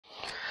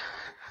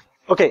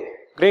Okay,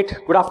 great.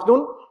 Good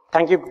afternoon.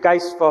 Thank you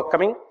guys for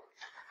coming.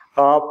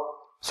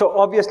 So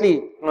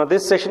obviously,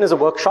 this session is a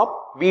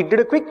workshop. We did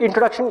a quick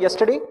introduction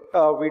yesterday.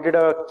 We did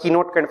a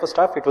keynote kind of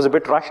stuff. It was a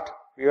bit rushed.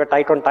 We were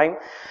tight on time.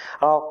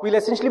 We'll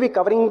essentially be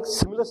covering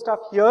similar stuff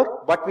here,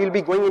 but we'll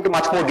be going into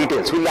much more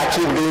details. We'll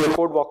actually be doing a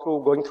code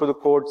walkthrough, going through the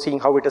code, seeing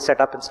how it is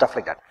set up and stuff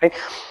like that. Right?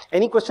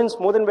 Any questions,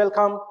 more than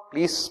welcome.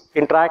 Please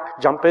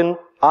interact, jump in,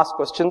 ask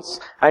questions,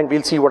 and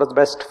we'll see what is the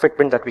best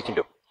fitment that we can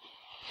do.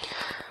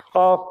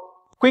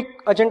 Quick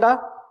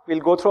agenda. We'll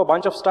go through a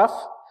bunch of stuff.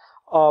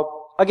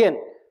 Again,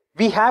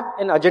 we have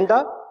an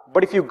agenda,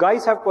 but if you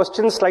guys have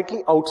questions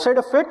slightly outside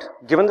of it,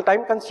 given the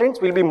time constraints,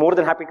 we'll be more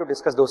than happy to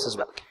discuss those as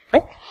well.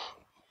 Right?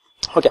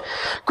 Okay.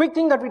 Quick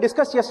thing that we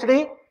discussed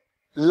yesterday,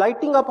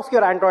 lighting up of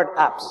your Android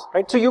apps.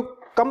 Right? So you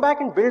come back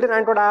and build an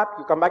Android app,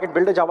 you come back and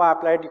build a Java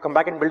applet, you come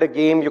back and build a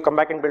game, you come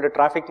back and build a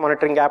traffic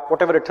monitoring app,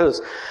 whatever it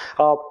is.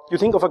 You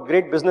think of a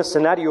great business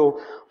scenario,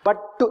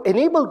 but to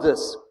enable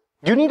this,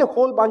 you need a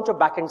whole bunch of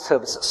backend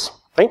services.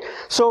 Right?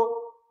 So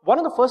one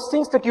of the first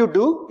things that you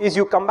do is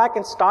you come back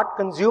and start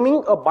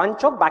consuming a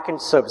bunch of backend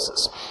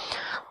services.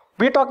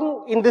 We're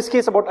talking in this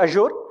case about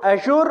Azure.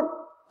 Azure,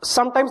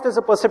 sometimes there's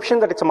a perception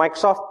that it's a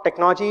Microsoft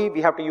technology.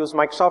 We have to use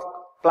Microsoft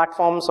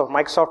platforms or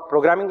Microsoft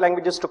programming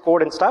languages to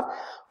code and stuff,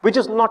 which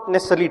is not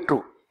necessarily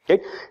true.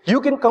 Okay?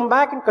 You can come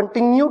back and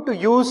continue to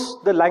use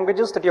the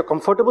languages that you're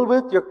comfortable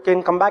with. You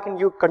can come back and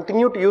you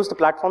continue to use the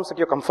platforms that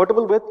you're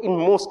comfortable with in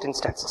most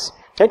instances.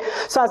 Okay?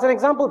 So as an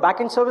example,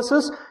 backend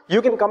services,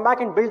 you can come back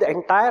and build the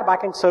entire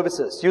backend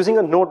services using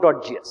a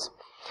node.js.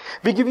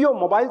 We give you a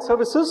mobile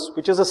services,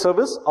 which is a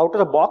service out of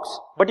the box,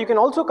 but you can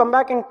also come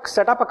back and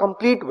set up a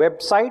complete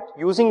website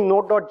using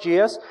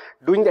node.js,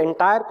 doing the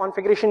entire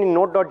configuration in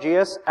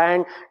node.js,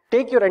 and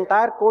take your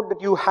entire code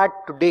that you had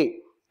today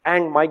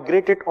and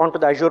migrate it onto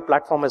the Azure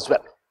platform as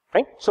well.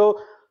 Right?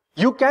 So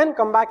you can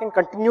come back and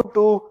continue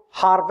to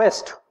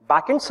harvest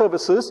backend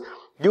services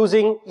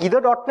using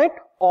either .NET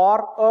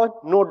or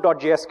a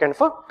node.js kind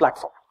of a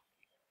platform.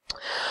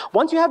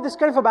 Once you have this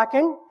kind of a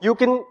backend, you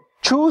can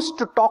choose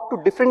to talk to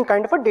different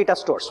kind of a data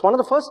stores. One of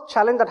the first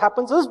challenge that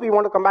happens is we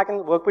want to come back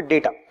and work with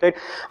data. Right?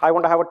 I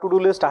want to have a to-do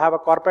list, I have a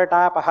corporate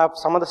app, I have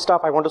some other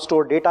stuff, I want to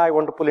store data, I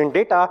want to pull in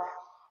data.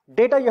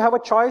 Data, you have a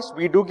choice.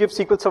 We do give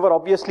SQL Server,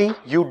 obviously.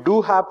 You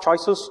do have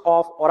choices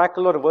of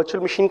Oracle or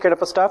virtual machine kind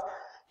of a stuff.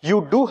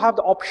 You do have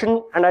the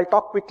option, and I'll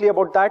talk quickly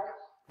about that,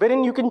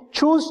 wherein you can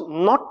choose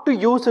not to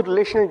use a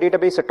relational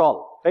database at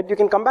all. Right? You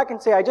can come back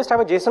and say, I just have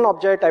a JSON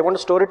object, I want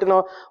to store it in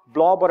a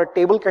blob or a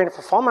table kind of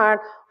a format,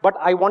 but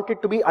I want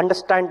it to be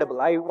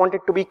understandable. I want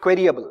it to be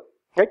queryable.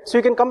 Right? So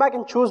you can come back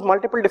and choose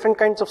multiple different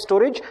kinds of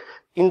storage,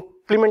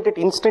 implement it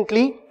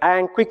instantly,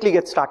 and quickly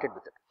get started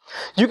with it.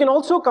 You can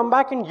also come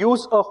back and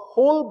use a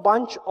whole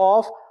bunch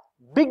of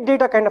big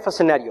data kind of a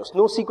scenarios,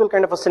 NoSQL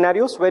kind of a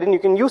scenarios, wherein you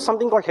can use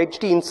something called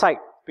HT Insight,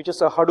 which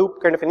is a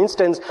Hadoop kind of an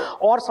instance,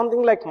 or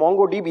something like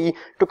MongoDB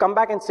to come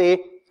back and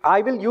say,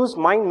 I will use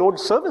my node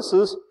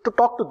services to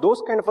talk to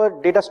those kind of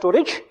a data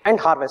storage and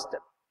harvest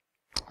them.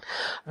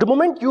 The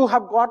moment you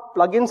have got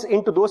plugins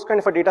into those kind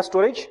of a data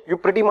storage, you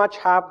pretty much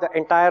have the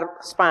entire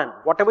span.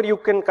 Whatever you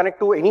can connect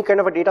to, any kind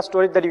of a data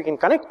storage that you can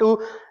connect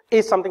to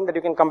is something that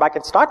you can come back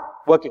and start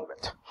working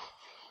with.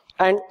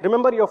 And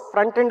remember, your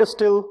front end is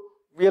still,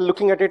 we are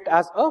looking at it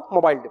as a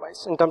mobile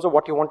device in terms of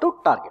what you want to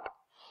target.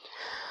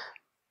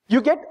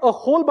 You get a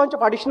whole bunch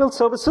of additional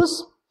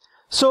services.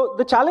 So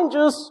the challenge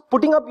is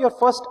putting up your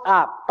first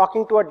app,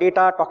 talking to a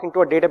data, talking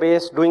to a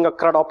database, doing a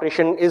CRUD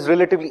operation is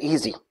relatively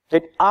easy.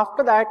 Right?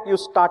 After that, you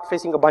start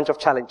facing a bunch of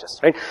challenges.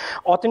 Right?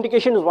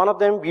 Authentication is one of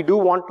them. We do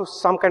want to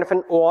some kind of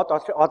an OAuth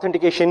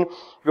authentication.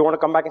 We want to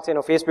come back and say,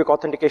 Facebook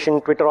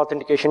authentication, Twitter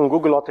authentication,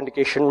 Google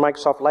authentication,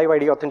 Microsoft Live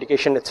ID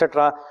authentication,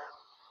 etc.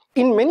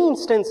 In many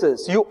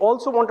instances, you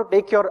also want to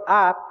take your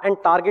app and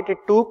target it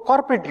to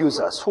corporate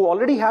users who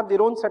already have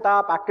their own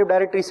setup, Active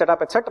Directory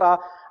setup, etc.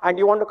 And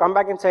you want to come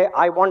back and say,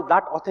 I want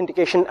that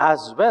authentication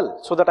as well,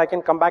 so that I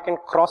can come back and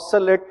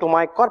cross-sell it to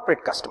my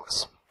corporate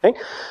customers. Right?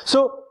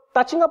 So,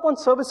 touching upon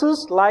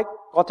services like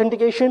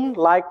authentication,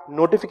 like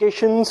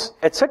notifications,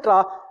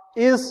 etc.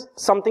 is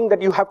something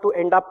that you have to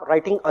end up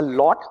writing a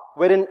lot,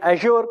 wherein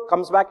Azure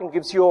comes back and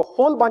gives you a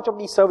whole bunch of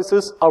these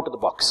services out of the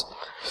box.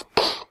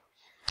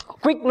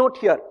 Quick note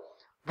here.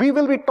 We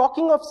will be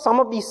talking of some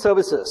of these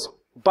services,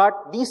 but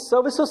these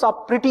services are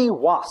pretty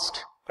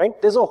vast, right?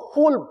 There's a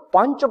whole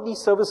bunch of these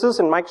services,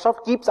 and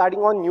Microsoft keeps adding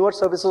on newer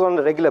services on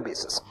a regular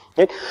basis.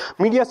 Right?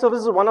 Media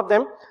service is one of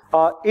them.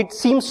 It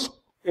seems,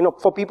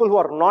 for people who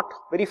are not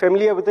very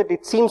familiar with it,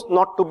 it seems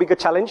not too big a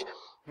challenge.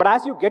 But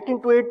as you get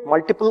into it,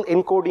 multiple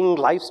encoding,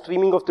 live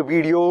streaming of the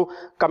video,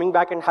 coming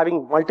back and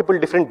having multiple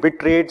different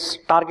bit rates,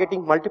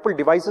 targeting multiple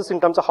devices in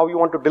terms of how you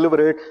want to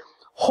deliver it,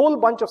 whole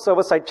bunch of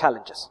server-side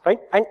challenges, right?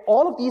 And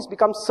all of these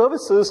become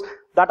services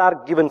that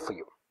are given for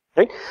you,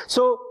 right?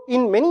 So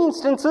in many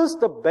instances,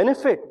 the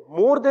benefit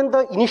more than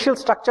the initial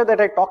structure that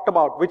I talked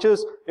about, which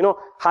is,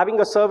 having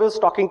a service,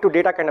 talking to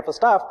data kind of a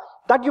stuff,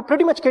 that you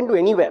pretty much can do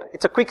anywhere.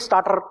 It's a quick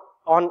starter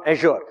on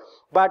Azure.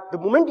 But the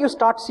moment you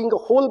start seeing a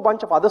whole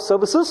bunch of other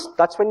services,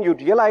 that's when you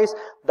realize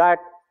that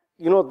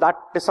that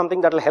is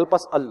something that will help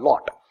us a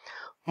lot.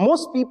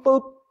 Most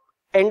people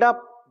end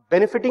up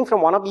benefiting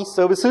from one of these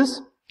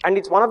services, and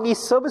it's one of these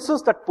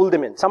services that pull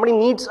them in. Somebody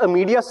needs a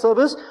media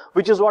service,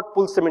 which is what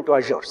pulls them into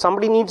Azure.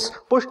 Somebody needs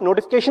push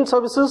notification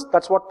services,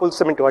 that's what pulls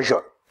them into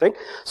Azure, right?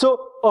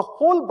 So a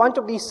whole bunch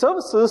of these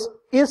services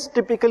is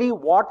typically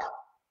what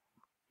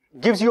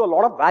gives you a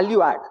lot of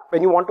value add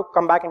when you want to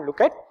come back and look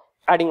at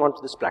adding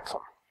onto this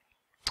platform.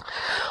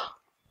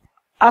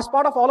 As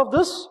part of all of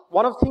this,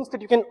 one of the things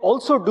that you can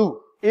also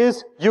do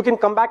is you can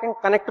come back and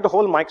connect to the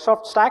whole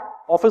Microsoft stack,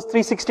 Office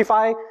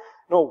 365,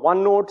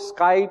 OneNote,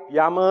 Skype,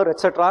 Yammer,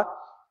 etc.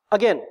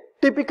 Again,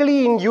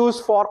 typically in use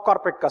for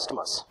corporate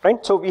customers,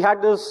 right? So we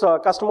had this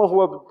customer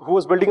who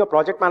was building a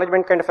project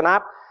management kind of an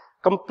app,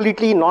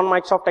 completely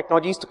non-Microsoft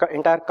technologies. The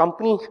entire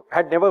company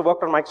had never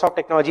worked on Microsoft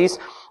technologies,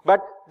 but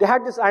they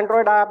had this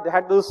Android app, they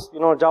had this,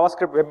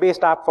 JavaScript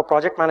web-based app for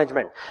project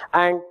management,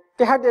 and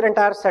they had their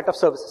entire set of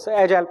services,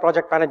 agile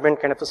project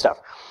management kind of stuff.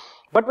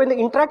 But when they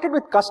interacted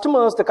with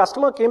customers, the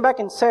customer came back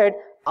and said,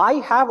 I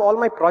have all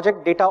my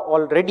project data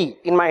already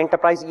in my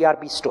enterprise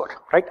ERP store,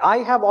 right? I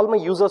have all my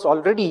users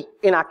already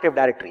in Active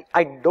Directory.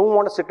 I don't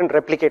want to sit and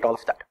replicate all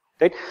of that,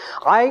 right?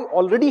 I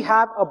already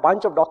have a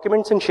bunch of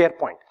documents in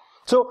SharePoint.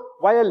 So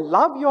while I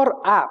love your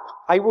app,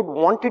 I would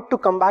want it to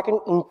come back and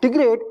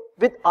integrate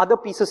with other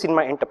pieces in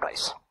my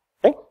enterprise,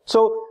 right?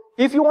 So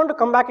if you want to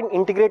come back and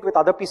integrate with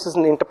other pieces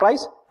in the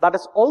enterprise, that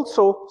is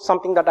also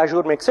something that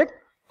Azure makes it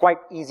quite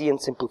easy and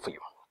simple for you.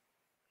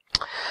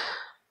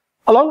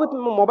 Along with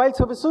mobile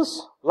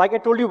services, like I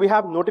told you, we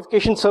have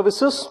notification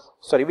services.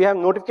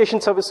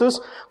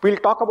 We'll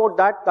talk about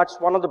that. That's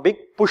one of the big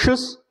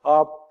pushes,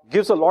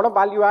 gives a lot of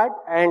value add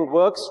and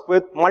works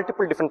with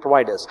multiple different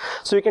providers.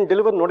 So you can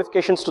deliver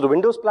notifications to the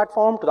Windows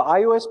platform, to the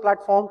iOS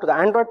platform, to the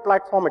Android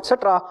platform,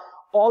 etc.,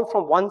 all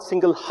from one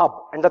single hub.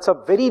 And that's a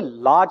very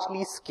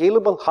largely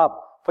scalable hub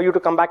for you to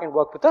come back and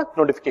work with a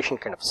notification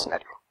kind of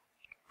scenario.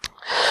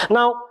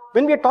 Now,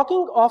 when we are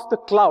talking of the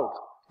cloud,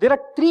 there are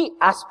three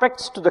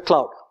aspects to the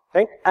cloud.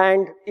 Right?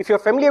 And if you're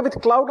familiar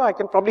with cloud, I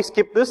can probably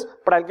skip this,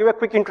 but I'll give a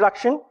quick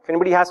introduction. If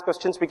anybody has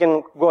questions, we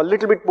can go a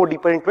little bit more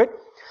deeper into it.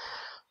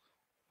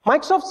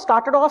 Microsoft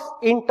started off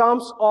in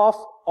terms of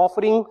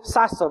offering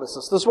SaaS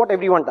services. This is what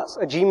everyone does.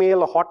 A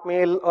Gmail, a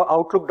Hotmail, a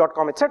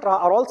Outlook.com, etc.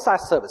 are all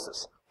SaaS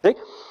services. Right?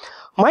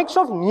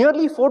 Microsoft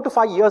nearly 4 to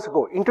 5 years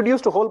ago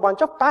introduced a whole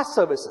bunch of PaaS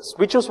services,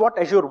 which is what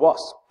Azure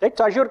was. Right?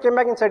 So Azure came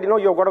back and said,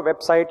 you've got a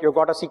website, you've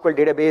got a SQL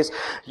database,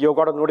 you've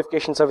got a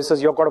notification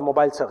services, you've got a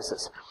mobile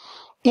services.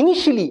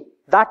 Initially,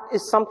 that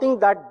is something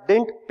that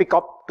didn't pick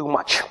up too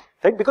much,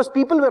 right? Because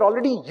people were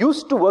already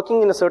used to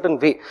working in a certain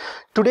way.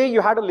 Today you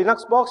had a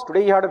Linux box,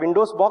 today you had a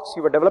Windows box,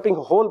 you were developing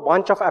a whole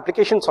bunch of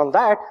applications on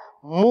that,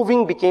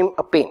 moving became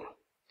a pain.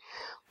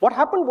 What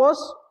happened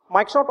was,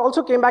 Microsoft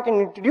also came back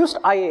and introduced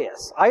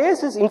IaaS.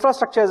 IaaS is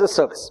infrastructure as a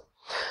service.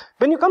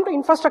 When you come to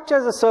infrastructure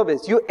as a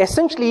service, you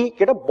essentially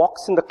get a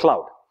box in the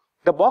cloud.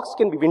 The box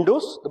can be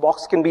Windows, the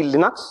box can be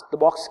Linux, the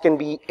box can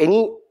be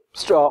any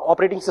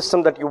operating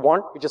system that you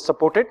want, which is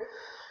supported.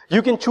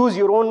 You can choose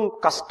your own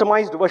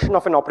customized version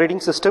of an operating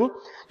system.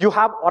 You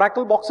have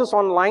Oracle boxes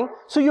online,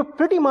 so you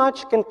pretty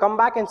much can come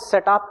back and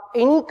set up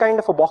any kind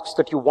of a box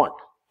that you want.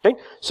 Right?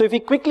 So if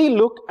we quickly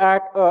look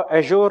at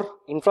Azure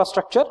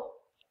infrastructure,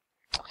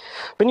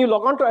 when you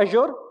log on to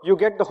Azure, you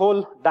get the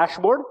whole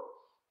dashboard.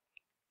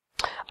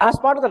 As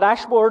part of the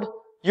dashboard,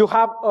 you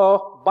have a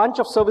bunch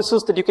of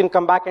services that you can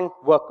come back and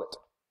work with.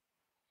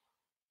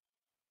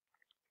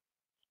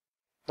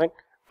 Right?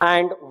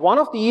 And one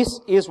of these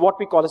is what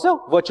we call as a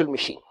virtual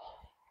machine.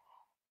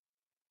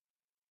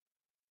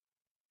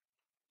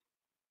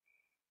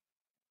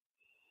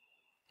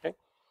 Okay.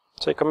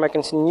 So I come back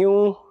and say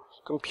new,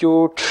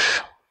 compute,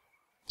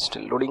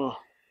 still loading.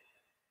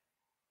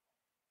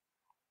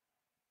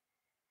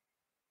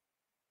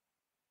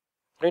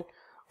 Right.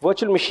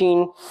 Virtual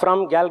machine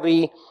from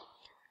gallery.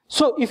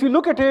 So if you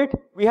look at it,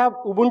 we have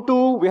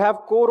Ubuntu, we have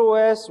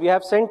CoreOS, we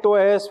have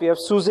CentOS, we have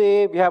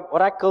SUSE, we have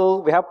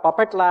Oracle, we have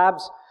Puppet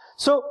Labs.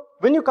 So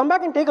when you come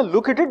back and take a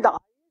look at it, the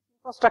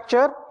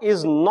infrastructure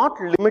is not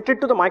limited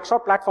to the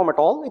Microsoft platform at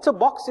all. It's a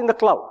box in the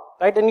cloud,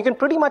 right? And you can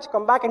pretty much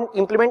come back and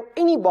implement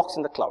any box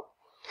in the cloud.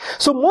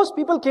 So most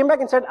people came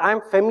back and said,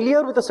 I'm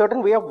familiar with a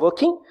certain way of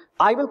working.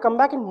 I will come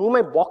back and move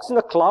my box in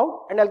the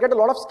cloud and I'll get a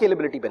lot of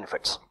scalability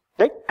benefits,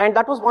 right? And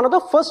that was one of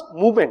the first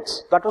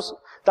movements.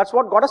 That's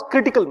what got us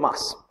critical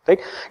mass, right?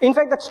 In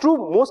fact, that's true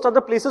most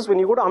other places. When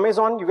you go to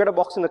Amazon, you get a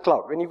box in the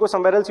cloud. When you go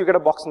somewhere else, you get a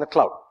box in the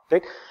cloud,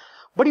 right?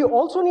 But you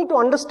also need to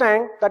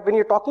understand that when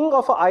you're talking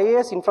of a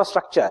IaaS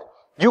infrastructure,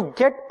 you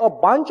get a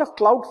bunch of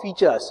cloud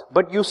features,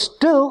 but you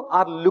still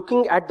are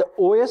looking at the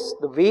OS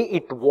the way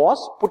it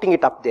was, putting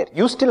it up there.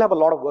 You still have a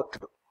lot of work to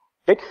do,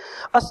 right?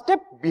 A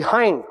step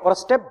behind or a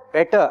step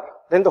better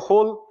than the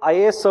whole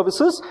IaaS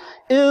services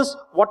is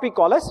what we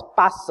call as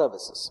PaaS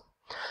services.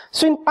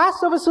 So in PaaS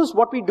services,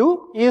 what we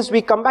do is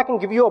we come back and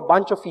give you a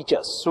bunch of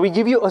features. So we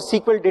give you a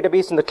SQL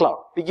database in the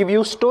cloud. We give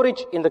you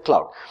storage in the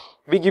cloud.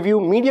 We give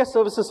you media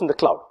services in the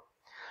cloud.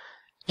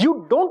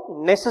 You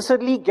don't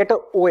necessarily get a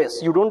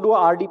OS. You don't do a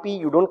RDP,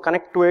 you don't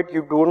connect to it,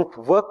 you don't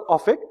work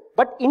off it.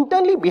 But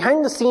internally,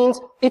 behind the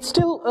scenes, it's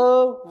still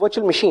a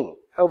virtual machine.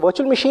 A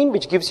virtual machine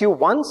which gives you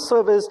one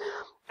service,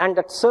 and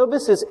that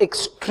service is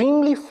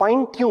extremely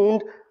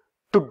fine-tuned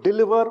to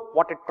deliver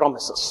what it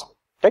promises.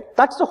 Right?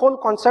 That's the whole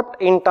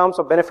concept in terms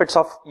of benefits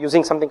of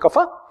using something of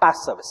a PaaS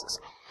services.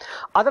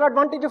 Other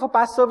advantage of a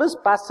PaaS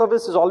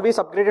service is always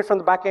upgraded from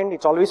the back end.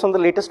 It's always on the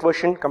latest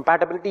version.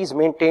 Compatibility is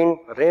maintained.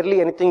 Rarely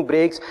anything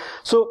breaks.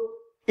 So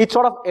it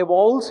sort of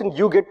evolves and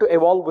you get to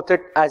evolve with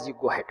it as you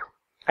go ahead.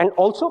 And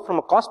also from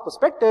a cost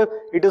perspective,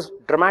 it is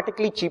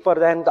dramatically cheaper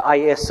than the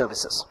IaaS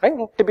services, right?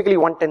 Typically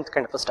 1/10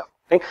 kind of a stuff,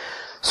 right?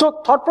 So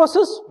thought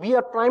process, we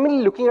are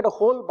primarily looking at a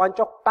whole bunch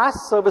of PaaS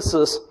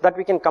services that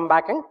we can come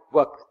back and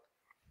work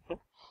with.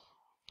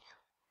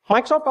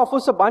 Microsoft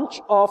offers a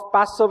bunch of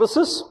PaaS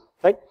services,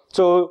 right?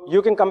 So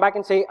you can come back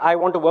and say, I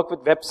want to work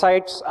with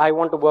websites, I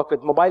want to work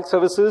with mobile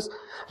services.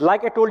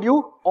 Like I told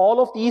you,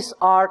 all of these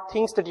are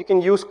things that you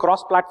can use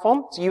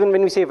cross-platform. So even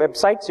when we say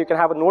websites, you can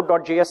have a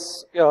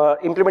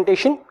Node.js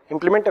implementation,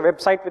 implement a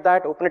website with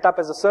that, open it up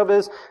as a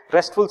service,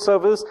 RESTful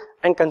service,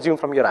 and consume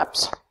from your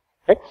apps,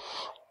 right?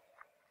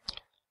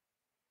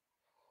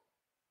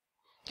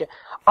 Okay.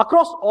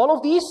 Across all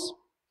of these,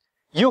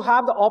 you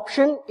have the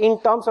option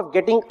in terms of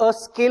getting a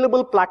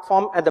scalable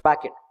platform at the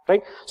back end.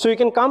 Right? So you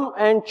can come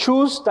and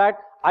choose that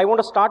I want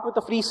to start with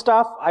the free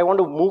stuff, I want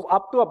to move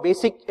up to a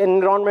basic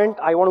environment,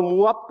 I want to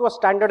move up to a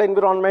standard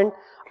environment,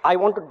 I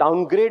want to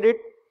downgrade it.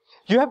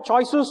 You have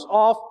choices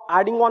of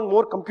adding on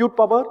more compute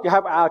power, you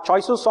have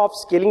choices of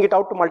scaling it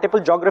out to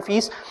multiple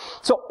geographies.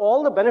 So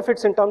all the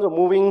benefits in terms of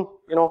moving,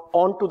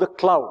 onto the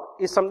cloud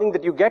is something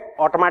that you get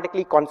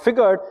automatically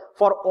configured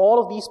for all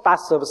of these PaaS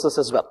services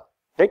as well.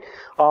 Right?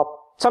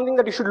 Something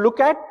that you should look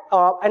at,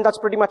 and that's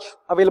pretty much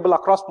available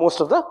across most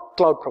of the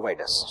cloud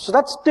providers. So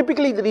that's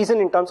typically the reason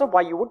in terms of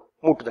why you would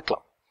move to the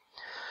cloud.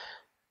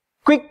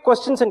 Quick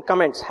questions and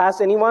comments.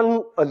 Has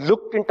anyone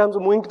looked in terms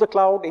of moving to the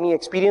cloud? Any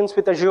experience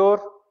with Azure?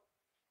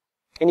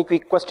 Any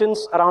quick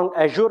questions around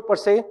Azure per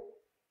se?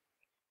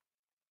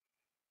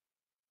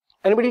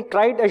 Anybody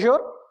tried Azure?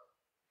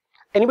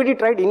 Anybody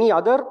tried any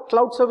other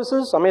cloud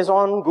services?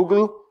 Amazon,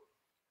 Google?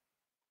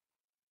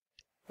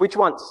 Which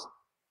ones?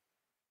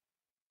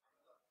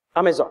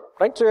 Amazon,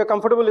 right? So you're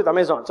comfortable with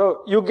Amazon.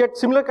 So you get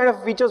similar kind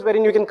of features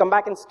wherein you can come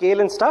back and scale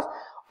and stuff.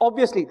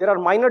 Obviously, there are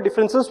minor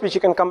differences which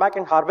you can come back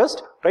and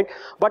harvest, right?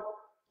 But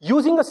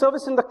using a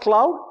service in the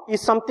cloud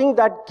is something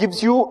that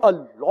gives you a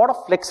lot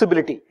of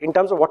flexibility in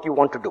terms of what you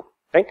want to do,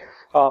 right?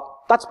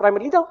 That's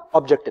primarily the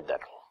objective there.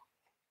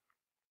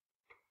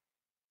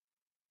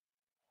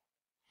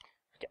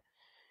 Okay.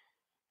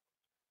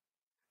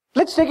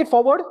 Let's take it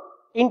forward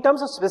in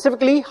terms of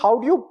specifically how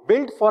do you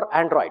build for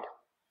Android,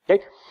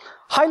 right?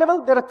 High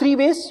level, there are three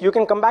ways you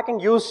can come back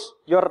and use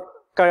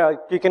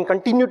you can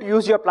continue to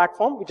use your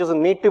platform, which is a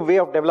native way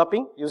of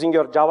developing using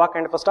your Java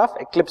kind of a stuff,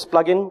 Eclipse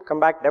plugin, come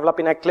back, develop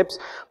in Eclipse,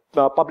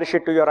 publish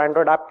it to your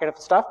Android app kind of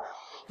stuff.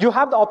 You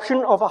have the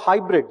option of a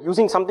hybrid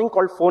using something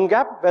called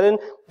PhoneGap, wherein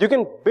you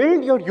can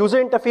build your user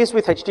interface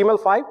with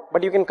HTML5,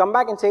 but you can come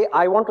back and say,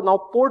 I want to now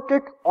port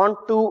it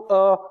onto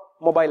a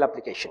mobile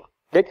application.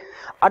 Right?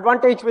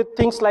 Advantage with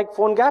things like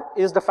PhoneGap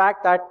is the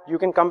fact that you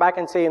can come back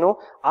and say,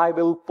 I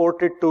will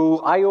port it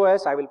to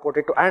iOS, I will port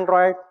it to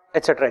Android,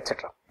 etc.,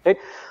 etc. Right?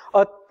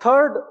 A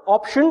third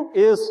option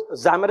is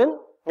Xamarin.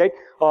 Right?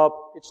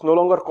 It's no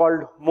longer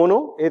called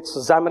Mono, it's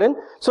Xamarin.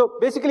 So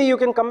basically, you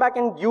can come back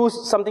and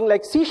use something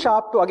like C#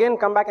 to again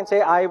come back and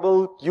say, I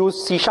will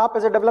use C#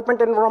 as a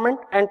development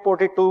environment and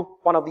port it to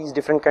one of these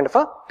different kind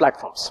of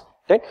platforms.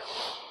 Right?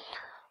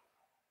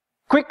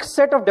 Quick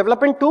set of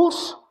development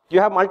tools. You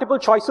have multiple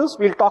choices.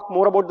 We'll talk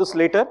more about this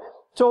later.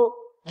 So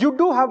you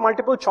do have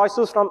multiple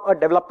choices from a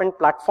development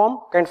platform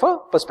kind of a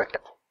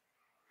perspective.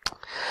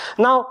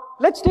 Now,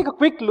 let's take a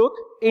quick look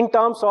in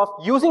terms of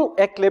using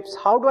Eclipse.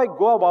 How do I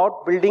go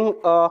about building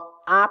an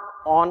app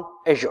on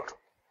Azure?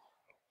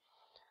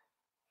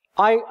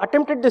 I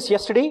attempted this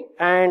yesterday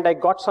and I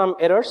got some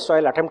errors, so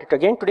I'll attempt it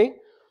again today.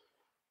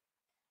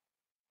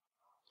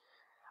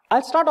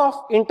 I'll start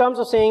off in terms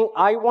of saying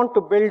I want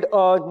to build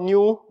a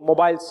new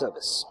mobile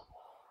service.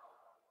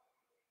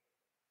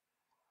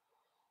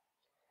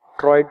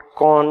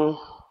 Droidcon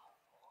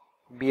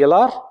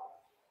BLR.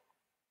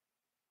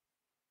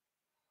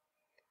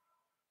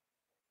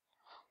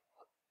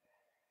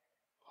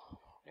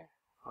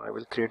 I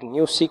will create a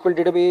new SQL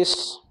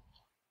database.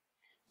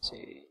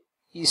 Say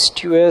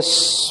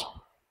EastUS.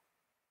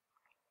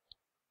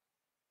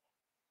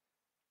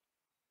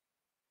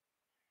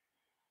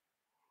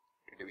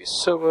 Database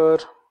server.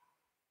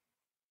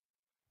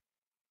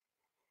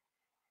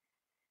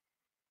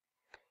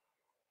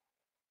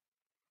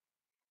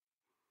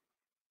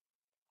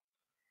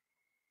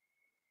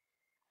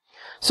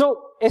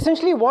 So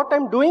essentially what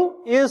I'm doing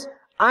is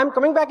I'm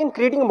coming back and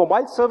creating a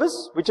mobile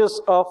service, which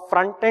is a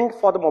front end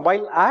for the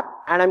mobile app,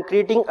 and I'm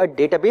creating a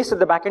database at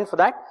the back end for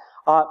that.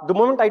 The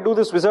moment I do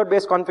this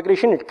wizard-based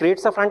configuration, it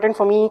creates a front end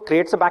for me,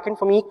 creates a back end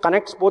for me,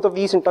 connects both of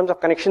these in terms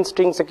of connection,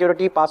 string,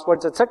 security,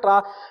 passwords,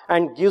 etc.,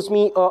 and gives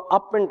me a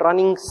up and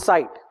running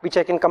site, which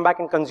I can come back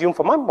and consume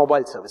for my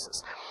mobile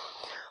services.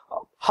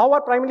 How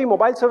are primarily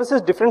mobile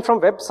services different from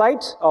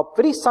websites? A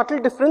very subtle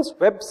difference.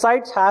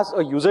 Websites has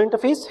a user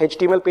interface,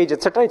 HTML page,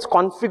 etc. It's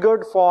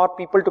configured for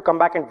people to come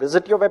back and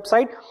visit your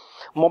website.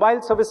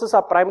 Mobile services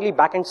are primarily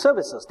backend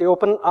services. They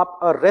open up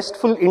a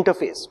RESTful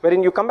interface,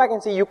 wherein you come back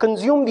and say you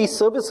consume these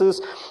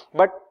services,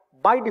 but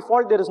by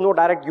default there is no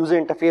direct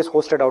user interface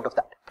hosted out of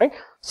that, right?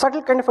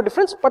 Subtle kind of a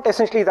difference, but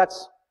essentially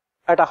that's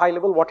at a high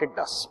level what it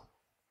does.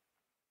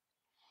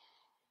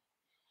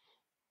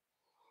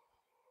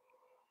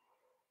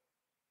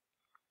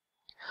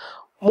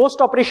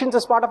 Most operations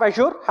as part of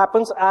Azure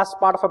happens as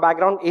part of a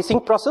background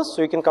async process.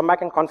 So you can come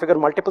back and configure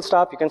multiple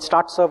stuff. You can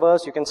start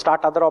servers, you can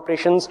start other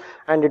operations,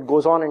 and it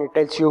goes on and it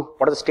tells you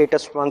what is the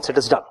status once it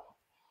is done.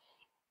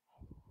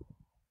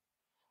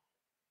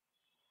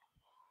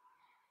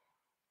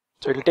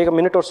 So it will take a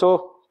minute or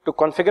so to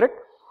configure it.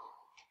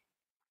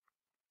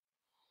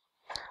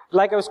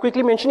 Like I was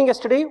quickly mentioning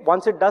yesterday,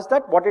 once it does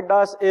that, what it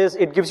does is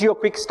it gives you a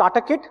quick starter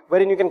kit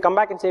wherein you can come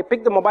back and say,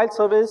 pick the mobile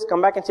service, come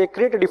back and say,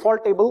 create a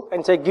default table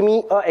and say, give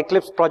me an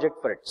Eclipse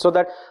project for it so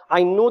that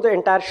I know the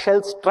entire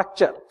shell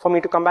structure for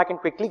me to come back and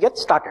quickly get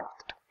started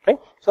with it, right?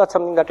 So that's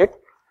something that it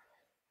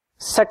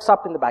sets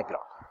up in the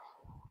background.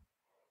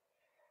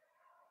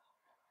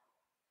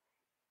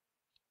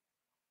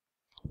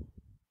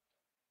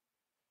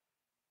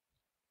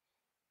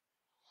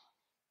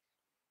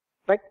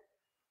 Right?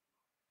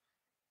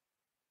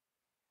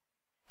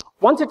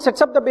 Once it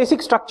sets up the basic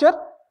structure,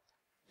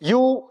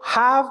 you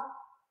have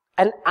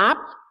an app,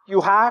 you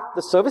have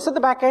the service at the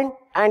back end,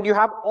 and you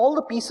have all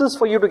the pieces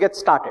for you to get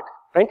started,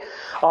 right?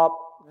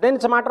 Then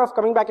it's a matter of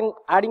coming back and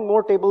adding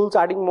more tables,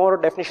 adding more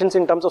definitions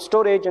in terms of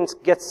storage, and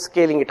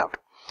scaling it out.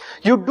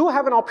 You do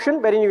have an option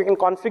wherein you can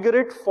configure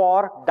it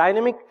for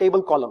dynamic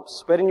table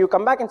columns, wherein you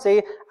come back and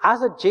say,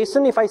 as a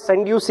JSON, if I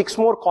send you 6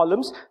 more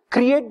columns,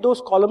 create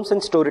those columns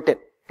and store it in,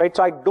 right?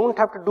 So I don't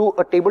have to do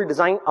a table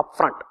design up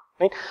front.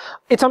 Right?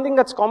 It's something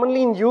that's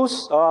commonly in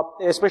use,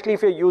 especially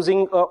if you're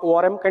using a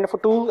ORM kind of a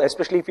tool,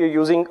 especially if you're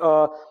using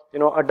a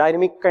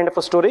dynamic kind of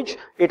a storage.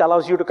 It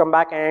allows you to come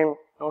back and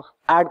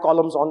add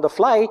columns on the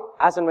fly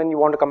as and when you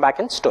want to come back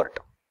and store it.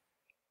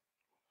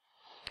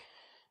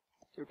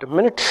 Give it a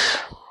minute.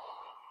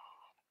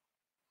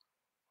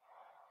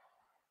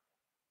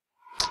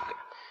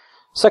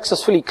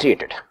 Successfully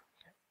created.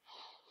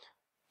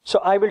 So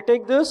I will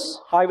take this,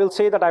 I will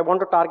say that I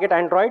want to target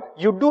Android.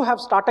 You do have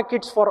starter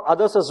kits for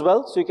others as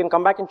well, so you can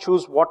come back and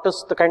choose what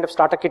is the kind of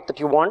starter kit that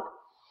you want.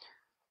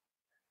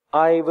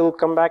 I will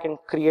come back and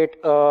create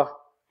a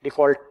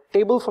default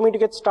table for me to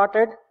get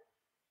started.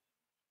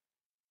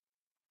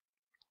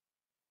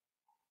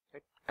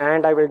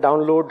 And I will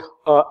download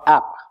an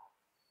app.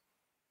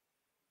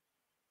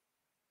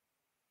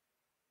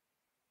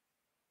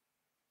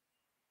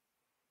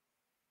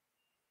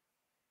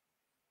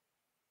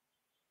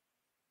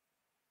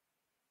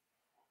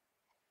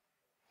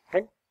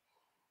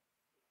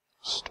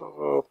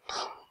 Stop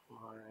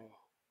my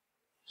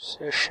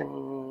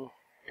session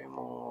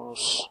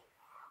demos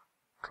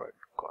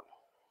Droidcon.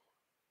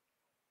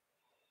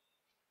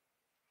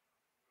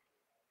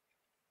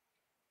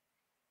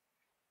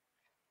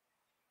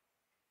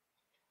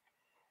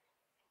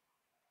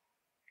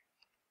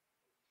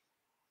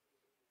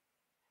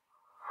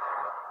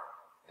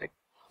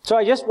 So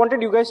I just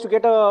wanted you guys to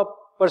get a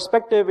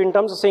perspective in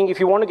terms of saying if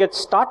you want to get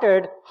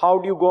started, how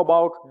do you go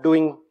about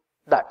doing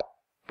that,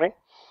 right?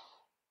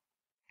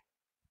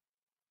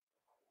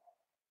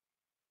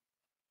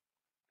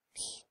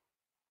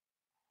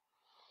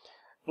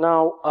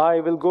 Now I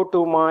will go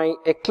to my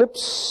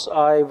Eclipse.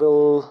 I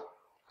will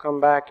come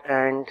back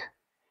and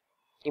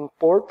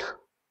import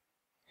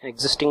an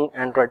existing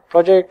Android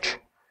project.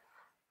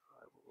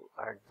 I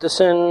will add this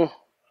in.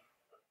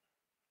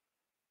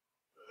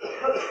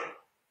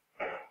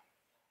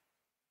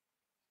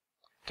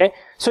 Okay,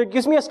 so it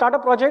gives me a starter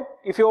project.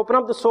 If you open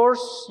up the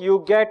source,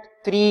 you get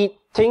 3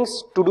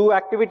 things: to do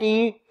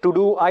activity, to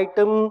do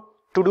item,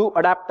 to do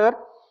adapter.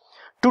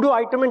 To do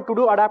item and to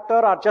do adapter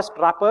are just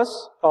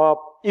wrappers.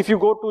 If you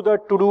go to the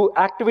to do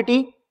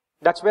activity,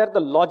 that's where the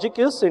logic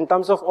is in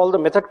terms of all the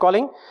method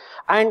calling.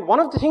 And one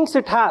of the things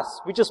it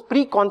has, which is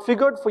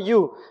pre-configured for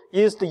you,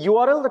 is the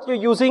URL that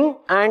you're using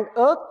and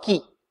a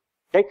key.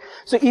 Okay?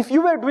 So if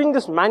you were doing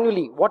this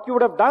manually, what you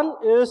would have done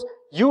is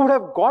you would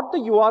have got the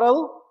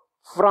URL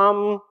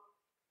from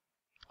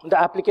the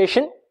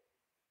application,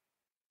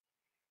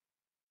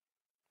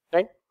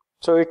 right?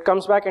 So it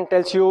comes back and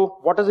tells you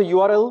what is the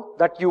URL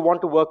that you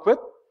want to work with,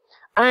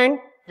 and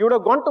you would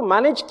have gone to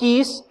manage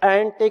keys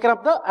and taken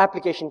up the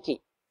application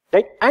key,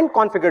 right? And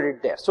configured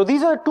it there. So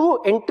these are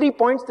 2 entry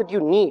points that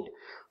you need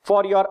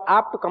for your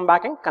app to come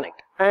back and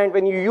connect. And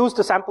when you use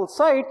the sample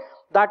site,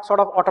 that sort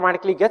of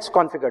automatically gets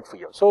configured for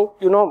you. So,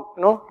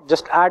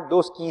 just add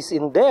those keys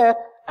in there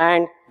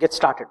and get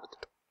started with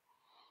it.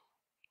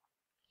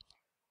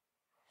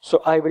 So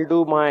I will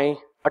do my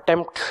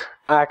attempt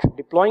at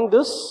deploying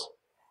this.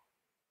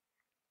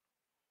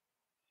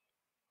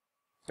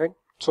 Right?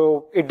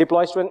 So it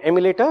deploys to an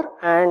emulator,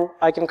 and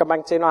I can come back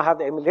and say, now I have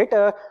the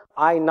emulator,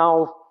 I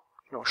now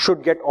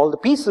should get all the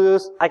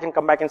pieces, I can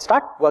come back and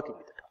start working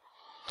with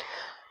it.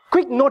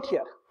 Quick note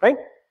here, right?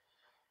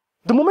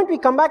 The moment we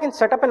come back and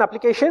set up an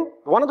application,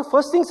 one of the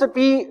first things that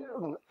we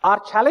are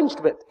challenged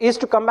with is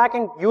to come back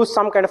and use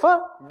some kind of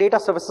a data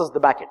services at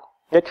the back end.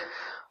 Right?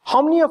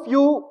 How many of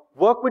you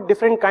work with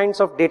different kinds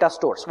of data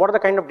stores? What are the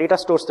kind of data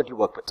stores that you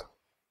work with?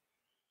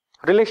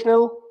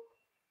 Relational?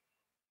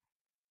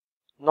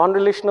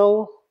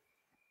 Non-relational?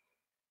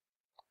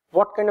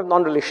 What kind of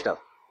non-relational?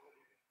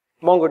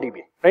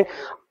 MongoDB, right?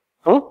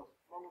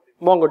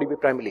 MongoDB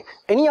primarily.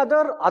 Any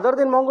other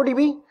than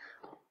MongoDB?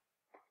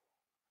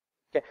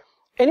 Okay.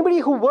 Anybody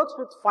who works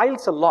with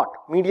files a lot,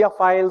 media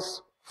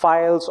files,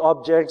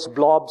 objects,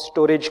 blobs,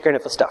 storage kind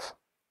of stuff?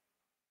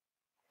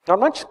 Not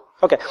much?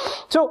 Okay.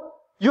 So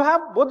you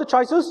have both the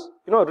choices.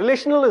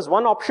 Relational is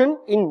one option.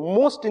 In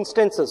most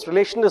instances,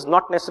 relational is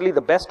not necessarily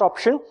the best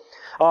option.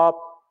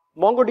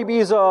 MongoDB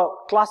is a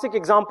classic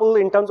example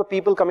in terms of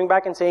people coming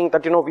back and saying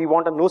that, we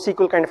want a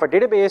NoSQL kind of a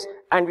database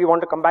and we want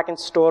to come back and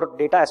store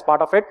data as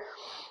part of it.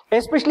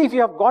 Especially if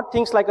you have got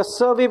things like a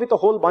survey with a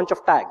whole bunch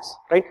of tags,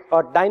 right?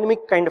 A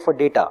dynamic kind of a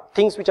data,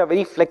 things which are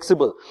very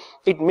flexible.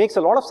 It makes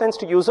a lot of sense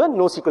to use a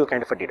NoSQL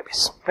kind of a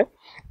database, right?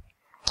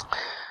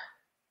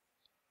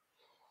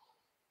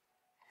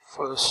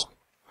 First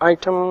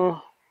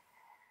item.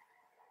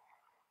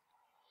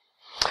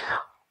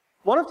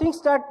 One of the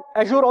things that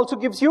Azure also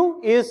gives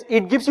you is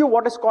it gives you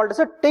what is called as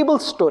a table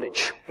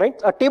storage, right?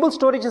 A table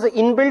storage is an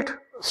inbuilt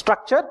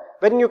structure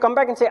when you come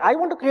back and say, I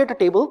want to create a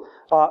table,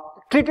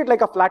 treat it like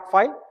a flat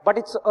file, but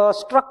it's a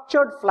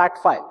structured flat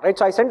file, right?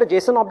 So I send a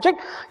JSON object,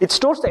 it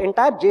stores the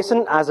entire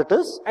JSON as it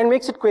is and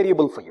makes it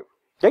queryable for you,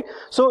 right?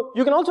 So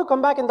you can also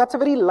come back and that's a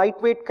very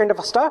lightweight kind of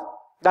a stuff.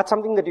 That's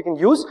something that you can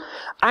use.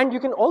 And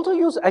you can also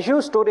use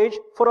Azure Storage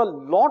for a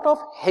lot of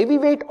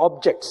heavyweight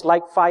objects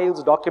like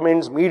files,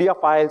 documents, media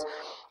files.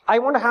 I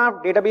want to have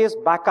database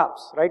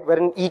backups, right,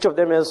 wherein each of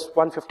them is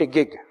 150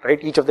 gig,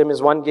 right, each of them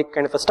is 1 gig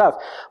kind of a stuff.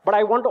 But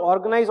I want to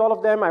organize all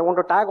of them, I want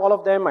to tag all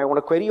of them, I want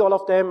to query all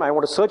of them, I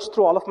want to search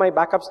through all of my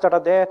backups that are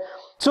there.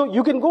 So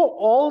you can go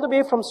all the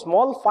way from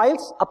small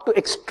files up to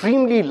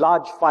extremely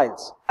large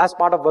files as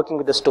part of working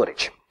with the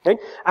storage, right?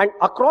 And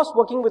across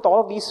working with all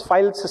of these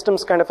file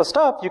systems kind of a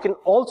stuff, you can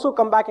also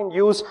come back and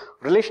use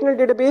relational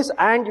database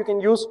and you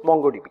can use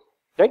MongoDB,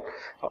 right?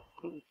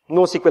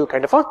 NoSQL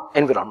kind of a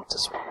environments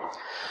as well.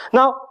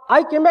 Now,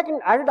 I came back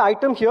and added an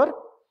item here.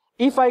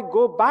 If I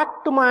go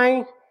back to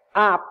my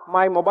app,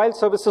 my mobile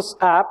services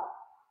app,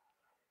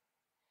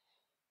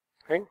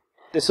 right?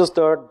 This is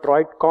the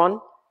Droidcon.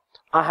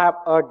 I have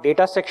a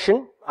data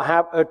section. I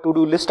have a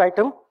to-do list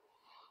item.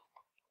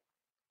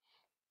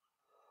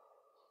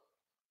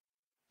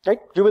 Right?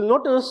 You will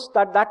notice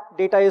that that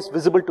data is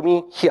visible to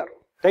me here.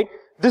 Right?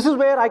 This is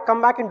where I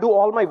come back and do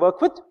all my work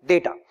with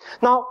data.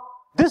 Now,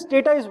 this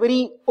data is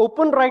very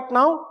open right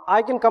now.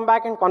 I can come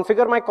back and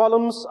configure my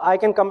columns. I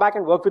can come back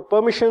and work with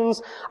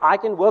permissions. I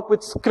can work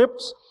with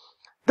scripts.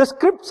 The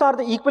scripts are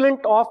the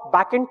equivalent of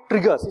backend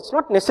triggers. It's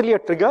not necessarily a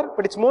trigger,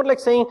 but it's more like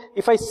saying,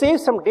 if I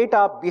save some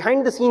data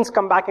behind the scenes,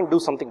 come back and do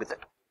something with it.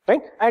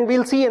 Right? And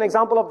we'll see an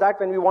example of that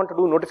when we want to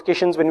do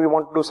notifications, when we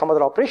want to do some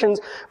other operations.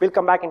 We'll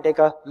come back and take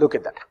a look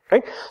at that.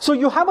 Right? So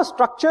you have a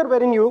structure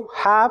wherein you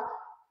have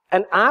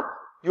an app.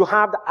 You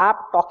have the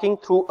app talking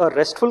through a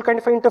RESTful kind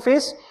of an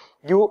interface.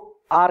 You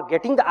are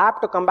getting the app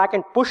to come back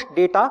and push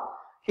data.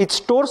 It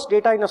stores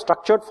data in a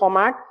structured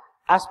format.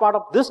 As part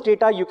of this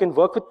data, you can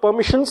work with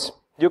permissions.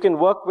 You can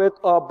work with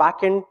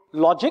backend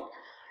logic.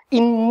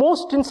 In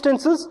most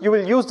instances, you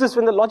will use this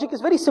when the logic is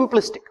very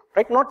simplistic,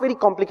 right? Not very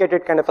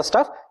complicated kind of a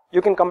stuff.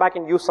 You can come back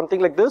and use something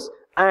like this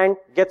and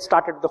get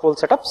started with the whole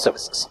set of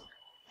services.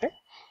 Okay?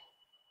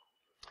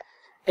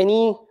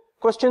 Any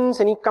questions?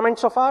 Any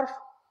comments so far?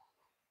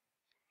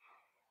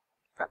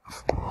 Fair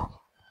enough.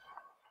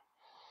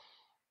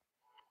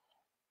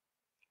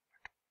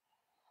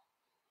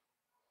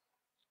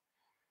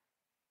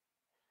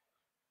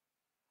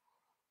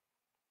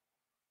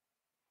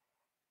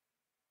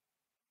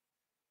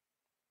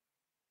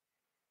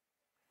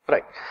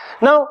 Right.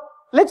 Now,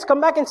 let's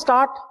come back and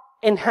start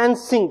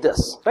enhancing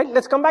this, right?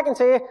 Let's come back and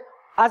say,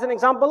 as an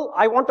example,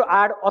 I want to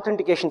add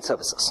authentication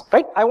services,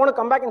 right? I want to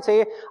come back and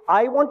say,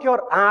 I want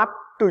your app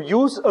to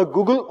use a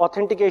Google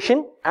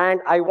authentication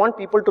and I want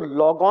people to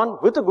log on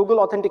with a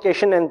Google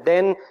authentication and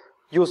then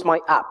use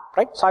my app,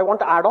 right? So I want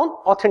to add on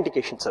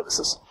authentication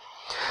services.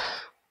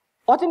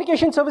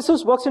 Authentication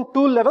services works in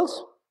two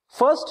levels.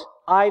 First,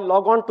 I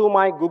log on to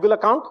my Google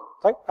account,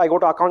 right? I go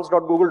to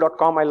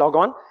accounts.google.com, I log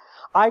on.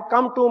 I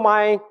come to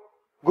my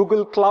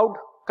Google Cloud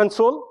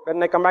console,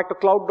 when I come back to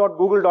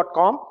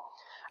cloud.google.com,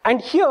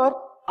 and here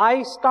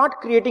I start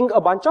creating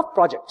a bunch of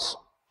projects.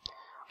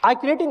 I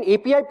create an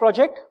API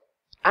project,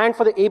 and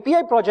for the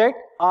API project,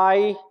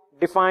 I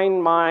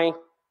define my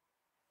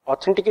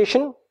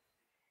authentication.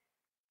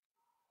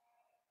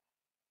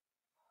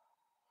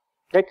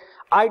 Right?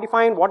 I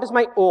define what is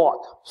my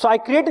OAuth. So I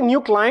create a new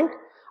client.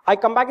 I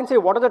come back and say,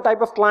 what is the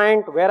type of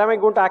client, where am I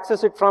going to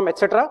access it from,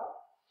 etc.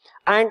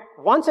 And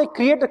once I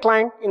create a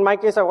client, in my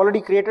case, I've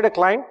already created a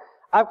client,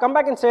 I've come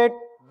back and said,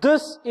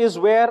 this is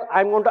where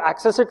I'm going to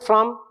access it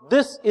from,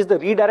 this is the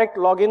redirect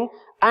login,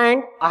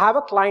 and I have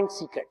a client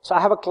secret. So I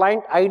have a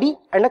client ID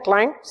and a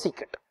client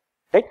secret,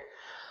 right?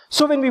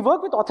 So when we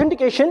work with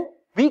authentication,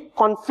 we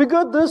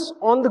configure this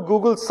on the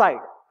Google side,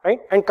 right?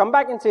 And come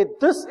back and say,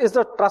 this is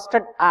the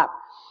trusted app.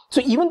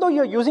 So even though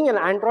you're using an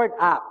Android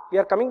app, we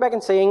are coming back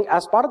and saying,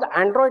 as part of the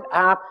Android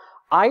app,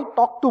 I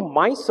talk to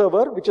my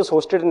server, which is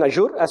hosted in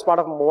Azure as part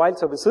of mobile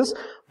services,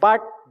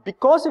 but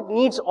because it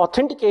needs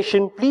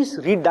authentication, please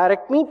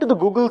redirect me to the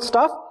Google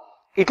stuff.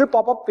 It will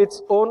pop up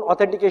its own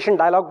authentication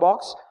dialog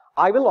box.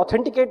 I will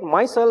authenticate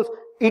myself,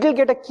 it will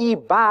get a key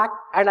back,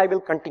 and I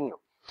will continue.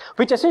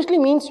 Which essentially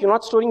means you're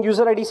not storing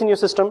user IDs in your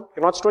system,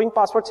 you're not storing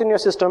passwords in your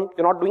system,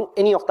 you're not doing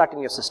any of that in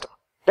your system,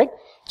 right?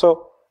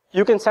 So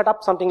you can set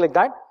up something like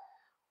that.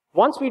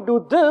 Once we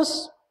do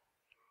this,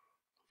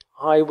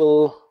 I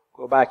will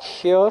go back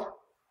here,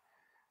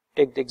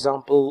 take the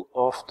example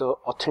of the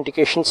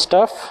authentication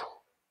stuff.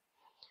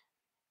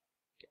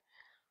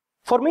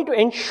 For me to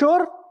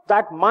ensure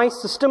that my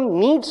system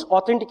needs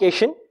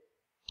authentication,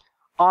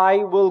 I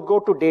will go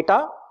to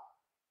data,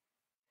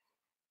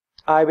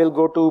 I will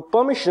go to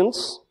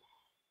permissions,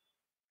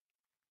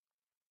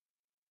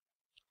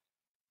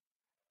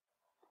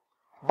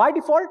 by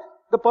default,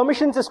 the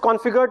permissions is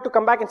configured to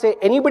come back and say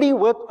anybody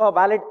with a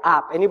valid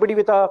app, anybody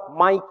with a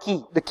my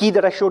key, the key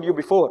that I showed you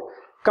before,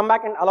 come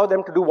back and allow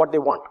them to do what they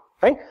want,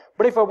 right?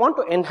 But if I want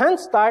to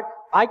enhance that,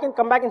 I can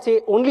come back and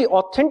say only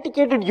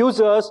authenticated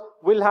users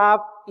will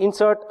have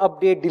insert,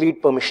 update,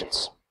 delete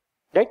permissions,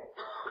 right?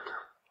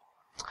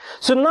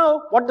 So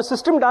now what the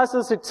system does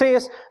is it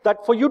says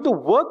that for you to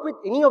work with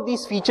any of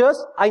these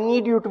features, I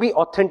need you to be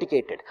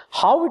authenticated.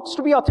 How it's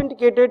to be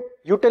authenticated,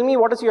 you tell me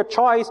what is your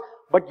choice,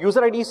 but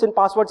user IDs and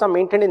passwords are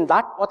maintained in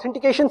that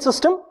authentication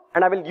system,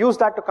 and I will use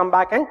that to come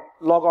back and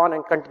log on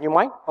and continue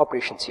my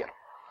operations here.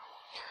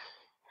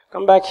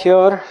 Come back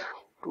here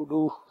to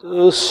do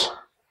this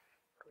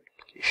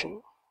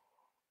application.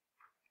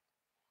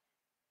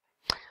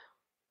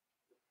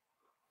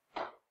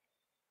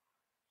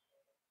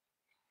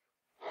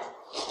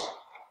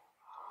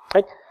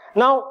 Right.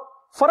 Now,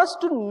 for us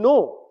to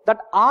know that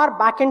our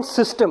backend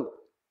system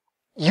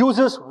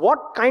uses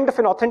what kind of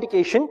an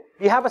authentication,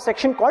 we have a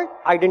section called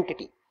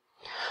identity.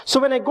 So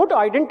when I go to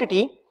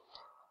identity,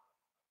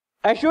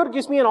 Azure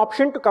gives me an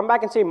option to come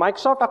back and say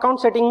Microsoft account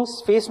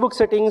settings, Facebook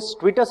settings,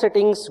 Twitter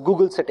settings,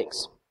 Google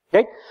settings.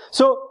 Right?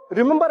 So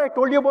remember I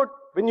told you about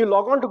when you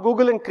log on to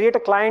Google and create a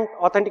client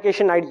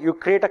authentication ID, you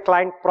create a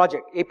client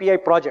project, API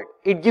project.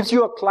 It gives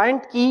you a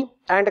client key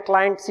and a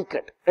client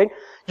secret, right?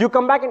 You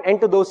come back and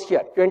enter those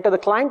here. You enter the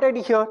client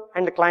ID here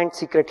and the client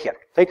secret here,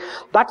 right?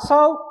 That's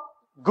how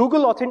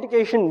Google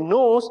authentication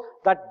knows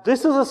that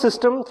this is a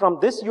system from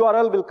this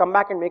URL will come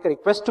back and make a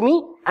request to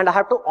me, and I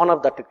have to honor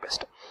that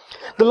request.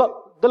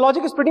 The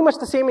logic is pretty much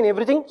the same in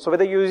everything. So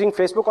whether you're using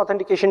Facebook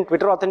authentication,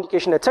 Twitter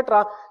authentication,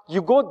 etc.,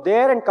 you go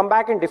there and come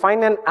back and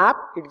define an app.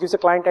 It gives a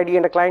client ID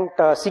and a client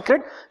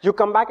secret. You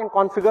come back and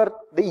configure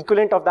the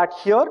equivalent of that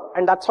here,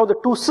 and that's how the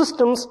two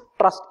systems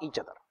trust each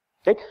other.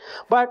 Okay?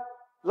 But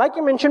like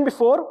I mentioned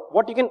before,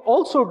 what you can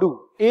also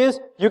do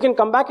is you can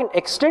come back and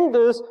extend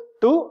this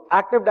to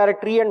Active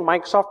Directory and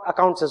Microsoft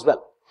accounts as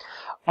well.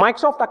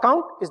 Microsoft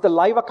account is the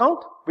live account.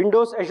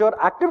 Windows Azure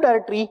Active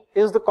Directory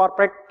is the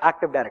corporate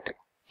Active Directory.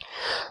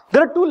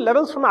 There are two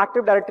levels from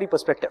Active Directory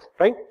perspective,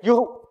 right?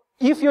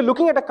 If you're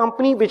looking at a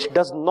company which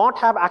does not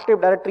have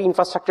Active Directory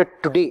infrastructure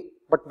today,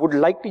 but would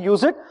like to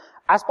use it,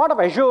 as part of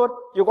Azure,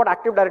 you've got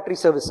Active Directory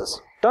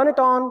services. Turn it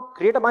on,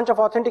 create a bunch of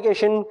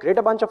authentication, create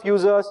a bunch of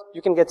users,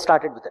 you can get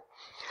started with it.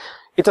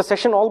 It's a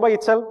session all by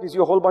itself, gives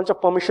you a whole bunch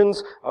of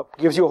permissions,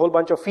 gives you a whole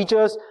bunch of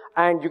features,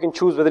 and you can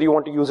choose whether you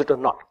want to use it or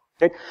not.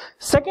 Right?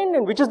 Second,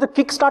 and which is the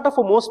Kickstarter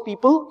for most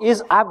people,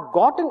 is I've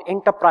got an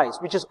enterprise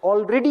which is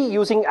already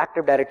using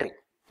Active Directory.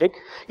 Right?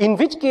 In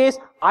which case,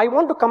 I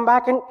want to come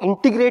back and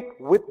integrate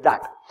with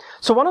that.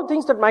 So one of the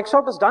things that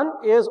Microsoft has done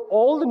is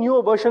all the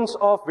newer versions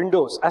of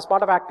Windows as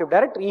part of Active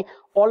Directory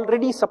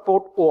already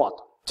support OAuth.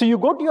 So you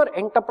go to your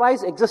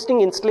enterprise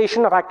existing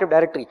installation of Active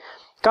Directory,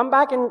 come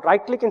back and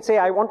right click and say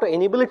I want to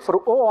enable it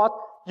for OAuth,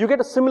 you get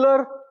a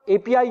similar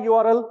API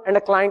URL and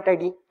a client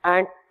ID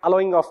and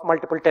allowing of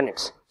multiple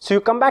tenants. So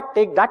you come back,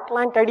 take that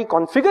client ID,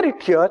 configure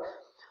it here.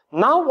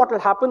 Now what will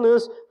happen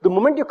is, the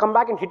moment you come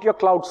back and hit your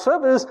cloud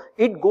service,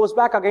 it goes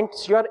back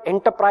against your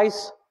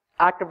enterprise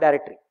Active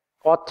Directory,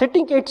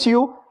 authenticates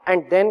you,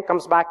 and then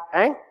comes back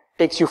and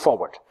takes you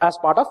forward as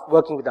part of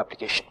working with the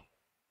application.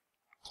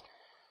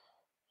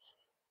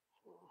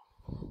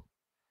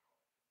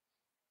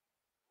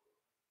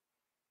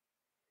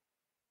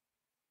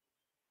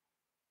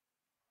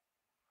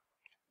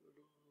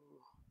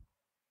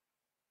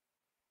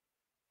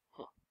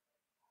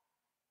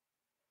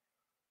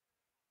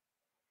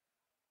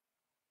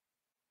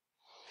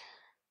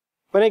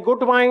 When I go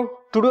to my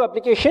to-do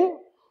application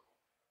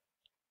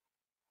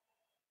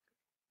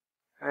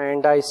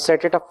and I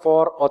set it up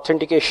for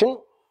authentication,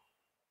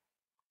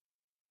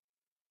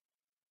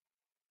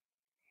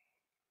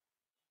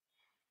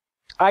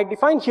 I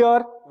define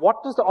here what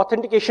is the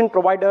authentication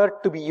provider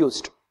to be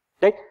used,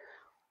 right?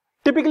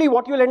 Typically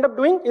what you'll end up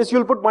doing is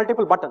you'll put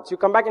multiple buttons. You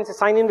come back and say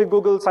sign in with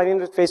Google, sign in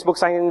with Facebook,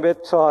 sign in with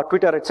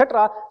Twitter,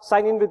 etc.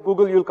 Sign in with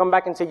Google, you'll come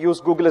back and say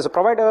use Google as a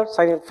provider.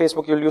 Sign in with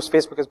Facebook, you'll use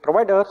Facebook as a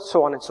provider,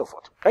 so on and so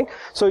forth, right?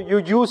 So you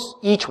use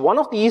each one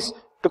of these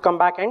to come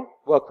back and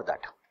work with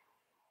that.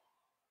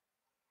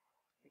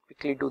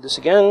 Quickly do this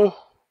again.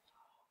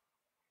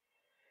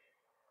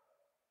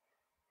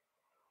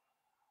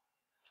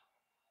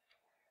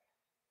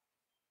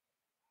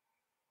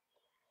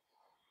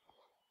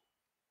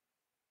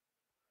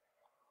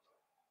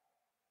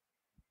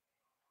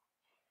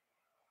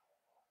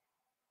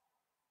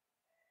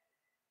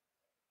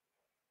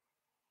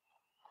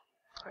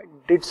 I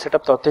did set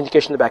up the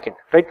authentication in the backend,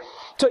 right?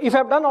 So if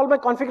I've done all my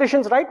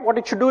configurations right, what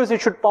it should do is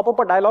it should pop up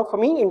a dialog for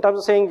me in terms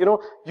of saying,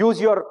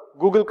 use your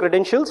Google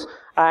credentials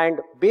and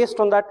based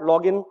on that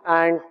login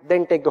and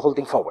then take the whole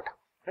thing forward.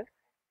 Right?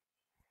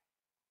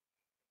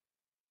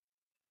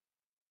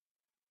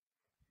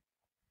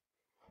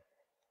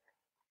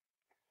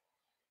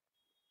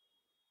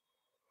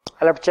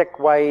 I'll have to check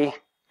why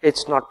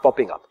it's not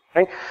popping up,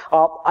 right?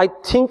 I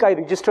think I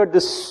registered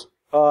this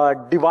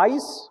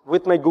device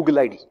with my Google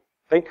ID.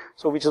 Right?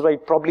 So which is why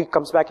it probably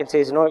comes back and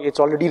says, it's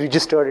already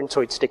registered and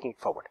so it's taking it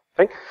forward,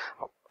 right?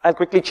 I'll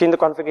quickly change the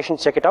configuration,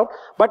 check it out.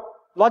 But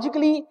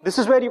logically, this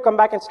is where you come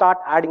back and start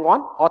adding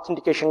on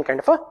authentication kind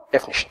of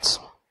definitions.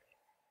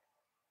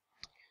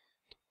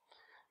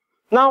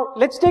 Now,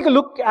 let's take a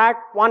look at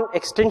one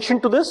extension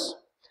to this.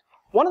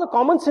 One of the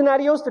common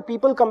scenarios that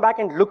people come back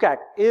and look at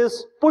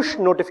is push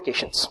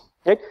notifications,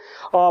 right?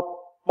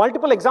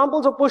 Multiple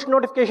examples of push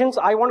notifications.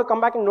 I want to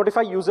come back and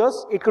notify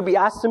users. It could be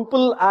as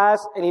simple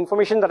as an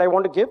information that I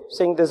want to give,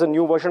 saying there's a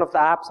new version of the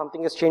app,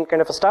 something has changed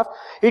kind of a stuff.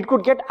 It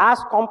could get as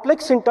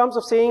complex in terms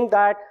of saying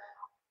that,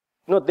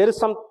 there is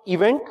some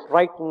event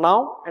right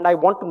now and I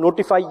want to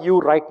notify you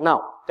right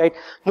now, right?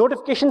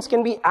 Notifications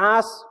can be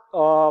as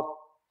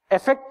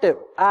effective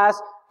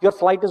as your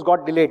flight has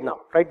got delayed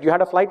now, right? You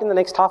had a flight in the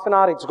next half an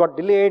hour, it's got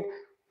delayed.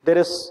 There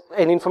is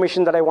an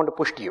information that I want to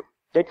push to you.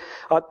 Right?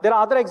 There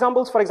are other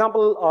examples. For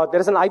example,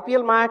 there is an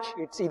IPL match.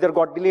 It's either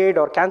got delayed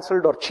or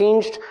cancelled or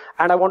changed,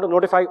 and I want to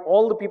notify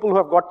all the people who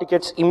have got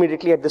tickets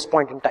immediately at this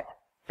point in time.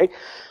 Right?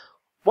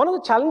 One of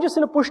the challenges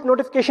in a push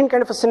notification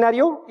kind of a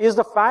scenario is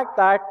the fact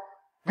that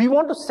we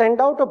want to send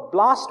out a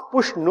blast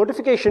push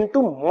notification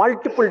to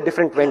multiple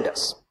different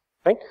vendors.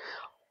 Right?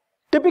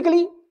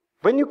 Typically,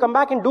 when you come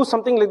back and do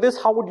something like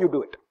this, how would you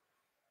do it?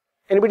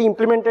 Anybody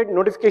implemented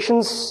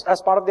notifications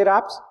as part of their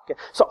apps? Okay.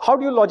 So how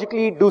do you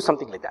logically do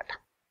something like that?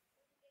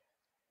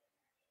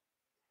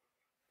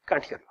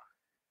 Can't hear you.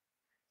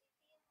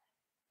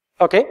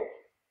 Okay.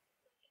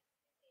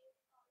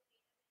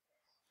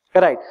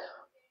 Right.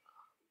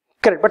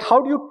 Correct. But how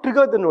do you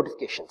trigger the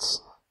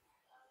notifications?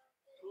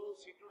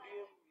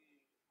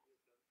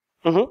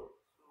 Mm-hmm.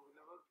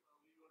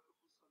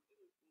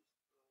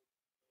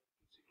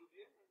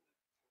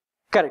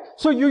 Correct.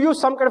 So you use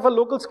some kind of a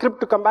local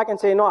script to come back and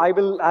say, I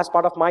will, as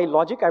part of my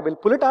logic, I will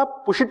pull it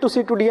up, push it to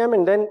C2DM,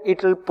 and then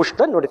it will push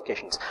the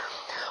notifications.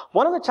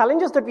 One of the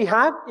challenges that we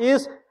have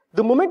is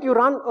the moment you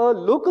run a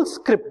local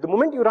script, the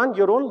moment you run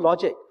your own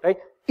logic, right,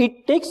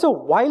 it takes a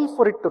while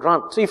for it to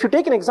run. So if you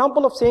take an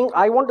example of saying,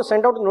 I want to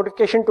send out a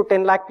notification to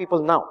 10 lakh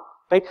people now,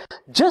 right,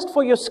 just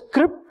for your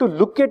script to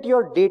look at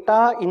your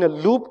data in a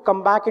loop,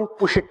 come back and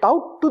push it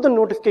out to the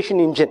notification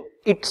engine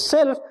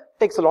itself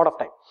takes a lot of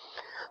time.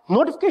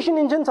 Notification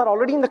engines are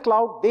already in the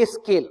cloud, they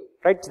scale,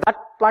 right? That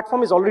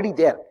platform is already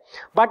there.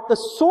 But the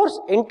source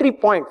entry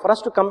point for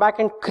us to come back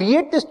and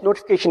create this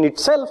notification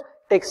itself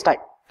takes time.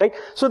 Right?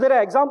 So there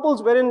are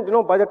examples wherein,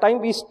 by the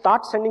time we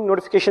start sending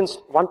notifications,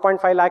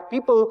 1.5 lakh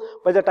people,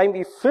 by the time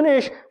we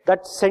finish,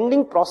 that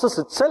sending process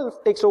itself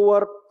takes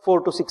over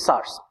 4 to 6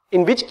 hours.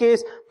 In which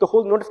case, the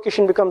whole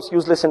notification becomes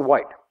useless and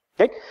void.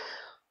 Right?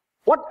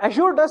 What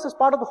Azure does as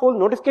part of the whole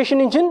notification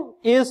engine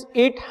is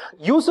it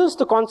uses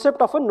the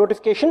concept of a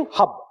notification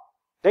hub.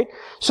 Right?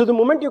 So the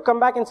moment you come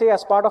back and say,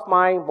 as part of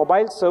my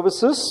mobile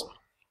services,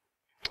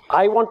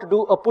 I want to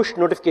do a push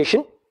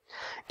notification.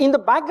 In the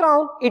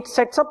background, it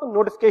sets up a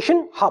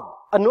notification hub.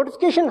 A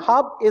notification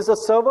hub is a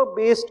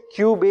server-based,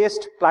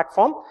 queue-based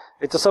platform.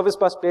 It's a service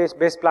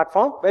bus-based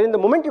platform, where in the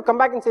moment you come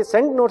back and say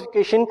send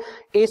notification,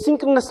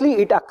 asynchronously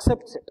it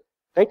accepts it,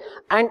 right?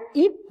 And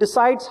it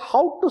decides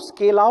how to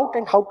scale out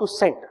and how to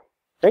send,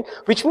 right?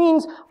 Which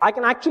means I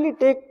can actually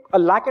take 1.5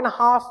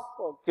 lakh,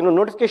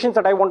 notifications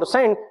that I want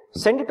to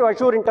send it to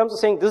Azure in terms of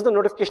saying this is the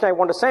notification I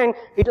want to send.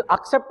 It will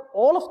accept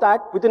all of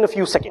that within a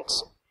few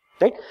seconds.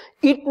 Right?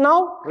 It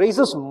now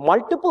raises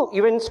multiple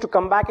events to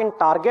come back and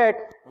target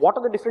what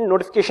are the different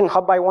notification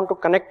hub I want to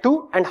connect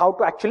to and how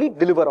to actually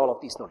deliver all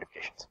of these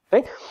notifications.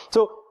 Right?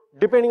 So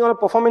depending on the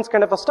performance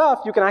kind of a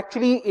stuff, you can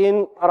actually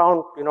in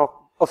around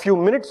a few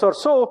minutes or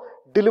so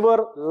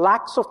deliver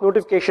lakhs of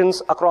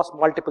notifications across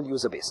multiple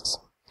user bases.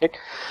 Right?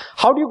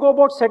 How do you go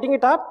about setting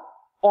it up?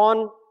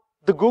 On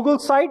the Google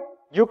side,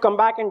 you come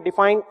back and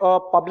define a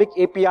public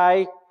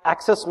API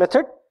access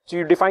method. So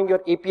you define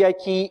your API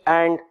key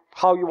and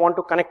how you want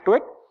to connect to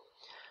it.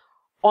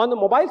 On the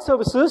mobile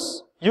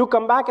services, you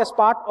come back as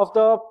part of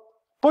the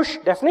push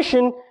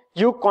definition,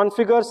 you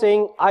configure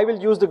saying, I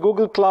will use the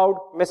Google Cloud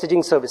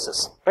messaging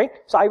services, right?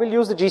 So I will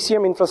use the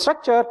GCM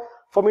infrastructure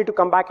for me to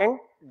come back and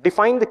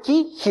define the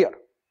key here,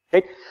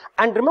 right?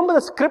 And remember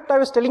the script I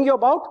was telling you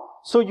about?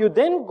 So you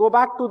then go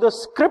back to the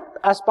script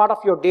as part of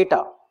your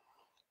data.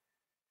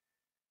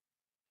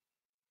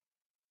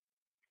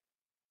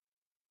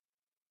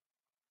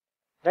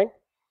 Right?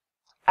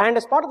 And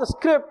as part of the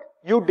script,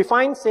 you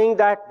define saying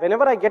that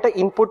whenever I get an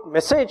input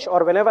message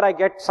or whenever I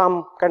get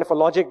some kind of a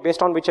logic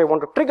based on which I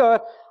want to trigger,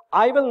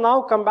 I will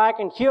now come back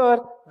and here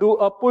do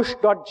a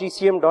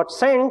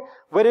push.gcm.send,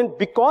 wherein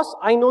because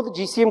I know the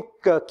GCM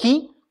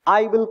key,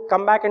 I will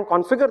come back and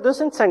configure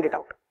this and send it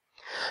out.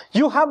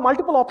 You have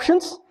multiple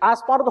options.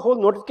 As part of the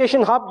whole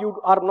notification hub,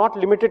 you are not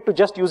limited to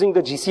just using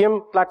the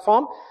GCM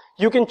platform.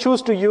 You can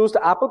choose to use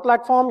the Apple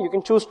platform. You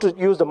can choose to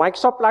use the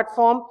Microsoft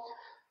platform.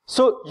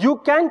 So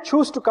you can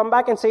choose to come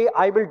back and say,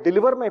 I will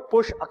deliver my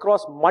push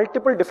across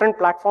multiple different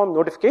platform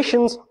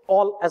notifications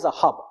all as a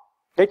hub.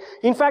 Right?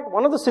 In fact,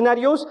 one of the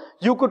scenarios,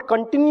 you could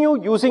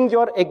continue using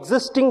your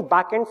existing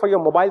backend for your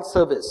mobile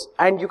service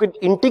and you could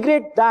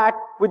integrate that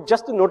with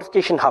just the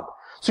notification hub.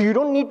 So you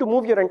don't need to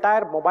move your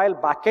entire mobile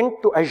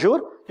backend to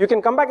Azure. You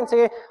can come back and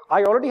say,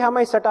 I already have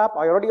my setup,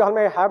 I already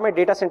have my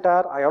data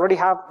center, I already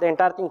have the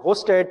entire thing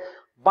hosted,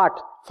 but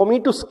for me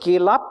to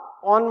scale up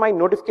on my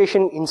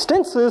notification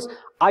instances,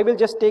 I will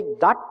just take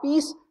that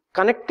piece,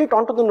 connect it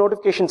onto the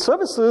notification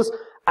services,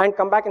 and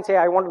come back and say,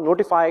 I want to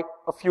notify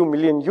a few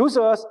million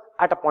users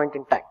at a point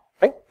in time,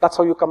 right? That's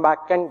how you come back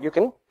and you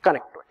can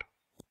connect to it.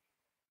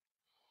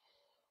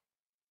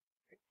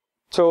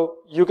 So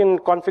you can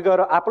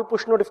configure Apple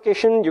push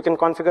notification, you can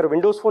configure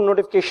Windows Phone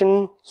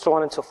notification, so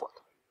on and so forth.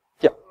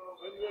 Yeah.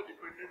 When you are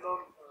dependent on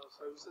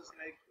services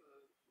like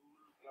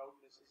Google Cloud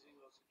Messaging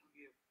or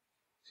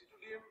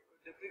C2DM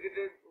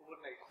deprecated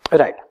overnight.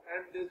 Right.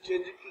 And they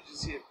change it to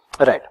GCM.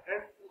 Right.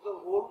 And the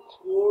whole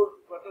code,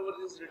 whatever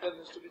is written,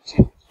 has to be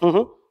changed. Mm-hmm.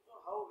 So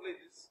how like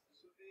this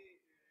will be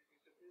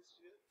interfaced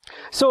here?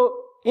 So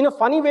in a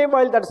funny way,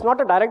 while that's not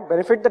a direct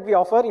benefit that we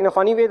offer, in a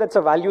funny way that's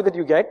a value that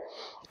you get,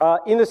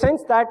 in the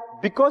sense that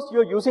because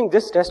you're using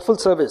this RESTful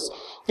service,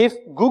 if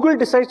Google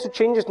decides to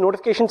change its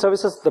notification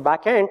services to the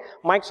back end,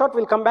 Microsoft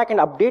will come back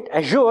and update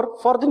Azure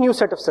for the new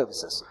set of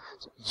services.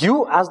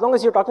 You, as long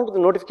as you're talking to the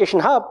notification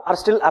hub, are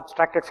still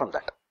abstracted from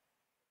that.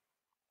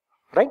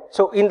 Right?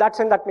 So in that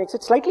sense, that makes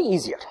it slightly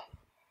easier.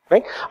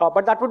 Right?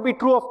 But that would be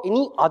true of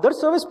any other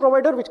service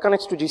provider which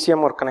connects to GCM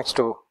or connects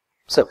to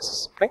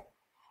services. Right?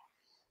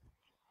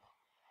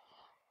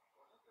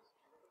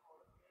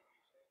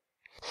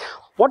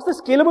 What's the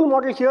scalable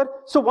model here?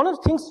 So one of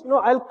the things,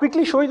 I'll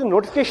quickly show you the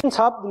notifications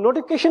hub. The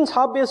notifications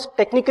hub is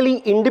technically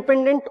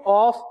independent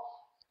of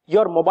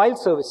your mobile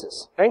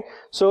services, right?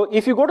 So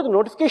if you go to the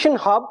notification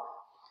hub,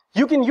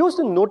 you can use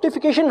the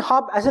notification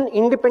hub as an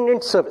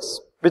independent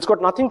service, which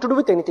got nothing to do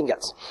with anything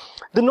else.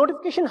 The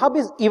notification hub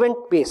is event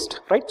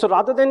based, right? So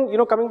rather than,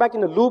 coming back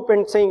in a loop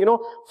and saying,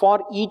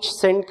 for each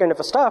send kind of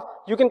a stuff,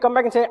 you can come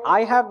back and say,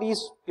 I have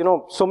these,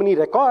 so many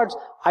records,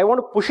 I want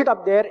to push it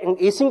up there and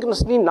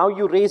asynchronously now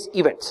you raise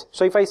events.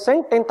 So if I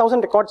send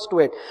 10,000 records to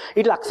it,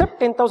 it'll accept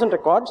 10,000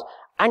 records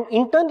and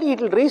internally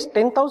it'll raise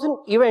 10,000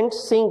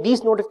 events saying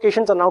these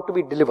notifications are now to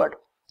be delivered.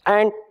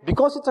 And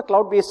because it's a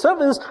cloud-based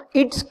service,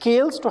 it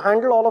scales to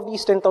handle all of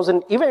these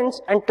 10,000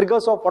 events and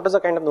triggers off what is the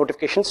kind of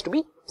notifications to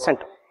be sent.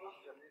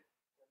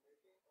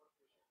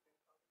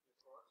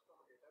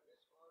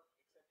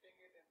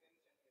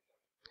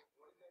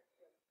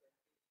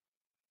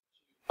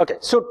 Okay,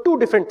 so two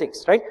different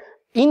things, right?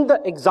 In the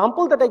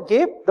example that I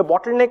gave, the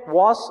bottleneck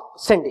was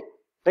sending,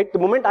 right? The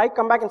moment I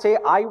come back and say,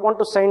 I want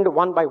to send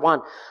one by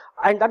one,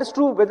 and that is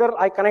true whether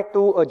I connect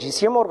to a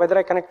GCM or whether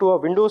I connect to a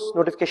Windows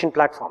notification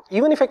platform.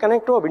 Even if I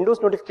connect to a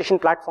Windows notification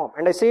platform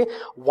and I say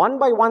one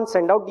by one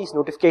send out these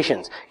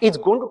notifications, it's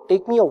going to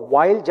take me a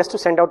while just to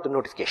send out the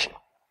notification,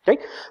 right?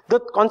 The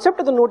concept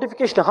of the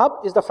notification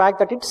hub is the fact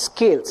that it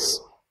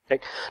scales,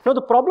 right? Now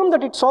the problem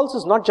that it solves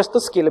is not just the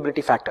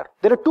scalability factor.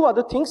 There are two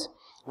other things.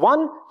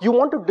 One, you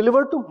want to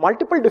deliver to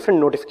multiple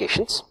different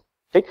notifications,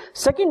 right?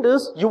 Second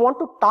is you want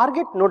to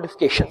target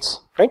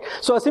notifications, right?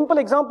 So a simple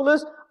example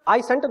is,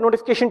 I sent a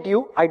notification to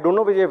you. I don't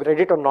know whether you have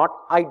read it or not.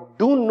 I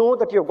do know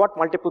that you've got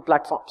multiple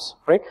platforms,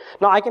 right?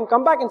 Now I can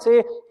come back and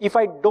say, if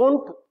I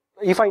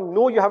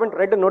know you haven't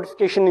read a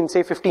notification in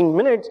say 15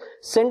 minutes,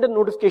 send a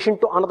notification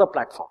to another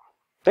platform,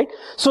 right?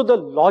 So the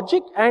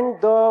logic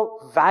and the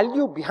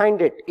value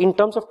behind it in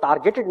terms of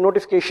targeted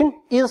notification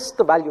is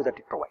the value that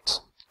it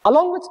provides,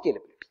 along with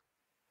scalability,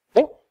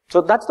 right?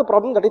 So that's the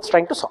problem that it's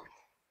trying to solve.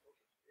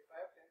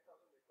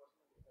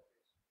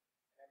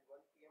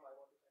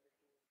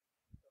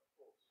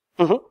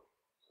 Mm-hmm.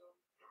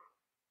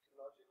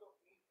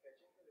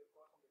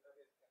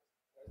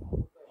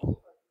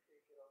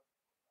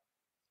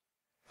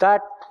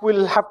 That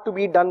will have to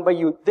be done by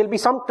you. There'll be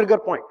some trigger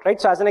point, right?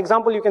 So as an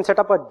example, you can set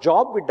up a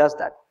job which does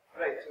that.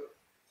 Right.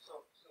 So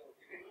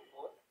you can do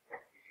both.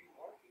 If you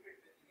want to keep it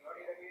in your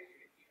database,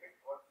 you can keep it.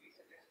 What we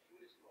suggest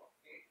you is to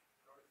update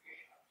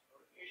notification hub.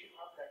 Notification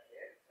hub that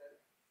there,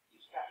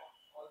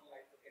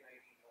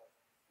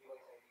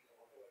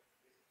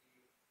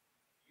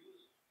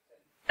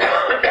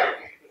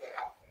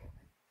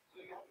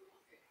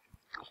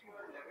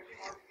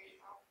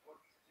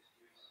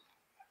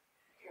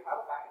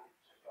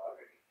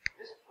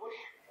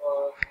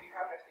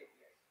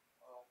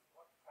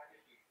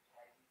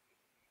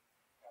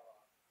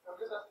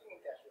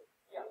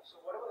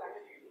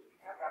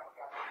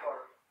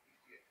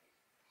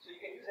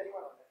 any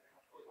one of them, and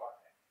of course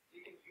 .NET. So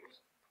you can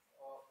use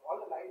all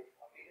the live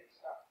updated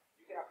stuff.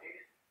 You can update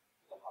it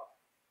to the hub.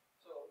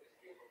 So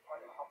basically, you're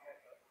calling a hub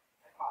method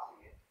and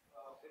passing it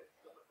with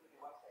the particular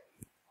device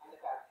ID and the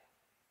tag.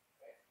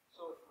 Right?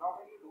 So now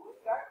when you do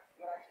that,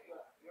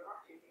 you're not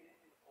changing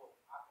anything in the code.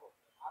 App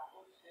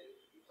code still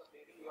keeps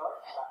updating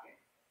your backend.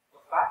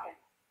 The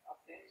backend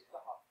updates the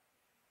hub.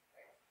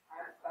 Right?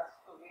 And that's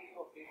the way you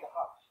update the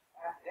hub.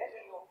 And then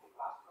when you open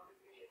class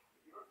notification,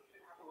 you don't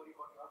even have to worry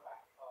about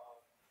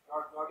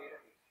your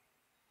database.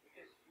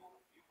 Because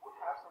you could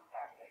have some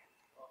tag like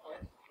for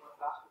instance, you want a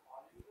class to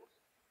all users,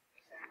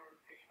 send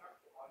notification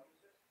out to all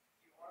users.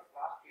 You want a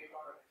class based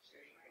on a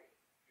registration ID,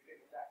 you can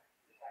do that.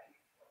 This actually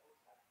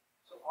supports that.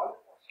 So all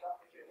the stuff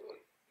that you're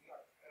doing in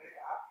your current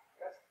app,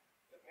 that's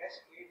the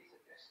best way we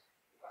suggest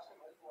to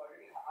customers who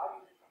already are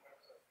using some kind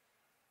of service.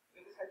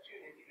 Because this helps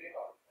you integrate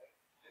all, right?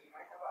 So you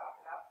might have an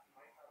Apple app, you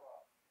might have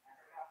an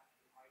Android app,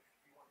 you might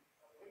be wanting to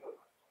have a Windows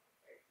app,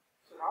 right?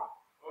 So now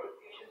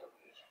notifications of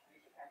each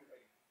needs to handle by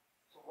you.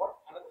 So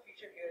what another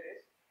feature here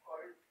is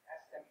called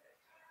as templates.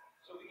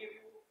 So we give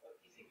you an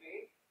easy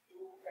way to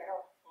kind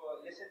of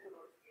listen to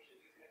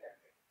notifications using a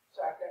template.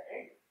 So at the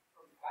end,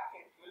 from the back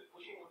end, you will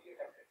pushing only a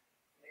template,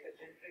 like a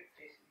generic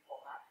JSON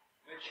format,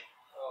 which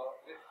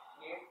with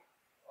name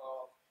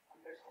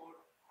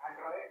underscore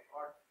Android,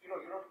 or you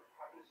don't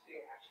have to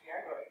say actually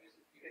Android.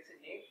 You can say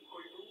name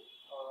equal to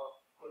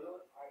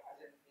color, as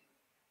in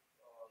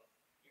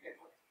you can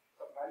put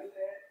some value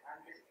there,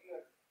 and basically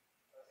you're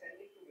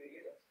sending to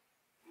variables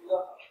to the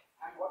hub.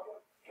 And what your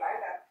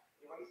client app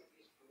device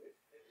is to do is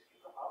just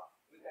use the hub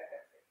with that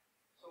template.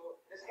 So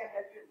this can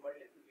help you in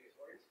multiple ways.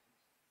 For instance,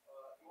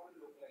 you want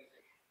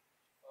localization.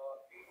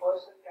 A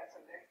person can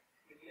select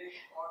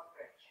English or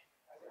French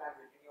as a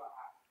language in your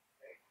app.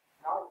 Right?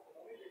 Now, the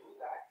moment you do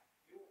that,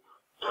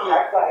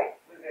 that guy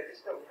will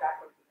register with that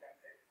particular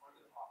template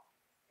onto the hub.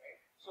 Right?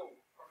 So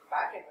from the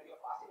back end, when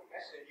you're passing a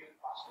message, you will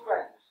pass two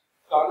values: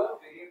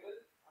 $variable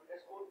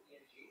underscore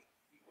ENG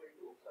equal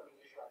to some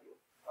English value.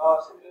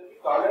 Similarly,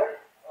 variable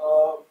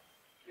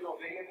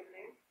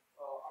name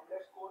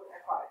underscore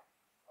FI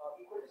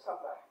equal to some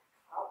value.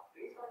 Now,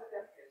 based on the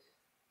templates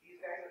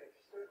these guys are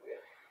registered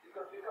with, you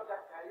can pick up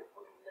that value,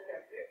 put it in the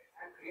template,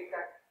 and create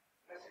that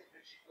message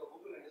which the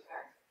Google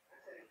understands and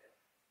send it there.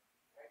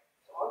 Right?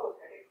 So all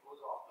those headaches goes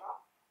off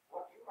now.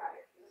 What you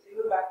manage is a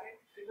single backend,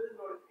 single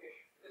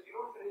notification. Because you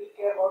don't really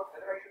care about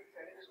whether I should be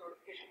sending this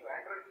notification to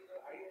Android user,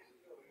 iOS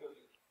user, or Windows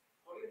user.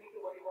 What do you need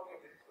to worry about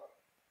your business logic?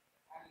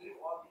 And leave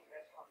all these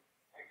rest on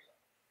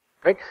Microsoft.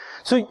 Right?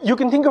 So you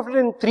can think of it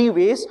in three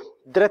ways.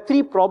 There are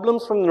three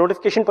problems from the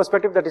notification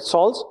perspective that it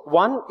solves.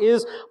 One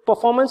is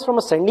performance from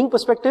a sending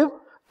perspective,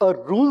 a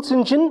rules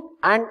engine,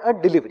 and a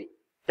delivery.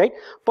 Right?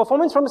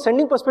 Performance from a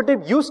sending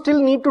perspective, you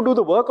still need to do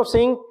the work of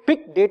saying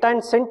pick data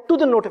and send to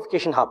the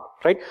notification hub.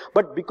 Right?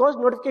 But because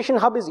notification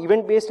hub is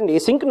event based and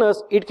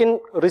asynchronous, it can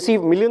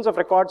receive millions of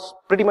records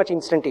pretty much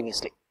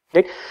instantaneously.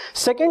 Right?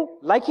 Second,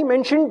 like he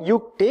mentioned,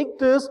 you take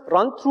this,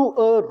 run through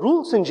a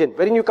rules engine,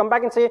 wherein you come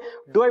back and say,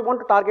 do I want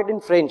to target in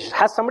French?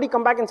 Has somebody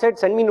come back and said,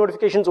 send me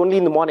notifications only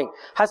in the morning?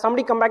 Has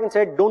somebody come back and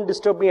said, don't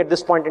disturb me at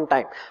this point in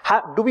time?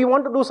 Do we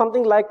want to do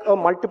something like a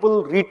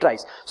multiple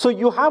retries? So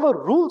you have a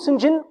rules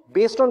engine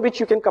based on which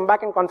you can come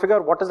back and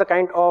configure what is the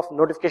kind of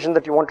notification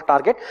that you want to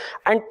target.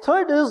 And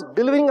third is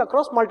delivering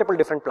across multiple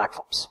different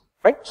platforms.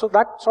 Right? So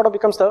that sort of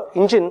becomes the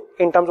engine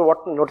in terms of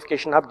what the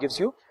notification hub gives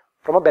you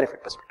from a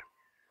benefit perspective.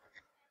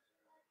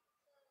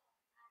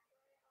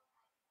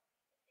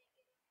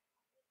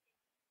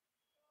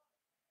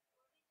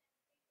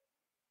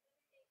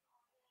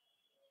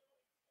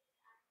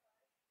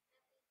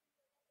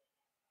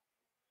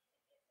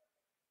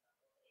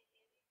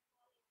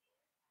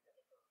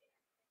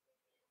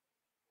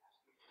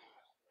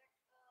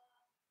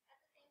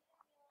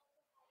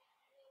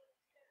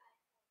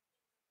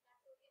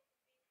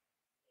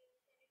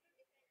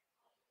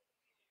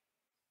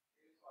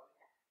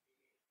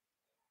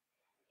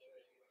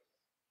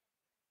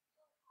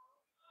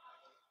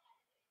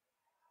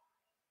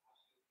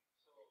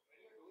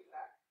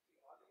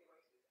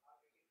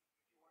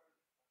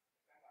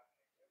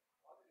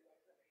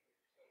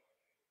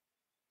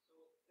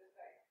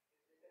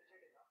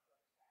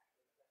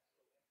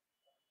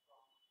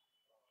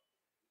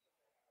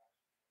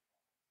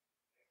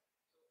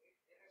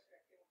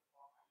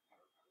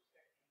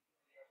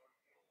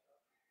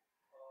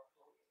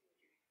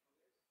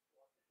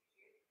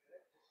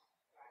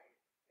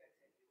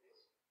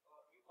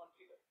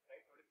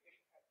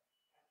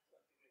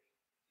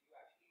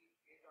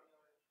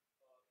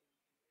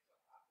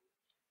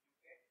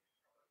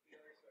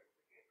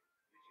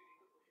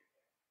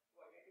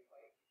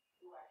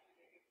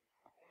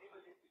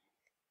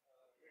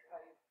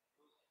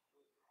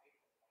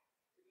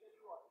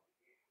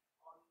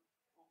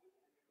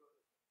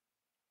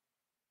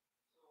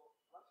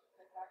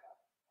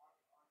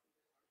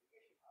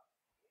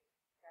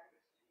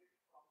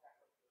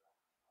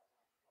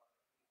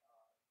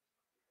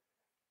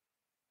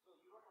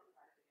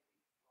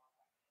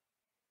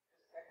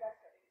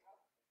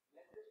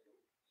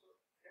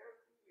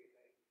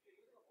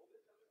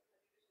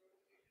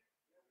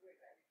 may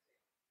drive it same.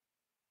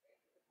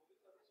 Right? The Google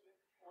service will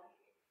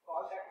only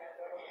call that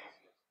method of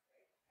ACS,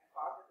 right? And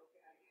pass the token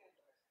ID and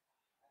the message.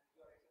 And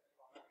your XML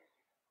format is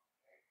different.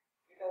 Right?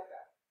 It does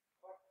that.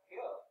 But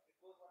here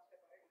it goes one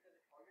step ahead because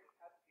it already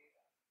has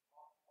data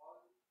of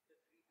all the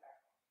three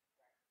platforms.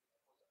 Right?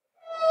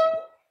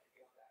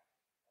 Beyond that.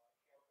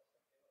 You have a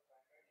custom flavor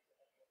backend, you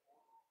set up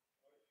your own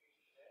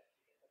notifications there,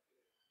 you can configure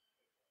it.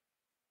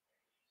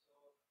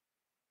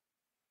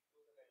 So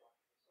those are the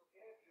advantages. So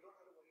here you don't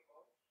have to worry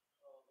about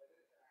whether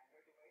it's an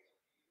Android device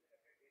or you use a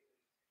separate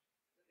database.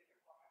 It's a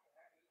different format for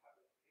that. You'll have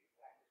to update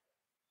client as well.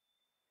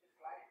 This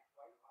client,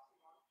 while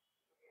passing on the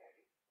token ID,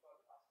 will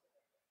also pass the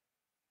template.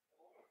 The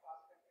moment you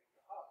pass the template to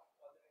the hub,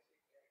 all the rest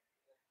is there,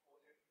 that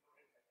coded,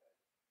 loaded method.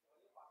 So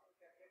when you pass the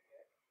template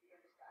here, you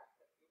understand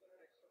that you're going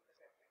to register the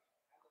template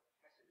and the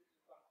messages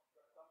will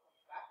come from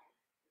the back end,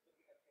 this will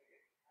be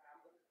configured, and I'm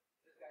going to,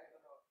 this guy is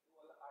going to do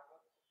all the hard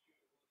work to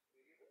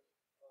substitute those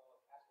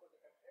variables as per the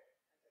template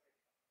and send it.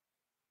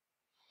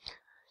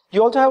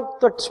 You also have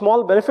that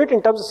small benefit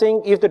in terms of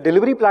saying if the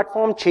delivery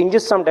platform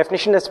changes some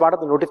definition as part of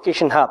the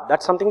notification hub,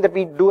 that's something that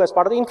we do as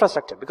part of the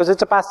infrastructure because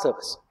it's a PaaS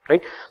service,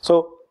 right?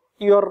 So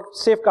you're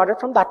safeguarded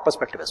from that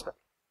perspective as well.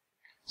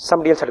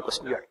 Somebody else had a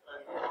question. Yeah.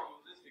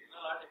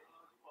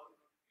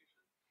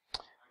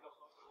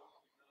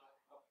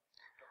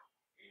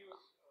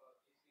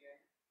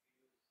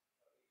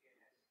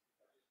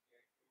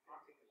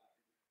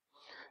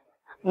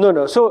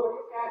 No. So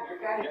You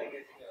can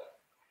integrate Signal.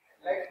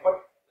 Like,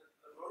 but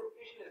the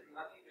notification is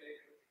nothing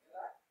related to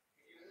Signal.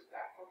 It uses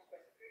platform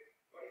specific.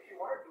 But if you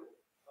want to do,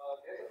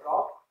 there's a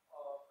blog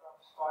from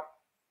Scott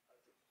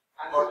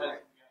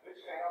Hansen, which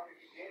kind of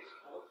integrates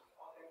both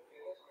on them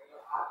together. So when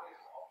your app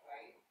is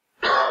offline,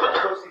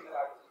 those Signal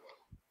apps as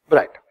well.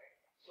 right.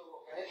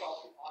 So when it's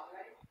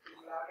online,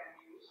 Signal app can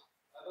be used.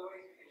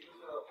 Otherwise, you can use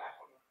the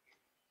platform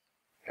notification.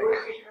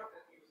 Notification app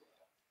doesn't use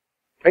Signal.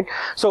 Right.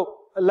 So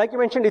like you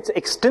mentioned, it's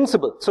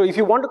extensible. So if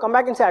you want to come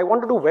back and say, I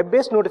want to do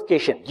web-based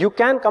notification, you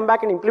can come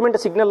back and implement a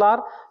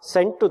SignalR,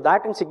 send to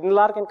that, and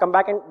SignalR can come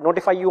back and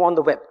notify you on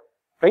the web.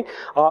 Right?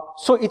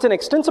 So it's an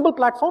extensible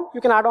platform.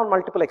 You can add on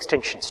multiple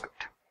extensions to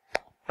it.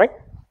 Right?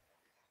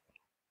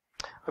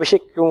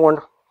 Abhishek, you want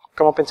to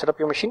come up and set up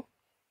your machine?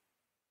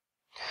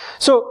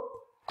 So,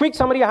 quick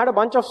summary. I had a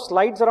bunch of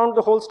slides around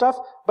the whole stuff,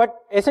 but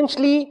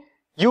essentially,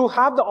 you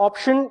have the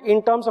option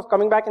in terms of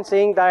coming back and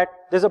saying that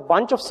there's a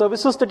bunch of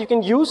services that you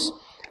can use.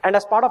 And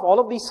as part of all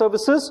of these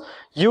services,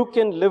 you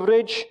can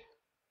leverage,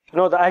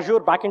 the Azure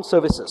backend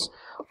services.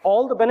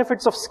 All the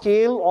benefits of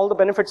scale, all the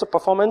benefits of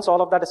performance, all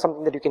of that is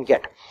something that you can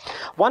get.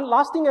 One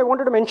last thing I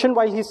wanted to mention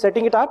while he's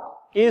setting it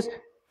up is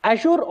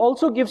Azure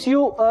also gives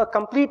you a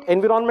complete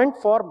environment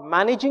for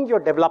managing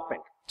your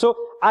development. So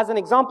as an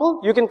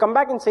example, you can come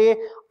back and say,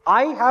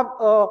 I have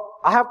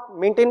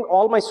maintained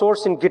all my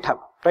source in GitHub,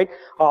 right?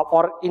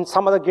 Or in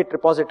some other Git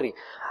repository.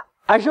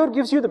 Azure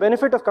gives you the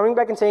benefit of coming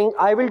back and saying,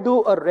 I will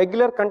do a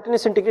regular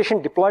continuous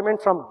integration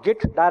deployment from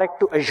Git direct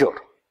to Azure,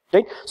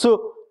 right?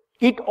 So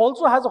it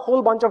also has a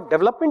whole bunch of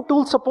development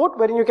tool support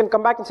wherein you can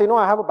come back and say, no,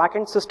 I have a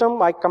backend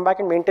system. I come back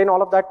and maintain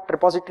all of that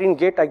repository in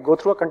Git. I go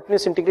through a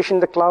continuous integration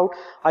in the cloud.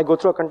 I go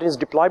through a continuous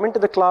deployment to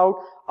the cloud.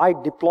 I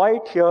deploy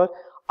it here.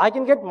 I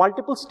can get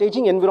multiple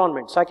staging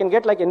environments. So I can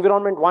get like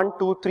environment 1,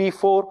 2, 3,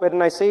 4,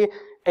 wherein I say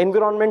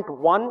environment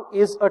 1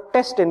 is a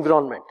test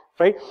environment,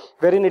 right?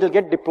 Wherein it'll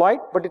get deployed,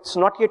 but it's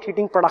not yet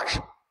hitting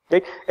production,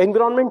 right?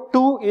 Environment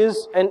 2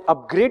 is an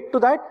upgrade to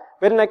that,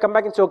 wherein I come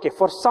back and say, okay,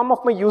 for some of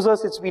my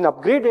users, it's been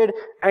upgraded,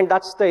 and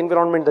that's the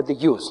environment that they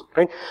use,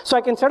 right? So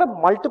I can set up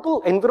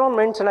multiple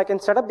environments, and I can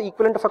set up the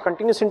equivalent of a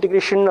continuous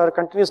integration or a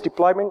continuous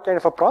deployment kind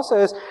of a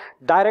process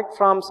direct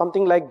from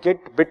something like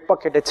Git,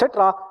 Bitbucket,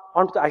 etc.,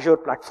 onto the Azure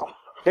platform,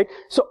 right?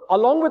 So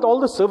along with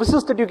all the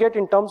services that you get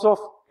in terms of,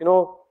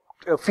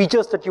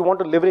 features that you want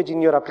to leverage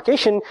in your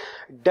application,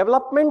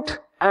 development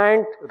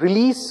and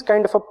release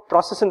kind of a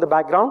process in the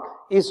background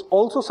is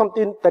also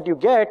something that you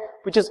get,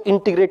 which is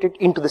integrated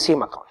into the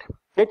same account.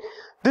 Right?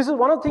 This is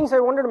one of the things I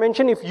wanted to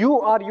mention. If you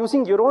are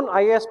using your own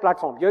IaaS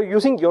platform, you're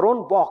using your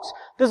own box,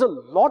 there's a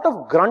lot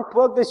of grunt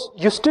work that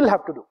you still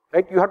have to do.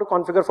 Right? You have to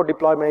configure for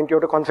deployment, you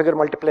have to configure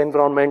multiple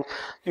environments,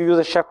 you use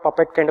a chef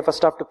puppet kind of a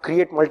stuff to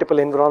create multiple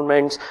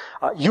environments,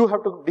 you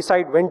have to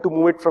decide when to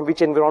move it from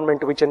which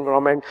environment to which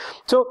environment.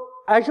 So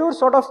Azure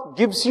sort of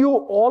gives you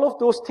all of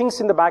those things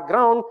in the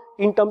background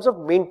in terms of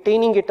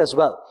maintaining it as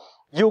well.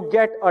 You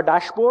get a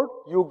dashboard,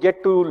 you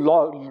get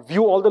to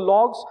view all the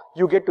logs,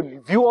 you get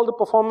to view all the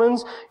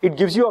performance. It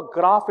gives you a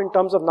graph in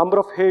terms of number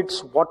of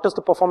hits, what is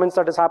the performance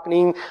that is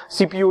happening,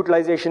 CPU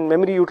utilization,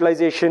 memory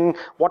utilization,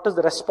 what is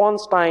the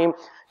response time.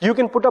 You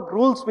can put up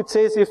rules which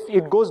says if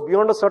it goes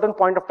beyond a certain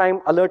point of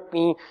time, alert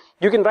me.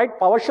 You can write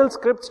PowerShell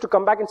scripts to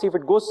come back and see if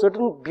it goes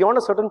beyond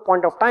a certain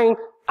point of time,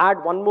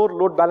 add one more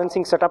load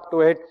balancing setup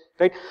to it,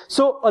 right?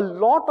 So a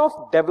lot of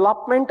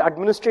development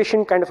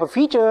administration kind of a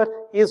feature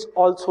is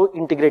also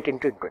integrated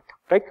into it,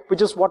 right?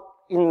 Which is what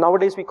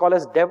nowadays we call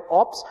as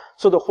DevOps.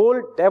 So the whole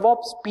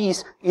DevOps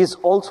piece is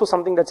also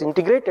something that's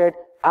integrated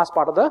as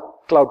part of the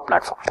cloud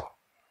platform.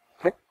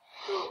 Right?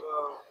 So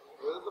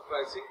whether the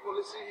pricing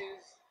policy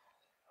is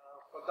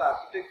for the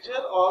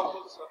architecture or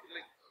for the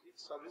like each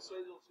service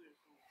wise also you have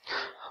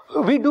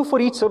to? We do for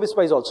each service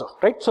wise also,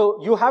 right?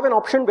 So you have an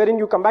option wherein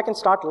you come back and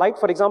start light.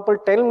 For example,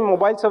 10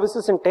 mobile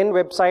services and 10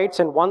 websites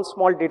and one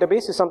small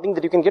database is something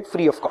that you can get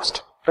free of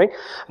cost, right?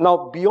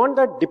 Now, beyond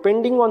that,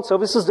 depending on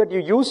services that you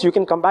use, you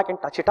can come back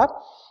and touch it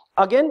up.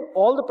 Again,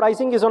 all the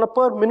pricing is on a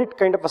per minute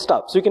kind of a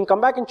stuff. So you can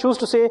come back and choose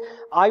to say,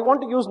 I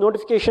want to use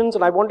notifications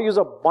and I want to use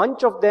a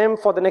bunch of them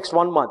for the next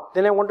 1 month.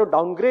 Then I want to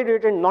downgrade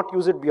it and not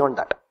use it beyond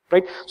that,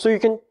 right? So you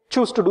can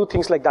choose to do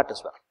things like that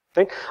as well.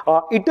 Right?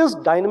 It is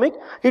dynamic.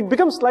 It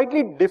becomes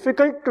slightly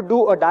difficult to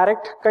do a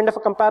direct kind of a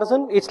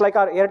comparison. It's like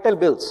our Airtel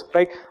bills,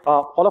 right?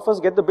 All of us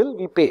get the bill,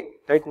 we pay,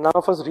 right? None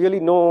of us really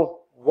know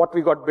what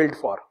we got billed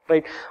for,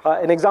 right?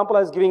 An example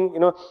I was giving,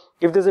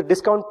 if there's a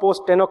discount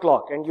post 10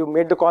 o'clock and you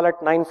made the call at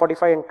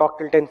 9:45 and talked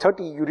till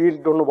 10:30, you really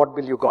don't know what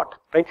bill you got,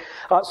 right?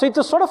 So it's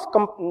a sort of,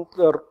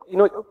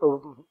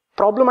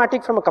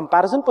 problematic from a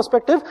comparison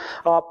perspective,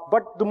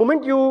 but the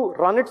moment you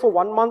run it for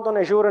 1 month on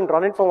Azure and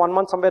run it for 1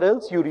 month somewhere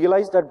else, you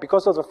realize that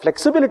because of the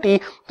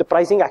flexibility, the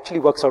pricing actually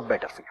works out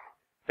better for you,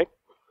 right?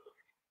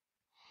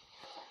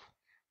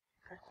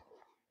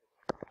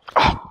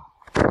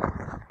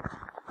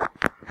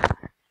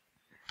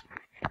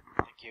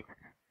 Thank you.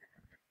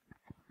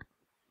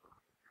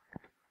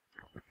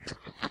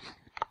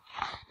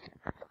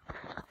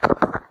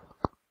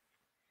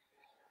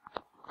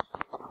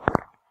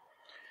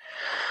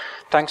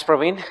 Thanks,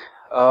 Praveen.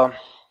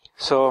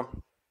 So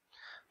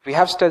we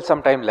have still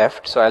some time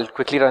left, so I'll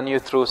quickly run you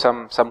through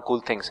some cool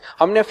things.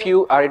 How many of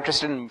you are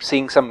interested in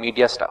seeing some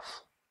media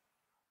stuff?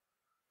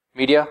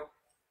 Media?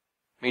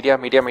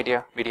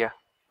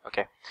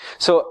 Okay.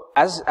 So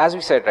as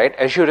we said, right,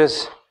 Azure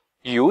is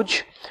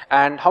huge.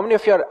 And how many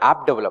of you are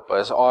app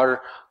developers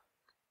or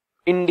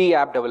indie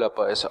app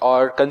developers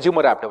or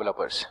consumer app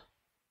developers?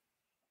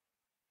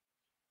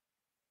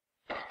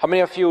 How many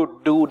of you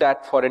do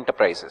that for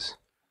enterprises?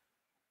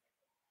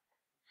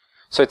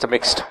 So it's a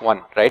mixed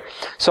one, right?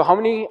 So how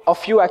many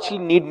of you actually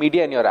need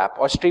media in your app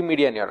or stream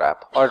media in your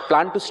app or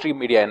plan to stream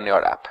media in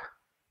your app?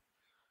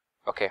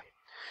 Okay,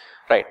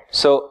 right.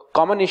 So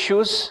common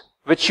issues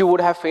which you would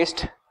have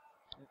faced.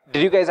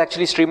 Did you guys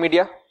actually stream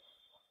media?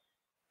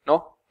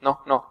 No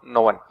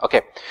one.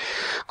 Okay,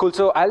 cool.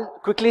 So I'll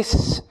quickly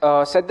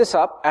set this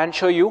up and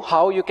show you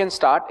how you can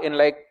start in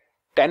like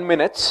 10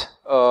 minutes.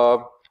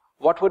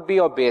 What would be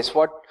your base?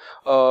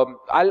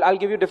 I'll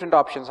give you different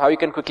options. How you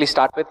can quickly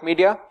start with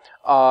media.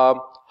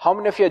 How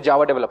many of you are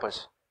Java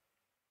developers?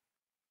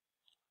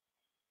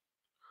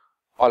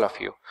 All of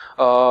you.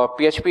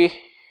 PHP?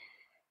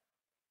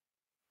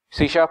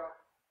 C#?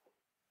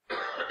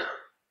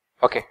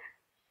 Okay.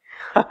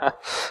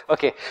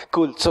 Okay,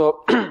 cool.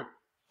 So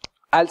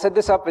I'll set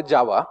this up with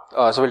Java.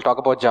 So we'll talk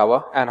about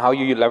Java and how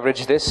you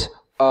leverage this.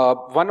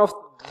 One of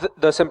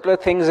the simpler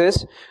things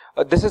is,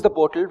 this is the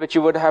portal which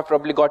you would have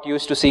probably got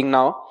used to seeing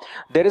now.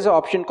 There is an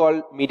option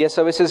called media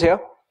services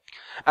here.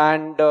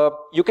 And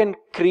you can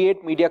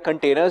create media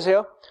containers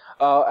here,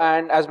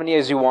 and as many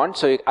as you want.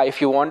 So if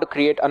you want to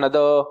create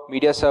another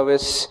media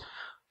service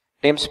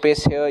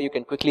namespace here, you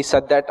can quickly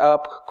set that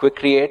up, quick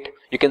create.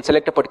 You can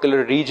select a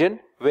particular region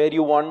where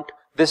you want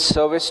this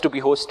service to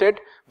be hosted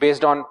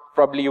based on,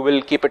 probably you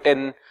will keep it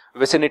in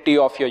vicinity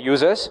of your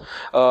users,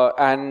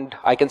 and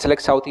I can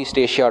select Southeast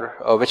Asia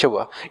or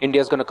whichever.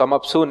 India is going to come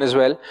up soon as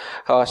well.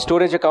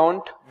 Storage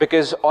account,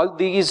 because all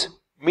these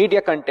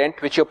media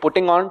content which you're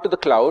putting onto the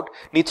cloud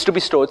needs to be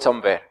stored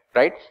somewhere,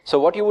 right? So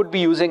what you would be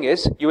using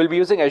is, you will be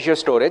using Azure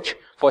Storage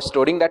for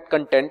storing that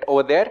content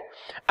over there,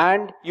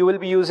 and you will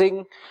be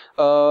using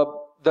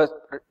the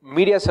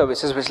media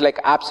services, which is like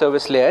app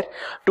service layer,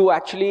 to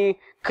actually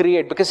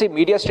create, because see,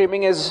 media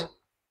streaming is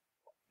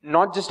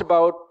not just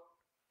about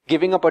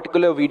giving a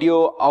particular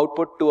video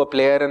output to a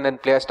player and then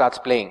player starts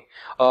playing.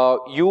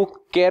 You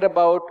care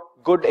about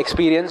good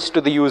experience to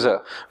the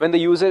user. When the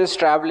user is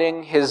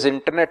traveling, his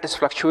internet is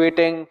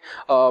fluctuating,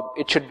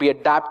 it should be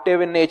adaptive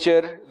in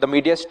nature, the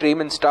media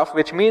stream and stuff,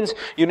 which means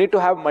you need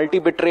to have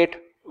multi-bitrate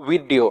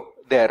video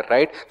there,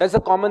 right? That's the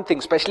common thing,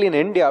 especially in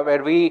India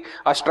where we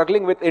are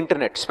struggling with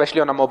internet,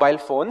 especially on our mobile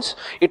phones.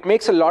 It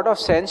makes a lot of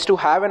sense to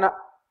have an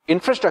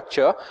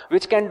infrastructure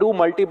which can do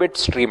multi-bit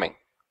streaming,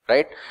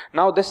 right?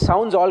 Now this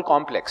sounds all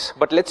complex,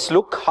 but let's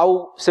look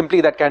how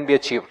simply that can be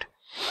achieved.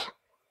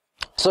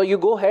 So you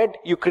go ahead,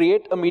 you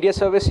create a media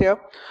service here,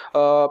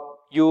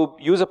 you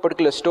use a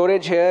particular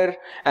storage here,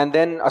 and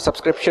then a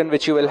subscription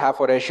which you will have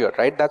for Azure,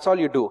 right? That's all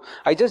you do.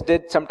 I just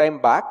did some time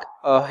back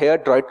here,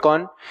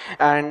 Droidcon,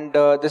 and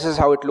this is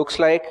how it looks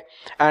like.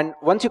 And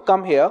once you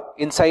come here,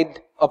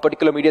 inside a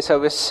particular media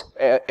service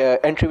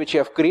entry which you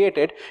have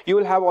created, you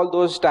will have all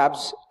those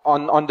tabs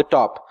on the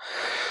top.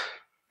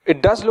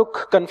 It does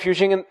look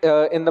confusing in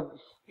the,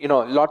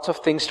 lots of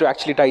things to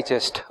actually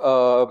digest.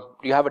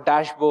 You have a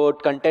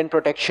dashboard, content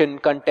protection,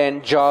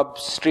 content,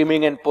 jobs,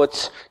 streaming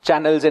inputs,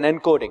 channels, and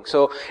encoding.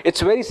 So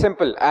it's very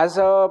simple. As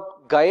a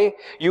guy,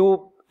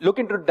 you look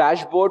into the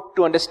dashboard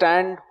to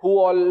understand who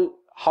all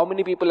how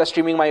many people are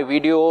streaming my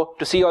video,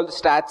 to see all the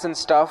stats and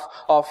stuff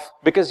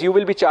because you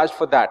will be charged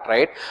for that,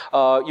 right?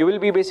 You will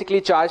be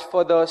basically charged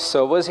for the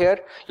servers here.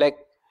 Like,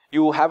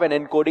 you have an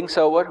encoding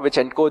server which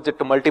encodes it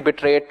to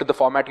multi-bit rate to the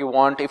format you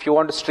want. If you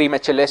want to stream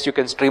HLS, you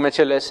can stream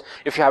HLS.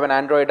 If you have an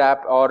Android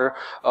app or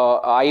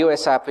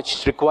iOS app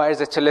which requires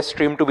HLS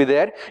stream to be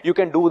there, you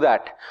can do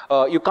that.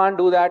 You can't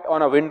do that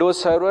on a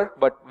Windows server,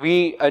 but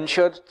we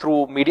ensure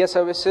through media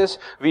services,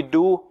 we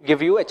do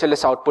give you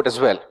HLS output as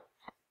well.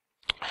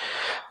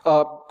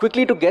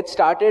 Quickly to get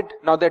started,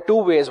 now there are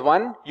two ways.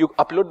 One, you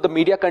upload the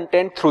media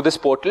content through this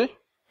portal,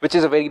 which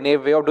is a very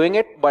naive way of doing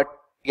it, but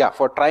yeah,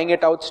 for trying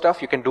it out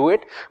stuff, you can do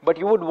it, but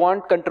you would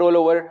want control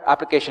over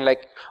application,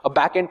 like a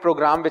backend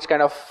program which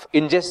kind of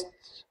ingests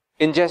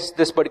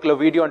this particular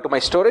video onto my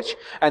storage,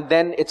 and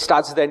then it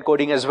starts the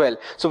encoding as well.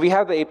 So we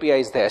have the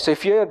APIs there. So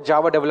if you're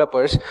Java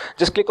developers,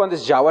 just click on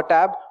this Java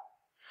tab,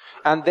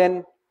 and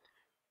then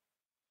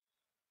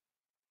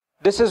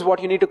this is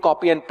what you need to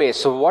copy and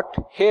paste. So what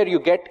here you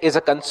get is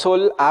a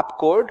console app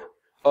code.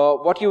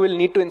 What you will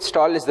need to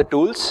install is the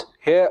tools.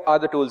 Here are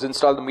the tools.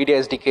 Install the Media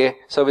SDK,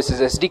 Services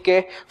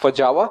SDK for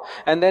Java,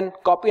 and then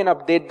copy and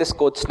update this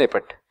code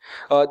snippet.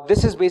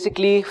 This is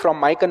basically from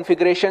my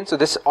configuration. So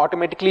this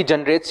automatically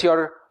generates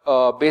your,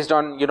 based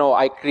on,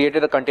 I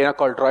created a container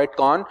called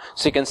Droidcon.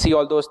 So you can see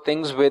all those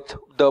things with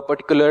the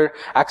particular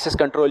access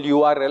control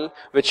URL,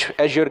 which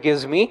Azure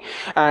gives me,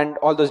 and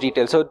all those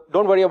details. So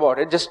don't worry about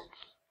it. Just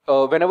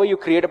whenever you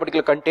create a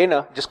particular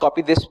container, just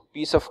copy this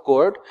piece of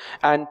code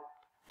and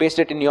paste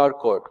it in your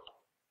code.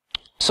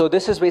 So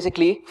this is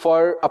basically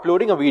for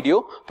uploading a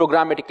video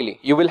programmatically.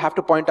 You will have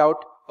to point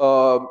out,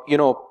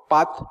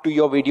 path to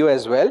your video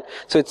as well.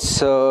 So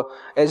it's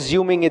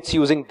assuming it's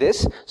using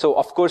this. So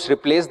of course,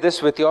 replace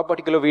this with your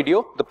particular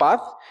video, the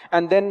path,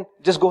 and then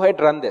just go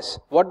ahead, run this.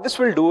 What this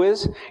will do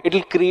is, it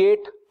will create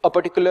a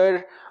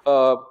particular,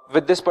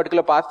 with this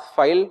particular path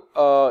file,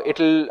 it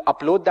will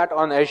upload that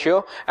on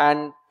Azure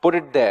and put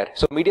it there.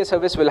 So media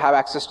service will have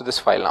access to this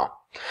file now.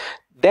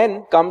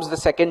 Then comes the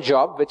second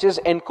job, which is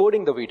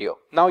encoding the video.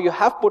 Now you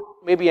have put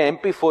maybe an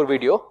MP4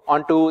 video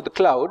onto the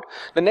cloud.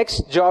 The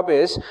next job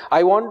is,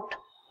 I want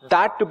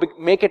that to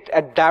make it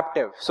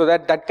adaptive, so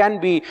that that can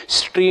be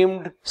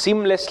streamed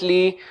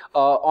seamlessly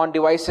on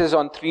devices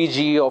on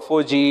 3G or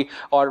 4G,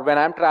 or when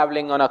I'm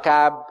traveling on a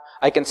cab,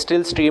 I can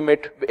still stream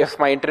it. If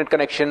my internet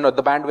connection or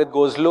the bandwidth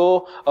goes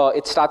low,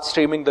 it starts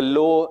streaming the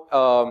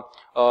low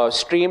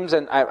streams,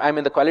 and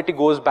the quality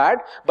goes bad,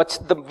 but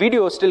the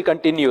video still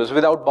continues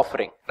without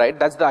buffering, right?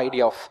 That's the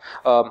idea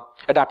of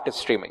adaptive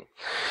streaming.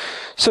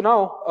 So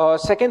now,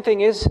 second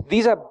thing is,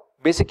 these are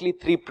basically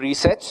 3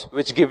 presets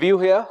which give you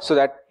here, so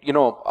that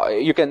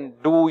you can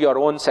do your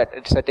own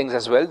settings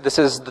as well. This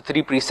is the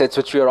 3 presets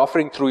which we are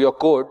offering through your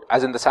code,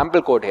 as in the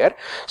sample code here.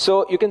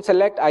 So you can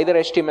select either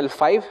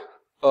HTML5,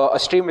 a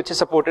stream which is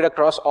supported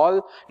across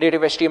all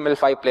native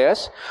HTML5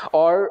 players,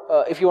 or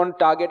if you want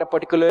to target a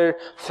particular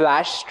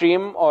Flash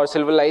stream or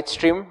Silverlight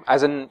stream,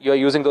 as in you're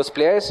using those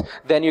players,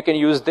 then you can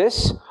use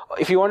this.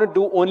 If you want to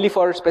do only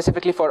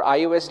specifically for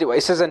iOS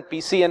devices and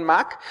PC and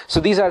Mac, so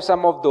these are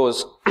some of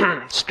those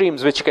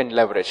streams which you can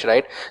leverage,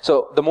 right?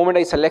 So the moment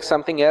I select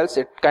something else,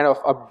 it kind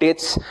of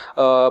updates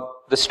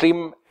the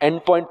stream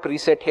endpoint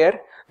preset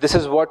here. This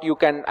is what you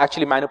can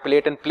actually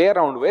manipulate and play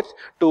around with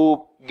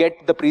to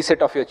get the preset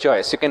of your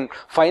choice. You can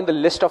find the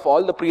list of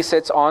all the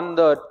presets on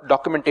the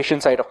documentation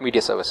side of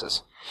media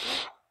services.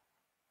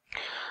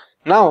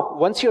 Now,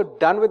 once you're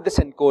done with this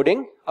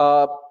encoding,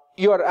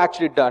 you are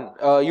actually done.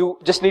 You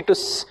just need to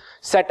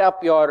set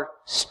up your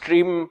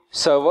stream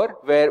server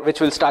which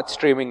will start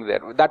streaming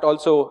there. That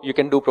also you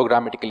can do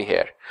programmatically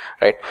here,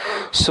 right?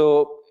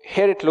 So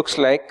here it looks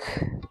like,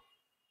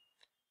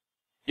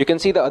 you can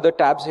see the other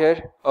tabs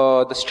here,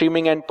 the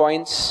streaming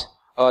endpoints,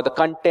 the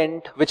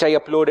content which I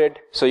uploaded.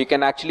 So you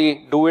can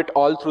actually do it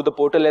all through the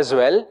portal as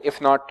well.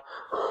 If not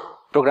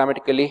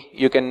programmatically,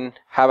 you can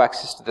have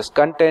access to this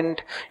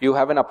content. You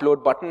have an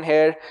upload button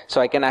here.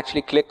 So I can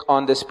actually click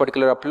on this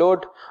particular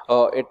upload,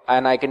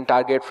 and I can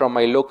target from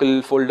my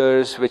local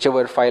folders,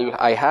 whichever file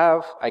I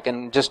have. I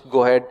can just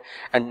go ahead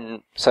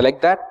and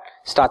select that,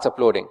 starts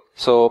uploading.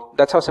 So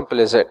that's how simple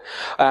is it.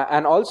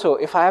 And also,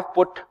 if I have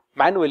put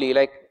manually,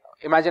 like,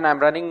 imagine I'm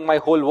running my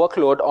whole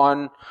workload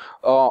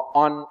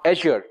on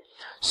Azure.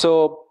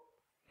 So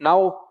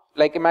now,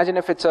 like, imagine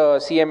if it's a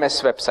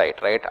CMS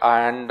website, right?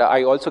 And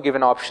I also give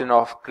an option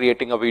of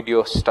creating a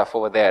video stuff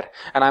over there.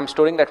 And I'm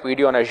storing that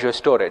video on Azure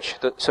storage.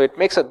 So it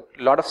makes a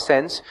lot of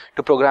sense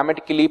to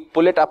programmatically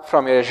pull it up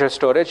from your Azure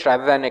storage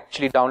rather than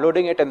actually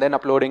downloading it and then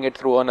uploading it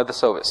through another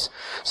service.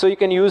 So you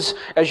can use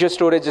Azure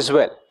storage as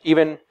well,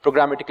 even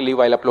programmatically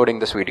while uploading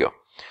this video.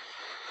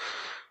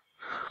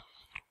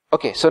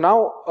 Okay, so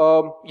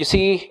now you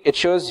see it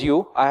shows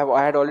you,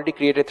 I had already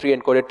created 3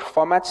 encoded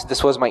formats.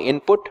 This was my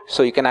input,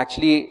 so you can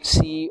actually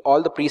see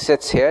all the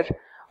presets here.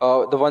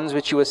 The ones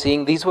which you were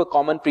seeing, these were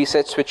common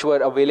presets which were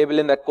available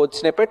in that code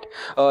snippet.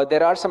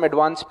 There are some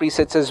advanced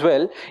presets as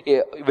well,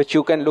 which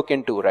you can look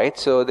into, right?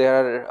 So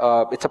there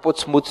are, it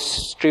supports smooth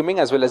streaming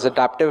as well as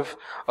adaptive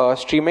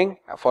streaming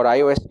for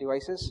iOS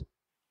devices.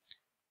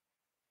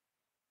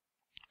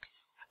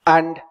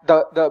 And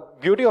the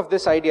beauty of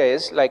this idea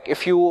is, like,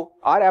 if you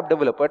are app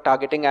developer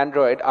targeting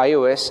Android,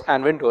 iOS,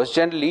 and Windows,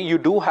 generally you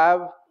do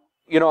have,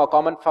 a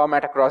common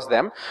format across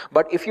them.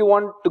 But if you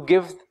want to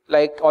give,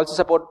 like, also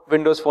support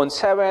Windows Phone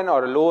 7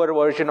 or a lower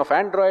version of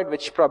Android,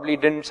 which probably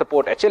didn't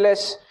support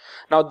HLS,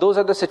 now those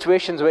are the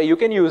situations where you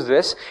can use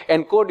this,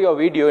 encode your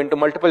video into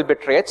multiple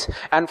bit rates,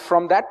 and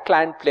from that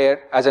client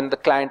player, as in the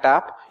client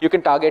app, you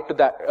can target to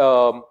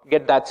that,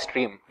 get that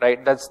stream,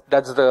 right? That's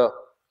the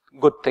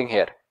good thing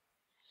here.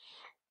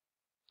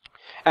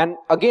 And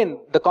again,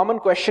 the common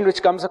question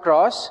which comes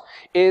across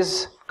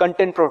is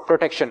content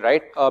protection,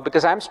 right?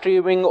 Because I'm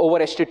streaming over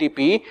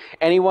HTTP,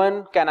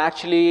 anyone can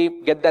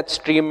actually get that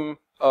stream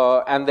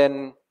and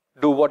then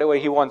do whatever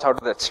he wants out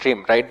of that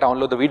stream, right?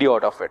 Download the video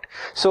out of it.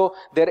 So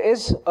there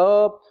is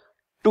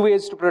two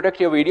ways to protect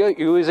your video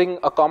using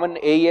a common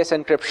AES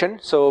encryption.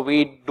 So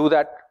we do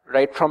that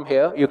right from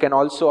here. You can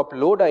also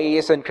upload a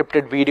AES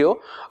encrypted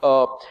video,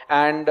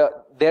 and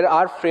there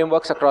are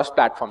frameworks across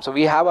platforms. So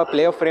we have a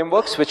player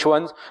frameworks,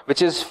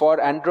 which is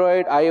for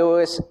Android,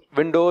 iOS,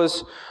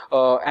 Windows,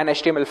 and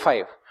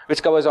HTML5,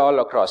 which covers all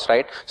across,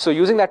 right? So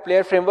using that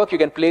player framework, you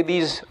can play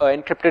these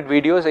encrypted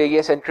videos,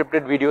 AES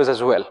encrypted videos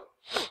as well.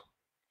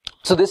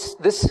 So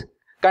this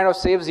kind of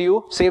saves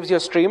your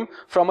stream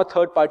from a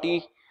third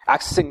party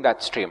accessing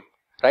that stream,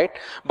 right?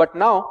 But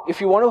now,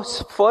 if you want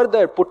to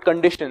further put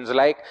conditions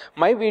like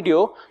my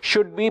video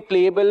should be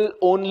playable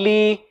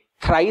only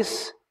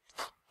thrice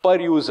per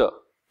user.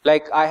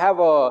 Like I have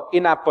a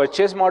in-app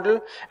purchase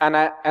model,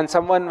 and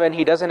someone, when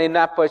he does an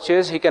in-app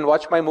purchase, he can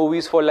watch my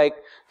movies for like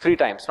 3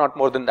 times, not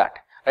more than that,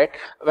 right?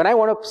 When I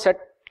want to set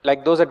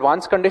like those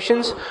advanced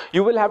conditions,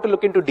 you will have to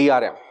look into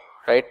DRM,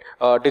 right?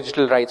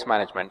 Digital rights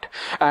management.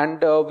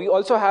 And we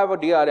also have a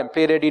DRM,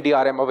 pay-ready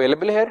DRM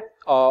available here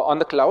on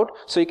the cloud.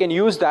 So you can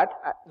use that.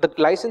 The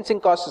licensing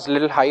cost is a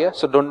little higher,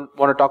 so don't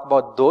want to talk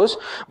about those.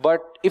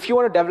 But if you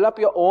want to develop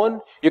your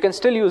own, you can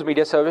still use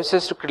media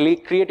services to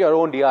create your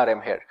own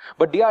DRM here.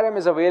 But DRM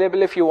is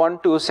available if you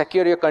want to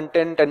secure your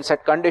content and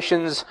set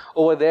conditions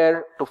over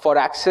there for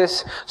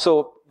access.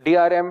 So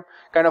DRM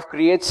kind of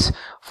creates,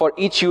 for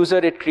each user,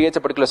 it creates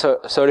a particular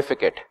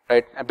certificate,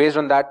 right? And based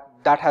on that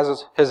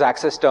has his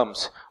access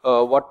terms.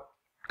 What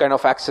kind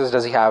of access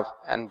does he have,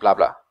 and blah,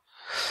 blah.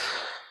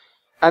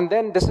 And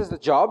then this is the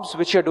jobs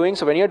which you're doing.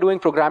 So when you're doing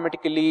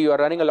programmatically, you're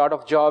running a lot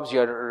of jobs,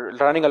 you're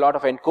running a lot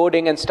of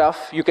encoding and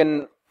stuff, you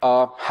can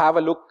have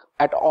a look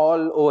at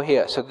all over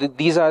here. So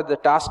these are the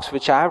tasks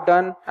which I have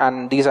done,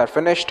 and these are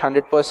finished,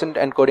 100%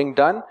 encoding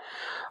done,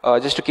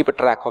 just to keep a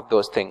track of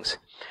those things.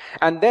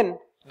 And then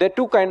there are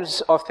two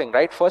kinds of thing,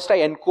 right? First, I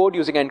encode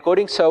using an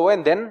encoding server,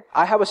 and then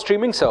I have a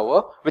streaming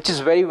server, which is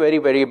very, very,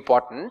 very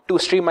important to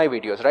stream my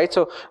videos, right?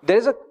 So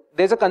there's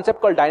a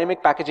concept called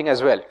dynamic packaging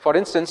as well. For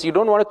instance, you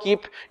don't want to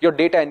keep your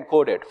data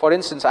encoded. For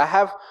instance, I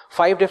have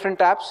 5 different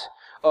apps,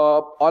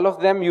 all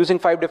of them using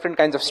 5 different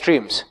kinds of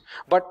streams.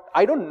 But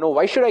I don't know,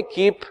 why should I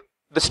keep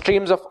the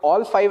streams of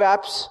all 5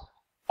 apps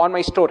on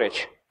my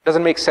storage?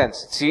 Doesn't make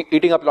sense. It's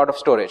eating up a lot of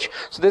storage.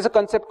 So there's a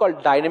concept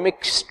called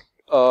dynamic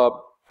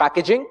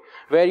packaging,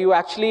 where you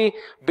actually,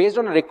 based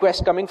on a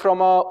request coming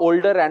from an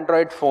older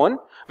Android phone,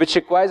 which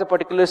requires a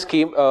particular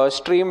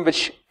stream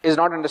which is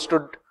not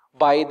understood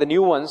by the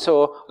new one.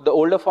 So the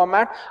older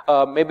format,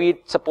 maybe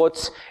it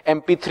supports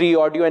MP3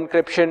 audio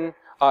encryption.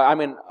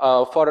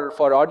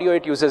 For audio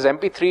it uses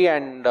MP3,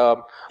 and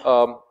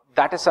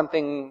that is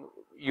something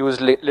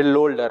used little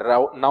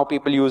older. Now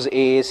people use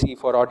AAC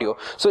for audio.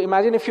 So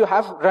imagine if you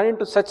have run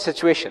into such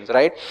situations,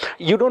 right?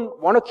 You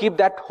don't want to keep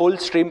that whole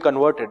stream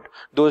converted,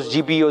 those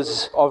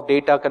GBOs of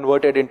data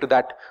converted into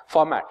that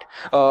format.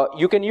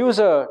 You can use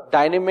a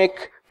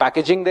dynamic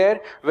packaging there,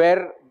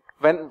 where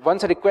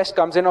once a request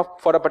comes in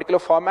for a particular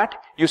format,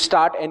 you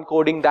start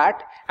encoding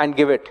that and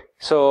give it.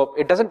 So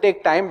it doesn't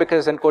take time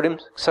because encoding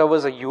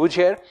servers are huge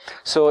here.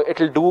 So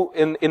it'll do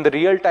in the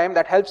real time.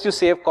 That helps you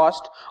save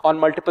cost on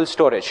multiple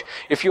storage.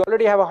 If you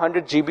already have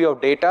 100 GB of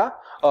data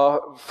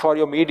for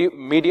your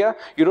media,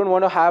 you don't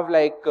want to have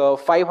like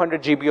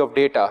 500 GB of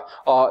data,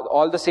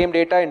 all the same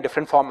data in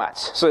different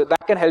formats. So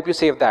that can help you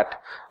save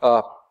that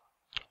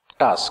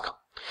task.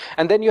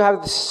 And then you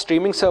have this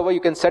streaming server. You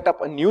can set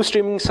up a new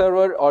streaming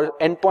server or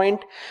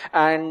endpoint,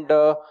 and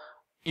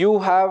you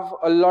have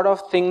a lot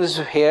of things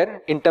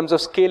here in terms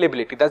of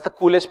scalability. That's the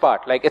coolest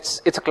part. Like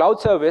it's a cloud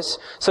service,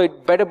 so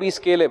it better be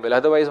scalable.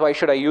 Otherwise, why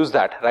should I use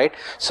that, right?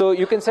 So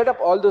you can set up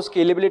all those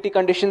scalability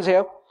conditions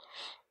here.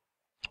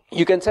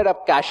 You can set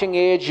up caching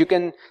age. You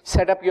can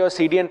set up your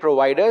CDN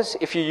providers.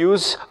 If you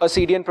use a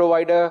CDN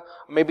provider,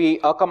 maybe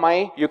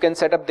Akamai, you can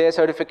set up their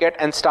certificate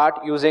and start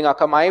using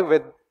Akamai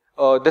with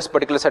this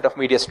particular set of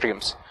media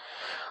streams.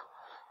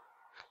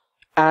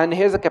 And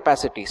here's the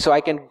capacity. So I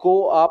can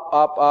go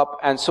up,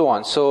 and so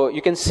on. So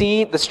you can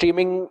see the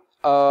streaming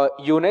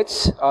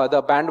units,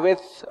 the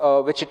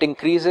bandwidth which it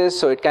increases.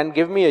 So it can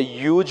give me a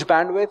huge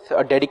bandwidth,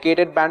 a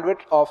dedicated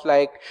bandwidth of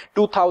like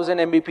 2000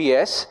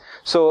 Mbps.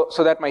 So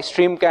that my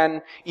stream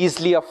can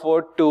easily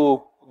afford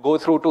to go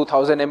through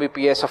 2000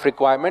 Mbps of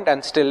requirement,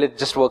 and still it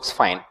just works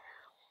fine.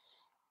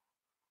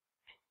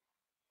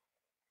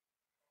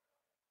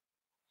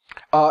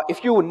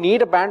 If you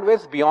need a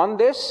bandwidth beyond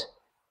this,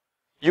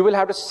 you will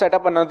have to set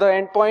up another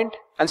endpoint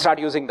and start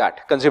using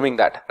that, consuming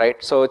that, right?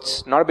 So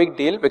it's not a big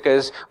deal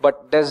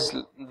but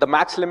the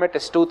max limit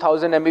is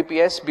 2000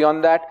 Mbps.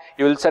 Beyond that,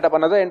 you will set up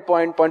another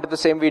endpoint, point to the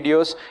same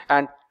videos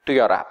and to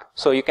your app.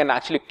 So you can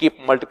actually keep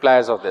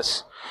multipliers of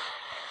this.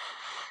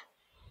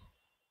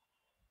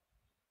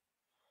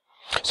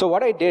 So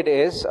what I did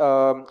is,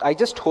 I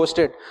just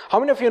hosted, how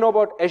many of you know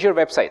about Azure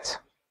websites?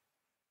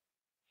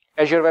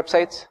 Azure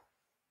websites?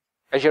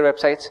 Azure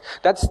websites.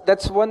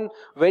 That's one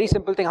very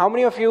simple thing. How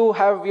many of you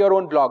have your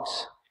own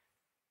blogs?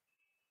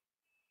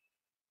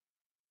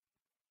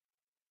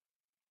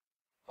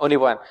 Only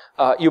one.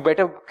 You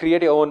better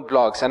create your own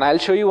blogs, and I'll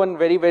show you one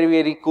very, very,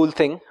 very cool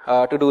thing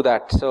to do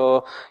that.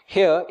 So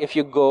here, if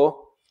you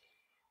go,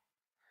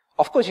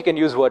 of course you can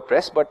use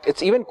WordPress, but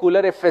it's even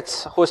cooler if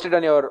it's hosted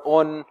on your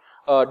own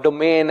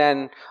domain,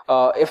 and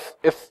if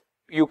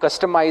you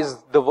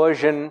customize the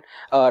version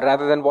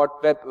rather than what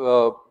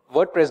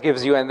WordPress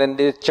gives you, and then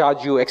they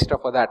charge you extra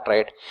for that,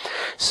 right?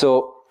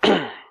 So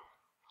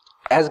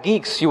as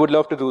geeks, you would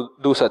love to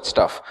do such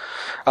stuff.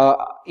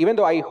 Even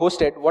though I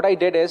hosted, what I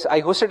did is I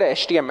hosted a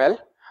HTML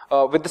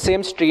with the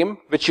same stream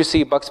which you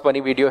see Bugs Bunny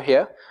video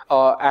here,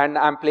 and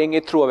I'm playing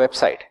it through a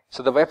website.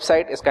 So the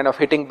website is kind of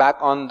hitting back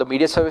on the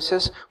media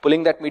services,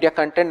 pulling that media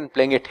content and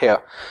playing it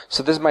here.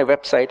 So this is my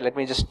website. Let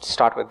me just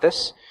start with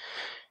this.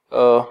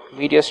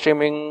 Media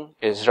streaming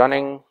is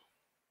running.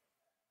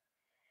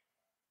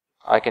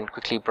 I can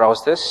quickly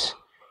browse this,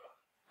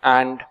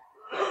 and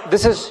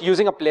this is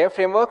using a player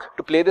framework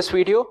to play this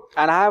video,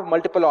 and I have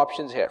multiple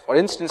options here. For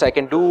instance, I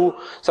can do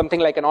something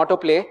like an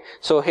autoplay.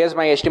 So here's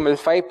my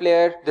HTML5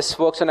 player. This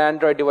works on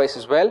Android device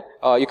as well.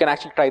 You can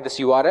actually try this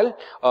URL,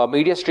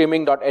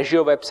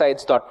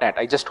 mediastreaming.azurewebsites.net.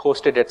 I just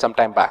hosted it some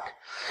time back.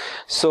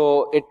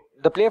 So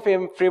the player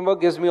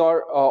framework gives me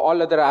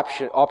all other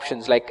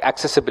options like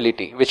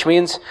accessibility, which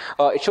means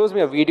it shows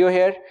me a video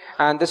here,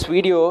 and this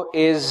video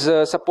is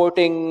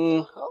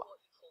supporting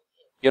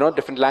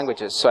different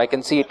languages. So I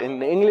can see it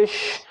in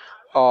English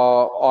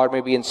or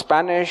maybe in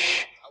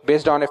Spanish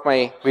based on if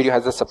my video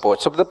has the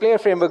support. So the player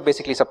framework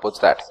basically supports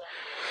that.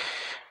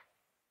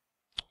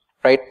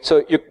 Right?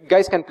 So you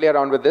guys can play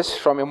around with this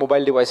from your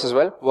mobile device as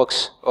well.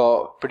 Works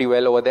pretty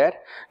well over there.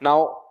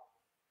 Now,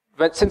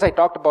 since I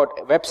talked about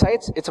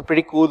websites, it's a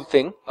pretty cool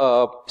thing,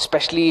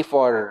 especially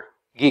for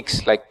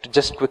geeks, like to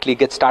just quickly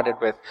get started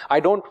with. I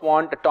don't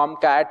want a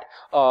Tomcat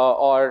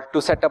or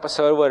to set up a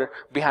server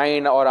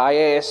behind or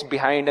IIS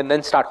behind and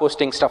then start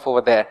hosting stuff over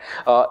there.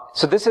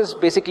 So this is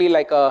basically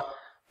like a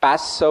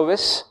PaaS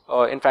service.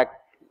 In fact,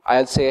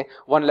 I'll say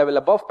one level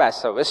above PaaS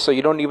service. So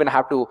you don't even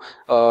have to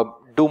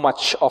do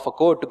much of a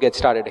code to get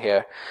started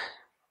here.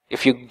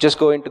 If you just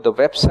go into the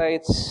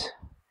websites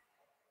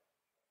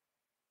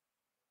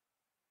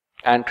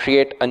and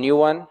create a new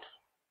one.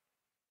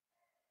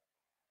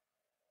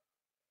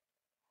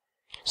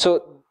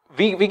 So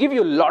we give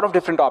you a lot of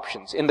different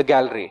options in the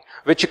gallery,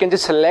 which you can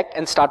just select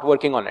and start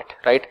working on it,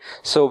 right?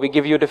 So we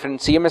give you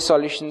different CMS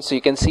solutions. So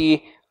you can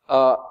see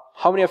how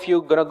many of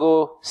you gonna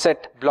go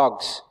set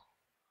blogs,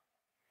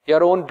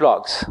 your own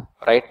blogs,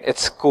 right?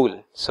 It's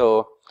cool.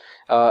 So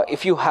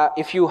if you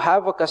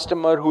have a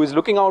customer who is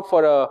looking out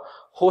for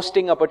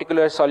hosting a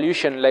particular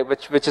solution, like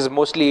which is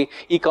mostly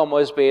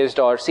e-commerce based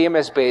or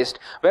CMS based,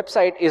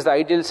 website is the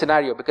ideal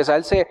scenario, because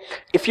I'll say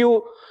if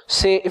you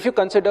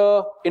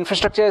consider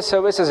infrastructure as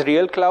service as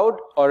real cloud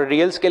or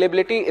real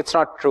scalability, it's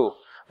not true.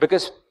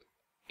 Because,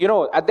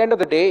 at the end of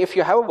the day, if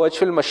you have a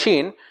virtual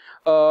machine,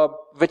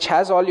 which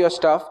has all your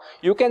stuff,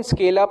 you can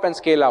scale up and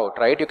scale out,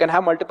 right? You can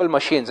have multiple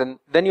machines, and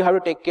then you have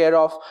to take care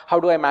of how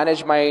do I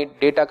manage my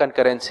data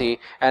concurrency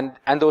and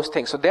those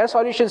things. So there are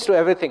solutions to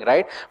everything,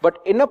 right? But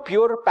in a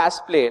pure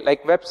PaaS play,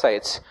 like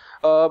websites,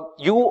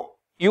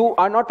 you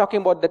are not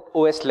talking about that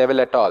OS level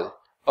at all.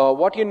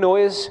 What you know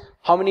is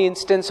how many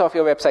instances of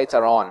your websites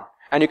are on.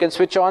 And you can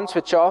switch on,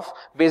 switch off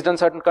based on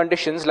certain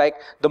conditions, like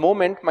the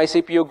moment my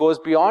CPU goes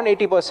beyond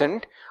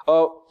 80%,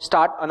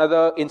 start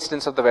another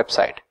instance of the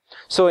website.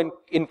 So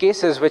in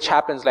cases which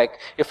happens, like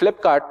if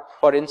Flipkart,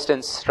 for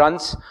instance,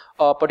 runs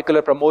a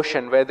particular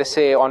promotion where they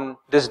say on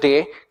this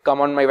day,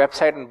 come on my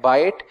website and buy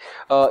it,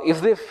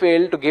 if they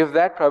fail to give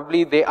that,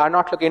 probably they are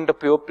not looking into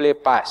pure play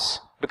PaaS.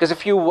 Because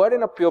if you were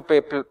in a pure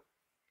play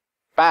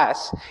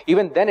PaaS,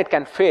 even then it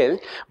can fail,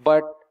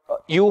 but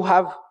you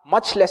have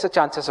much lesser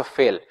chances of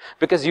fail,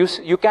 because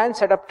you can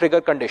set up trigger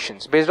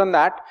conditions. Based on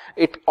that,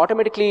 it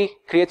automatically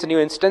creates a new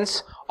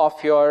instance of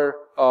your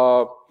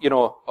a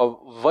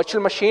virtual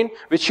machine,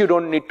 which you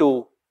don't need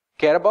to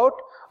care about,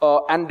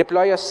 and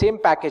deploy your same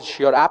package,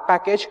 your app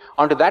package,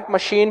 onto that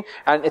machine,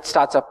 and it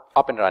starts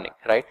up and running,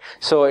 right?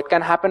 So it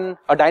can happen.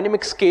 A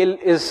dynamic scale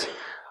is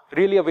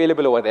really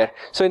available over there.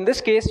 So in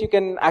this case, you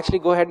can actually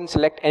go ahead and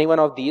select any one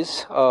of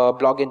these,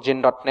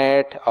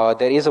 blogengine.net.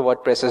 There is a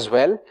WordPress as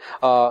well.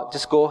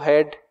 Just go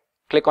ahead,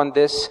 click on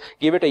this,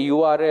 give it a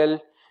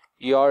URL,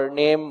 your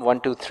name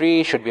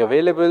 123 should be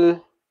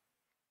available.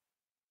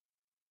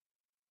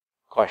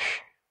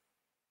 Gosh.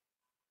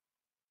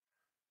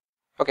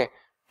 Okay,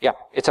 yeah,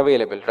 it's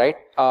available, right?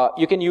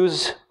 You can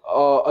use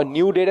a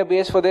new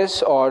database for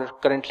this, or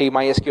currently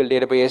MySQL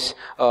database,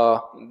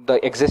 the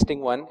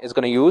existing one is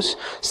going to use.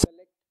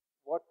 Select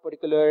what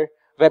particular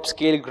web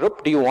scale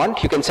group do you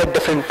want. You can set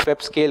different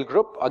web scale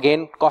group.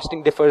 Again,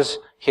 costing differs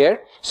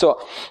here.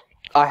 So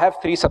I have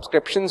 3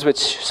 subscriptions,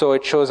 so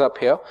it shows up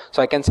here.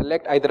 So I can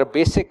select either a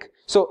basic.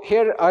 So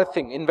here are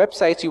thing in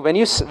websites.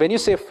 When you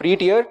say free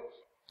tier,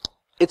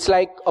 it's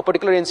like a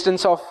particular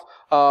instance of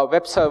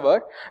web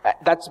server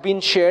that's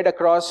been shared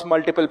across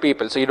multiple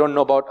people. So you don't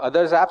know about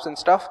others' apps and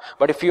stuff.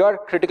 But if you are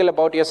critical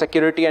about your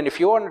security, and if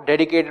you want a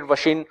dedicated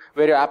machine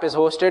where your app is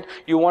hosted,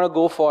 you want to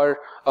go for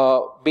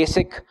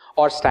basic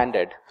or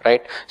standard,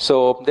 right?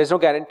 So there's no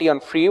guarantee on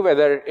free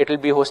whether it will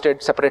be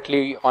hosted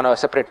separately on a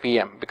separate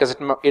VM, because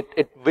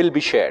it will be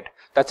shared.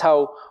 That's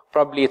how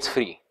probably it's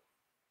free.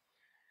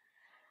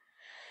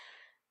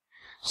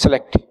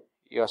 Select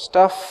your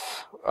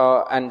stuff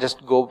and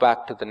just go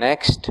back to the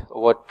next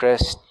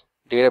WordPress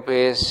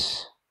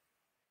database.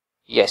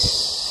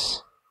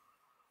 Yes.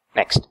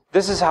 Next.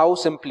 This is how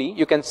simply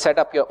you can set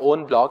up your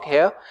own blog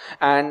here.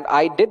 And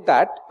I did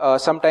that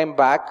sometime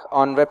back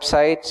on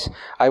websites.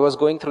 I was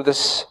going through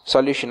this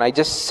solution. I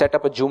just set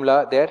up a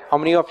Joomla there. How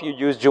many of you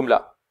use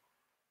Joomla?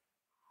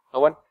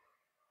 No one?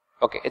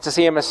 Okay, it's a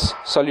CMS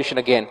solution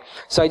again.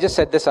 So I just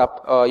set this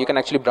up. You can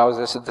actually browse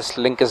this. This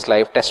link is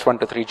live.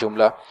 Test123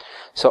 Joomla.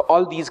 So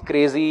all these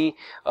crazy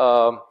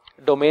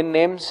domain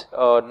names,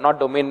 not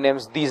domain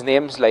names, these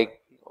names like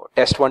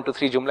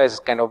Test123 Joomla is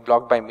kind of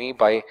blocked by me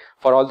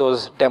for all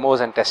those demos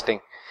and testing,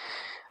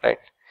 right?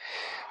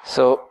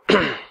 So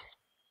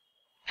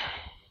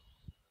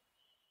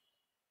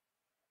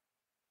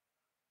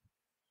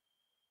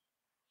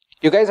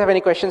you guys have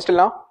any questions till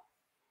now?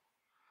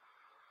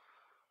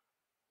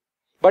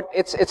 But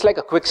it's like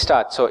a quick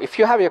start. So if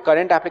you have your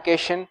current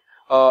application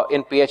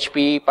in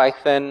PHP,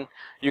 Python,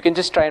 you can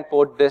just try and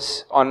port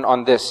this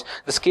on this.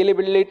 The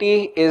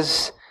scalability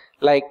is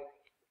like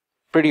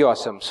pretty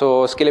awesome.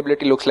 So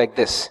scalability looks like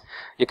this.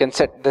 You can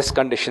set this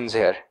conditions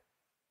here.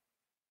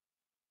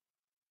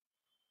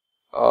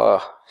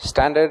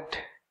 Standard.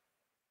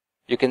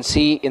 You can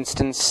see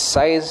instance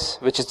size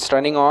which it's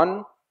running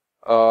on.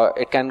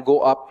 It can go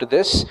up to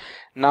this.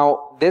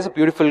 Now there's a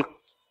beautiful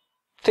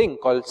thing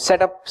called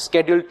setup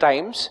scheduled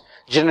times.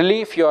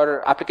 Generally, if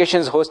your application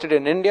is hosted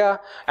in India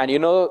and you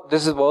know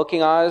this is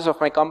working hours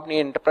of my company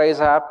enterprise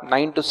app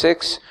 9 to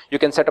 6, you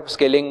can set up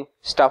scaling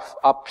stuff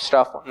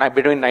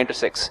between 9 to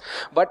 6.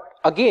 But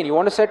again, you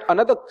want to set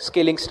another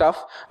scaling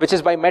stuff which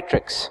is by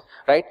metrics,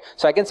 right?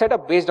 So I can set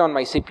up based on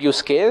my CPU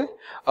scale.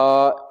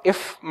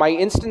 If my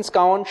instance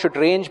count should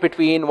range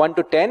between 1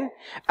 to 10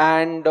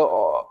 and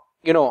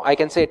I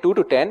can say 2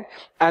 to 10,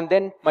 and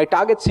then my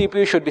target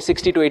CPU should be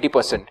 60 to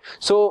 80%.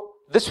 So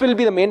this will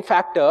be the main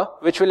factor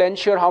which will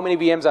ensure how many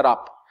VMs are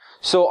up.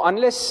 So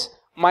unless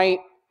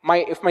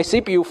if my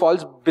CPU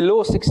falls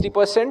below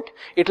 60%,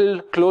 it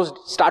will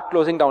start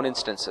closing down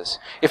instances.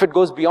 If it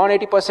goes beyond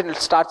 80%, it will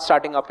start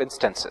starting up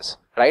instances,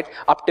 right?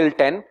 Up till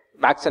 10,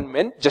 max and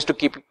min, just to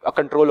keep a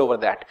control over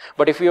that.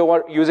 But if you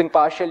are using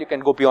partial, you can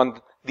go beyond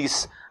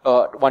these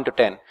 1 to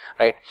 10,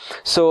 right?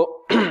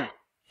 So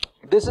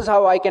this is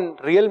how I can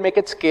make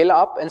it scale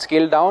up and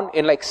scale down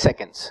in like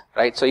seconds,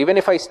 right? So even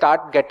if I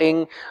start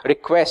getting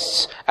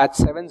requests at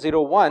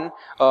 7:01,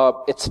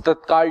 it's the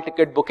car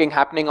ticket booking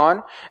happening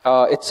on.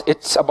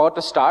 It's about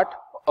to start.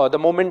 The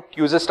moment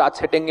user starts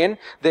hitting in,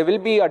 there will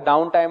be a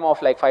downtime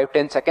of like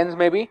 5-10 seconds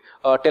maybe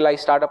till I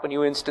start up a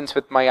new instance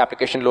with my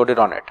application loaded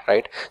on it,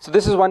 right? So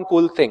this is one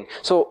cool thing.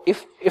 So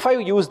if I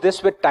use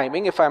this with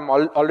timing, if I'm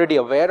already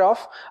aware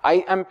of,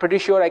 I am pretty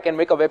sure I can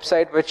make a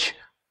website which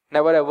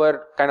never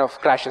ever kind of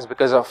crashes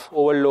because of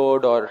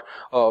overload or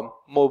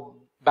more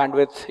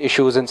bandwidth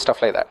issues and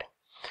stuff like that.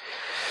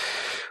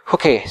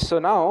 Okay, so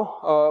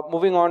now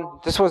moving on,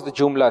 this was the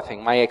Joomla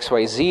thing, my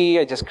XYZ,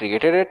 I just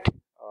created it.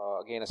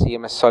 Again, a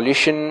CMS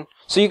solution.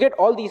 So you get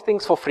all these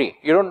things for free.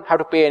 You don't have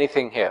to pay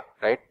anything here,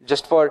 right?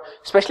 Just for,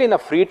 especially in the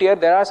free tier,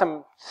 there are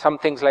some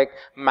things like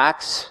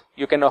max,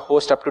 you can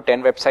host up to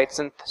 10 websites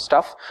and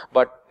stuff,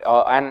 but,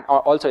 and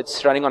also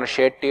it's running on a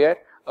shared tier.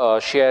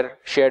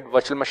 Shared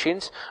virtual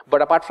machines,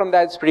 but apart from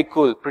that, it's pretty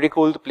cool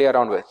to play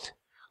around with.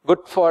 Good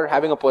for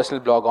having a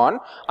personal blog on,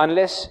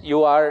 unless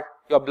your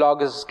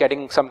blog is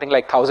getting something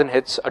like 1,000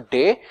 hits a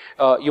day.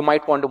 You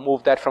might want to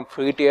move that from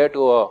free tier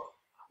to a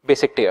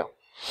basic tier.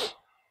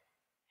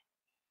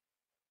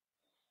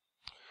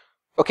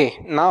 Okay,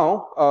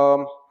 now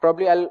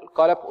probably I'll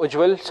call up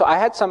Ujjwal. So I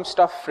had some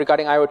stuff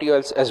regarding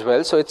IoT as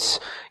well. So it's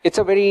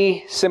a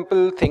very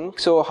simple thing.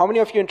 So how many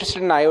of you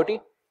interested in IoT,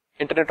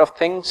 Internet of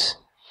Things?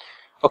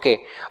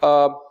 Okay,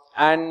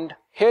 and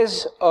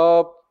here's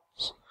a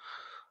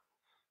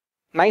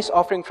nice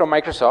offering from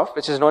Microsoft,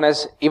 which is known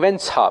as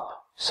Events Hub.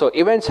 So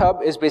Events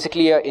Hub is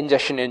basically an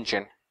ingestion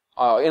engine.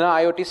 In an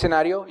IoT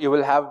scenario, you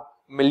will have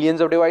millions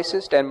of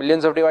devices, 10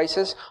 millions of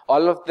devices,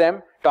 all of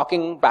them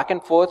talking back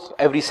and forth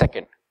every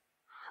second,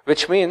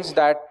 which means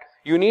that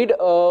you need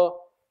a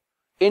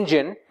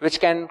engine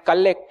which can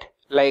collect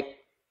like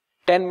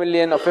 10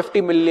 million or 50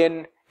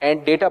 million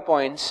and data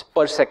points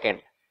per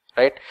second,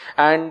 right?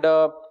 And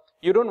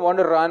you don't want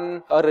to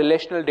run a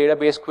relational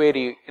database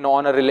query,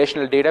 on a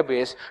relational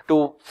database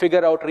to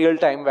figure out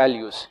real-time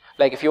values.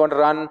 Like if you want to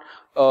run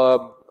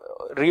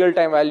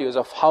real-time values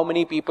of how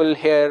many people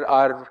here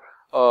are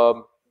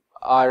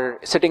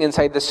sitting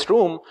inside this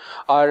room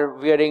are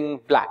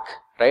wearing black,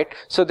 right?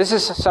 So this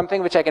is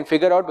something which I can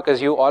figure out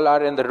because you all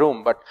are in the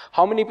room, but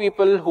how many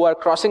people who are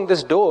crossing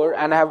this door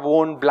and have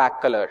worn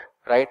black color,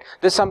 right?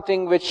 This is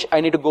something which I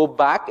need to go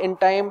back in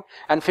time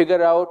and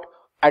figure out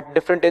at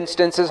different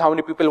instances how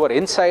many people were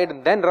inside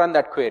and then run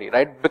that query,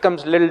 right?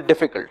 Becomes a little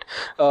difficult.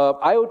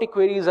 IoT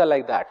queries are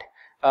like that.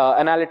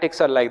 Analytics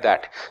are like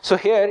that. So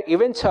here,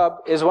 Events Hub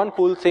is one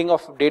cool thing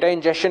of data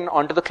ingestion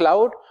onto the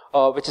cloud,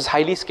 which is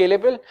highly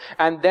scalable.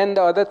 And then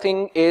the other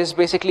thing is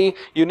basically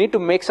you need to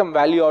make some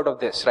value out of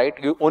this, right?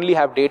 You only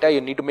have data, you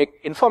need to make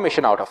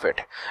information out of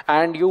it.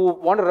 And you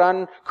want to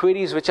run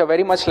queries which are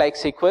very much like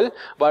SQL,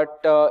 but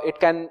it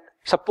can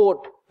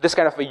support this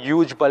kind of a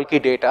huge bulky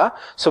data.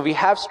 So we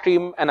have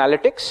Stream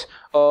Analytics,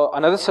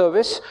 another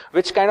service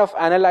which kind of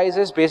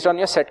analyzes based on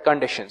your set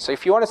conditions. So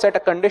if you want to set a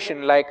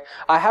condition like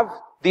I have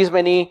these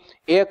many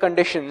air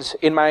conditions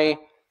in my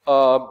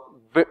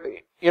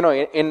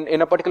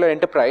in a particular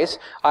enterprise,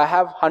 I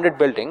have 100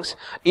 buildings,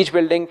 each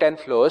building 10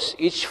 floors,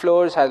 each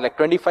floor has like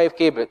 25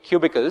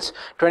 cubicles,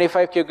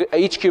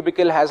 each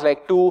cubicle has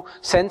like 2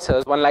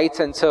 sensors, one light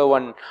sensor,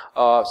 one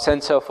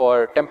sensor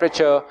for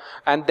temperature,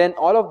 and then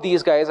all of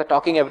these guys are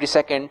talking every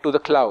second to the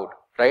cloud,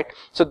 right?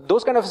 So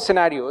those kind of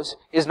scenarios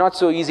is not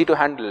so easy to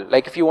handle.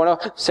 Like if you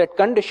want to set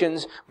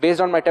conditions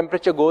based on my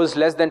temperature goes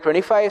less than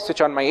 25,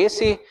 switch on my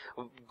AC,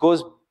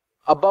 goes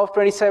above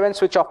 27,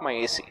 switch off my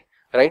AC.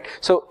 Right?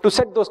 So to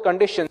set those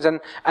conditions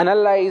and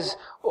analyze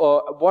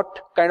what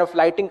kind of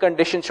lighting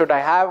conditions should I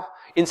have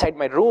inside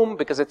my room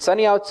because it's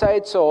sunny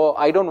outside, so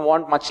I don't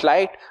want much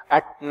light.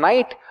 At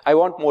night, I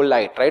want more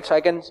light, right? So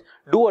I can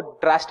do a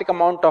drastic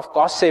amount of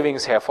cost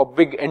savings here for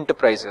big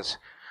enterprises,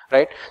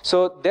 right?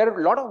 So there are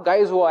a lot of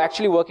guys who are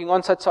actually working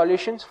on such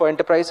solutions for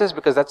enterprises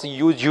because that's a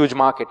huge, huge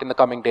market in the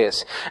coming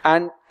days.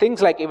 And things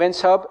like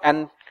Events Hub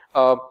and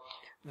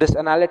this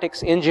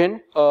analytics engine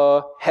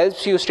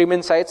helps you stream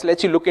insights,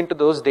 lets you look into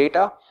those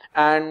data,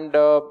 and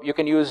you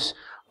can use,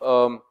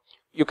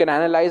 you can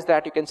analyze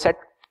that, you can set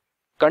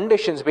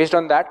conditions based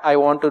on that. I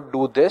want to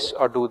do this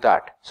or do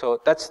that.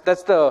 So that's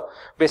the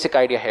basic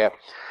idea here.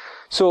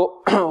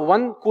 So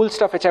one cool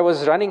stuff which I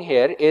was running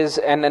here is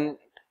a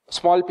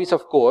small piece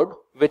of code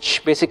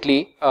which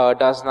basically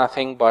does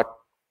nothing but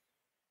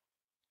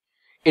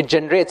it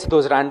generates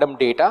those random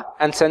data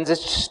and sends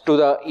it to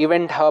the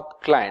Event Hub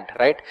client,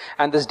 right?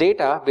 And this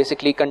data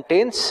basically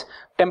contains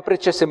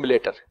temperature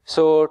simulator.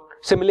 So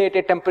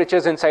simulated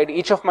temperatures inside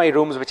each of my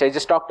rooms, which I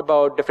just talked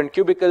about, different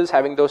cubicles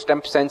having those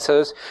temp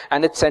sensors,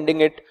 and it's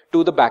sending it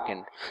to the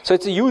backend. So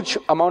it's a huge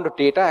amount of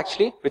data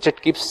actually, which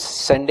it keeps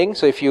sending.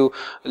 So if you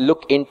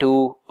look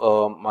into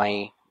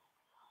my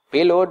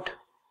payload,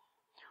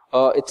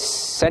 it's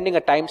sending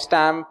a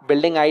timestamp,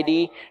 building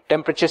ID,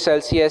 temperature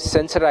Celsius,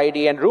 sensor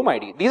ID, and room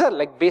ID. These are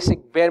like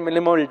basic bare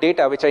minimal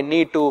data which I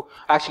need to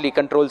actually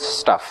control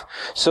stuff.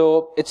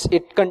 So it's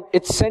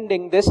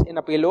sending this in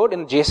a payload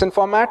in JSON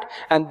format,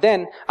 and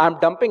then I'm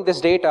dumping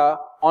this data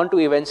onto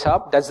Events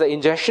Hub. That's the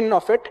ingestion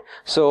of it.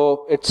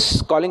 So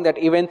it's calling that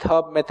Event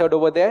Hub method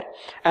over there,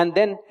 and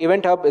then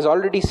Event Hub is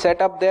already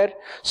set up there.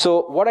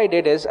 So what I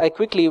did is I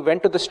quickly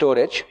went to the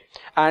storage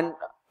and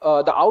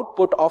the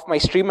output of my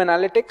Stream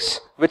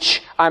Analytics,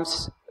 which I'm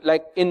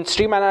like in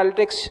Stream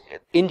Analytics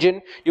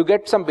engine, you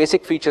get some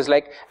basic features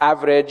like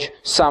average,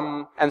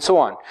 sum, and so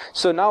on.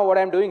 So now what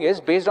I'm doing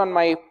is based on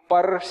my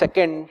per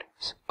second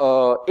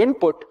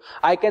input,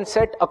 I can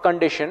set a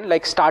condition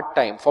like start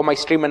time for my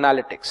Stream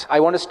Analytics. I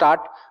want to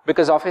start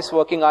because office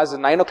working hours is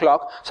 9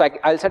 o'clock, so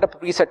I'll set up a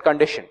preset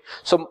condition.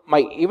 So my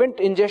event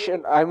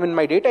ingestion,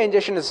 my data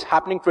ingestion is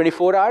happening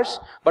 24 hours,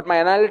 but my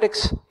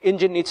analytics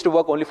engine needs to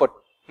work only for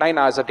 9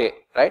 hours a day,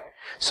 right?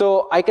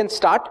 So I can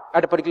start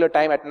at a particular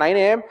time at 9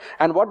 a.m.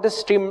 and what this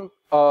Stream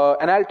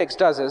Analytics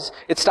does is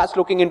it starts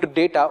looking into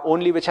data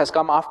only which has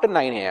come after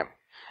 9 a.m.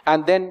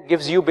 and then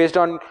gives you based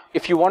on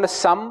if you want a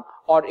sum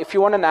or if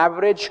you want an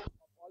average of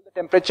all the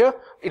temperature,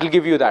 it'll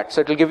give you that.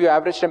 So it'll give you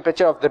average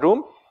temperature of the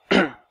room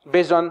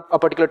based on a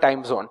particular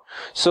time zone.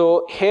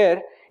 So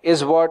here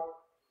is what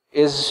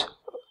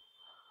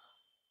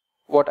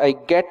I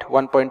get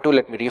 1.2.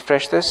 Let me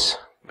refresh this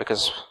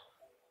because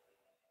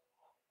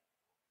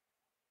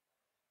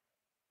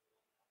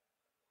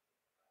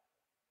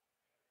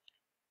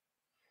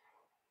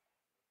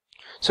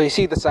so you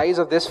see the size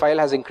of this file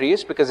has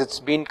increased because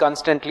it's been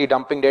constantly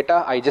dumping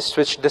data. I just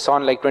switched this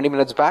on like 20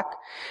 minutes back.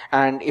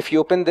 And if you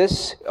open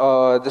this,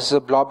 this is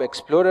a blob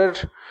explorer.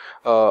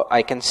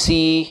 I can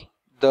see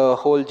the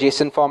whole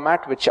JSON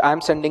format which I'm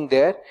sending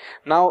there.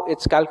 Now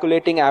it's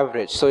calculating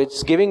average. So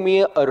it's giving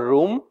me a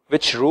room,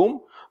 which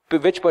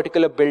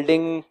particular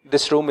building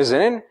this room is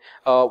in,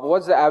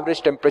 what's the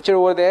average temperature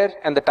over there,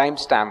 and the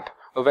timestamp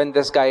when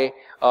this guy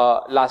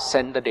last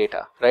sent the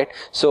data, right?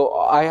 So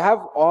I have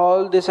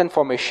all this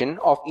information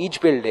of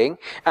each building,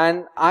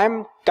 and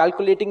I'm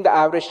calculating the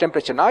average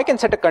temperature. Now I can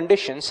set a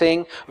condition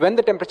saying when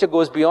the temperature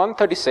goes beyond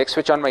 36,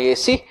 switch on my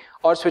AC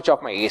or switch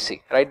off my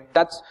AC, right?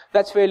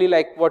 That's really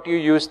like what you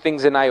use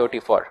things in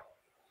IoT for.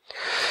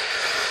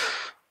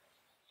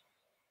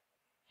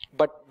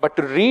 But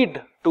to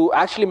read, to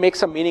actually make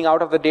some meaning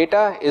out of the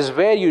data is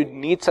where you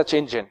need such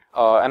engine,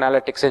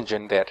 analytics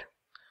engine there.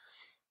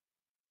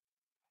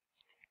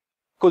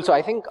 Cool. So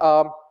I think,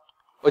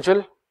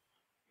 Ujjwal,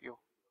 you.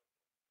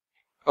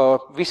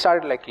 We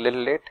started like a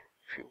little late.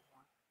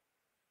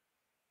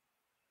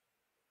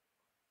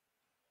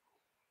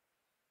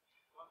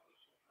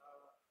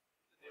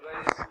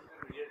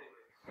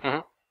 Mm-hmm.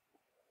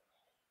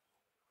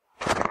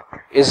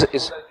 Is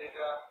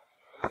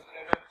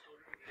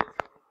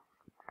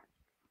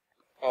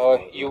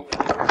you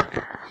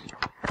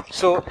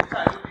so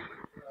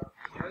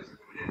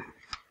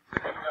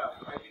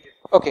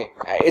okay,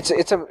 it's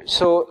a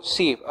so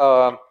see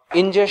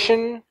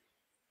ingestion,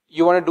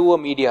 you want to do a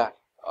media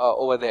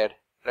over there,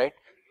 right?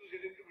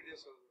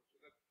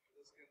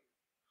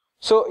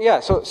 So yeah,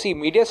 so see,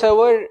 media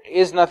server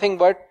is nothing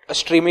but a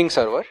streaming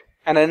server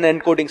and an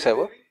encoding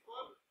server.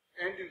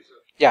 End user.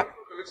 Yeah.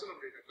 Collection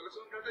of data.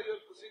 Collection of data, you are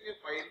pushing a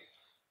file.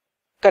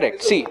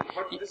 Correct. See.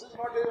 But this is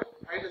not a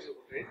file as a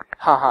whole, right?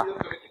 Ha. You are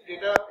collecting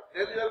data,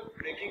 then you are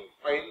making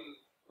file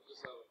of the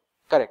server.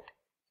 Correct.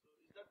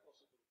 Is that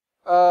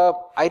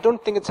possible? I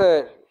don't think it's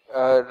a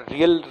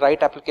real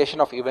right application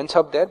of Events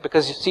Hub there,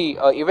 because you see,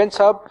 Events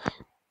Hub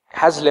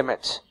has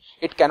limits.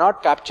 It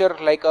cannot capture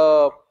like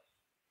a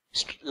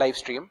live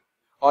stream,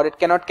 or it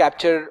cannot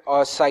capture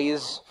a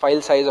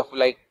file size of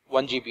like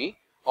 1 GB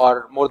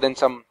or more than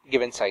some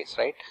given size,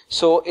 right?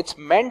 So it's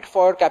meant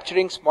for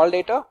capturing small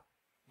data,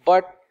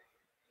 but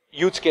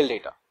huge scale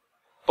data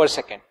per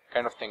second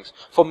kind of things.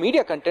 For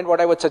media content, what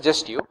I would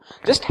suggest you,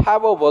 just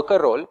have a worker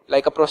role,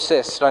 like a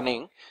process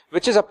running,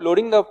 which is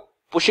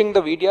pushing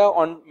the media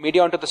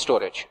onto the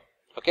storage,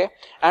 okay?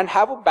 And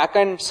have a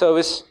backend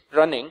service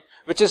running,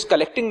 which is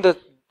collecting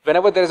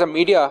whenever there is a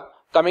media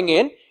coming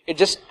in, it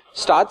just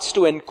starts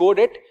to encode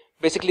it.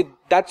 Basically,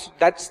 that's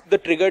the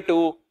trigger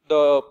to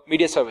the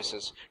media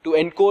services, to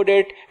encode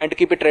it and to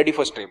keep it ready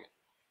for streaming,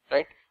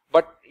 right?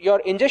 But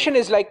your ingestion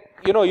is like,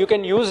 you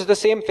can use the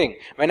same thing.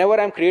 Whenever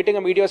I'm creating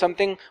a media or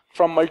something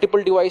from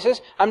multiple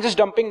devices, I'm just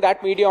dumping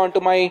that media onto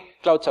my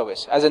cloud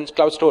service, as in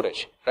cloud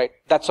storage, right?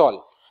 That's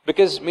all.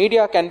 Because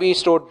media can be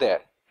stored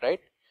there, right?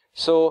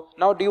 So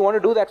now, do you want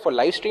to do that for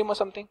live stream or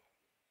something?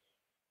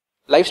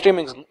 Live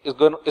streaming is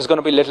going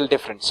to be a little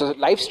different. So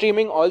live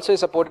streaming also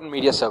is supported in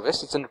media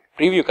service. It's in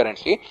preview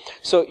currently.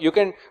 So you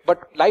can,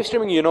 but live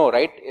streaming,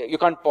 right? You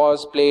can't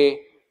pause,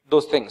 play,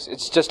 those things.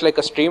 It's just like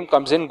a stream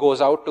comes in,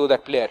 goes out to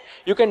that player.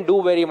 You can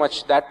do very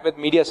much that with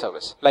media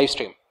service, live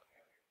stream.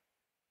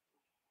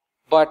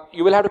 But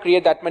you will have to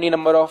create that many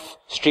number of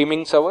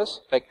streaming servers,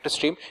 like to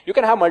stream. You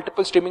can have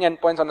multiple streaming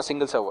endpoints on a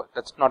single server.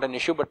 That's not an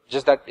issue, but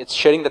just that it's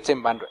sharing that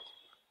same bandwidth.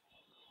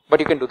 But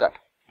you can do that.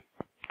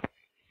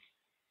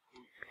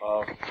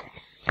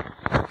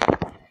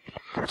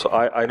 So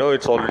I know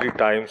it's already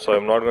time, so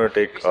I'm not going to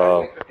take.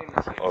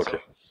 Okay,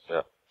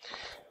 yeah.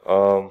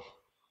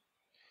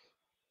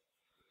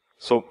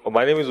 So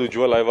my name is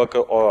Ujjwal. I work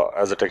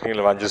as a technical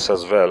evangelist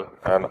as well,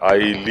 and I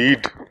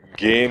lead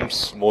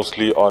games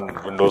mostly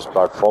on Windows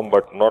platform,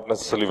 but not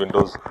necessarily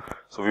Windows.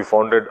 So we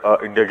founded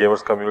India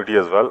Gamers community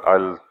as well.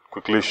 I'll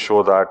quickly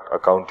show that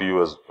account to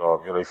you as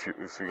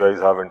if you guys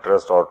have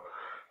interest, or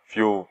if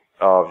you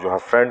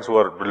have friends who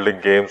are building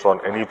games on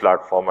any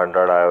platform,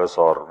 Android, iOS,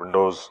 or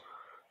Windows,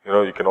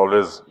 you can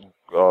always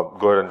go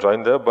ahead and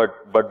join there.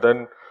 But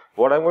then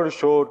what I'm going to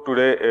show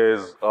today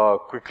is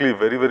quickly,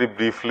 very, very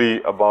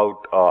briefly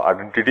about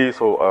identity.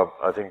 So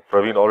I think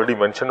Praveen already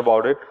mentioned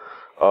about it.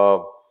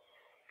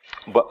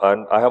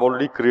 And I have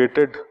already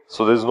created,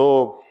 so there's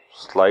no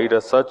slide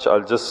as such.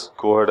 I'll just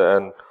go ahead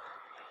and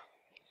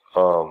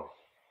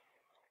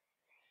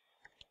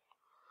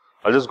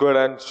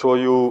show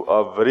you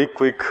a very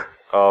quick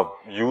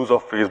use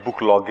of Facebook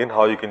login,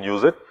 how you can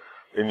use it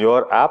in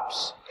your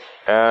apps.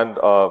 And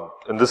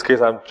in this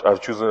case,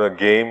 I've chosen a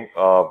game.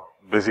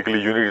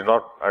 Basically, Unity is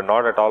not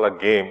at all a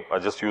game. I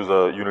just use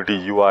a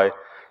Unity UI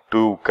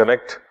to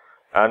connect.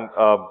 And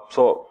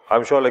so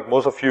I'm sure like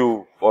most of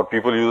you or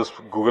people use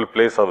Google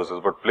Play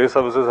services, but Play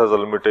services has a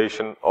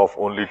limitation of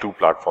only 2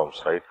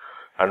 platforms, right?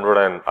 Android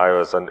and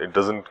iOS, and it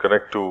doesn't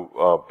connect to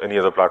any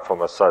other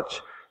platform as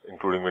such,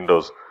 including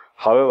Windows.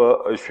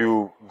 However, if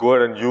you go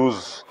ahead and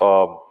use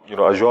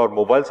Azure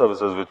mobile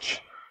services,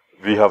 which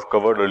we have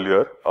covered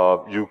earlier,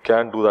 you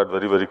can do that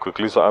very, very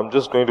quickly. So I'm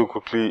just going to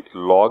quickly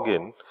log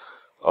in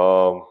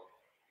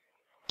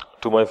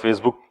to my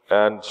Facebook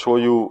and show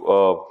you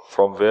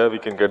from where we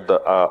can get the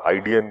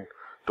IDN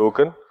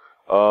token.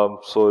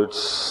 So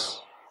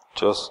it's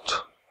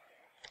just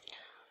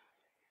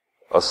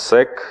a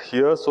sec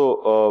here.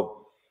 So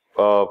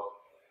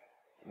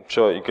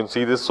sure, you can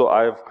see this. So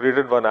I've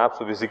created one app.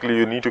 So basically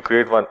you need to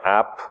create one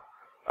app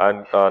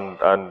and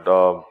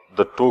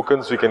the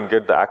tokens we can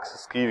get, the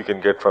access key we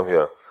can get from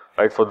here.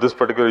 Right? For this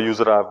particular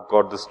user, I've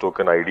got this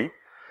token ID.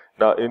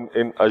 Now,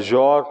 in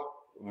Azure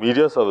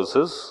Media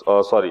Services,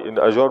 in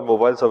Azure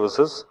Mobile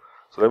Services,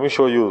 so let me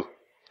show you.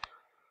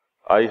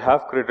 I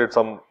have created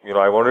some,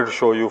 I wanted to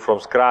show you from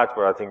scratch,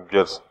 but I think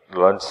just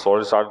lunch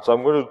already started. So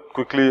I'm going to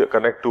quickly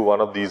connect to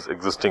one of these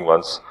existing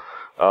ones.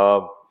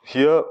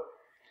 Here,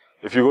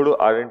 if you go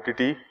to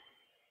Identity,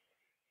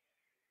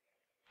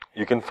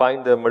 you can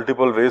find there are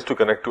multiple ways to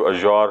connect to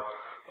Azure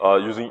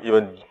using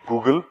even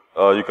Google.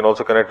 You can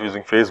also connect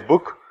using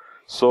Facebook.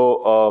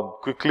 So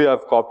quickly,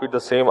 I've copied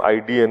the same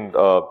ID and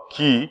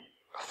key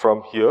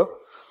from here.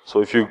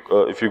 So if you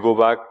go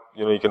back,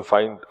 you can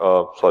find.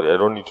 Sorry, I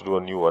don't need to do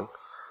a new one.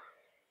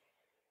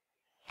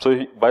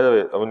 So by the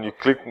way, when you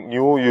click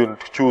new, you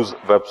choose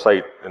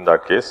website in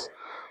that case.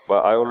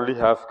 But I already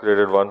have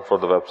created one for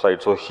the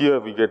website. So here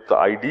we get the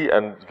ID,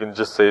 and you can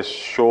just say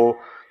show.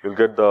 You'll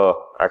get the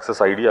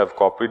access ID. I've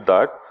copied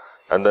that,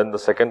 and then the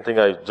second thing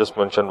I just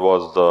mentioned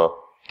was the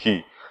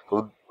key.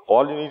 So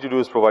all you need to do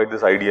is provide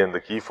this ID and the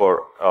key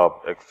for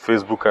a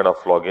Facebook kind of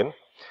login,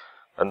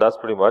 and that's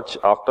pretty much.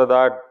 After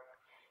that,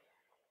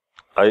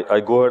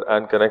 I go ahead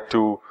and connect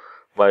to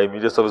my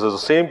media services. The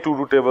same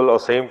to-do table or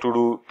same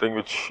to-do thing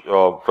which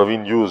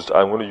Praveen used,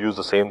 I'm going to use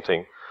the same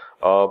thing.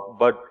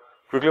 But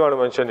quickly want to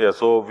mention here,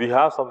 so we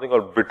have something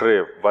called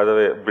Bitrave. By the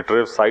way,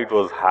 Bitrave's site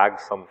was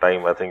hacked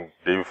sometime, I think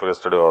day before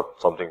yesterday or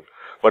something.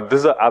 But this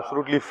is an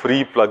absolutely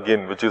free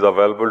plugin which is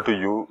available to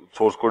you.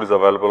 Source code is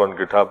available on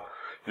GitHub.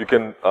 You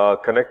can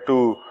connect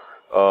to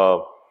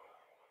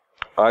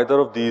either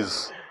of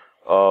these,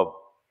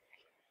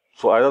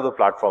 so either the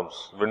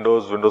platforms,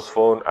 Windows, Windows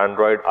Phone,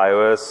 Android,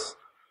 iOS,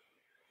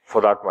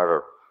 for that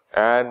matter.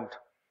 And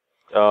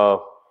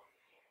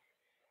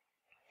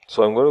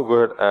so I'm going to go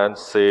ahead and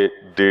say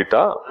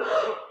data,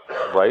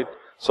 right?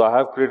 So I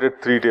have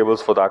created 3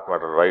 tables for that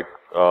matter, right?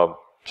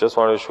 Just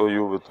want to show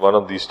you with one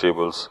of these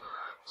tables.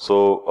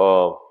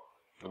 So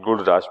go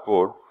to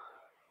dashboard.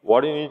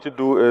 What you need to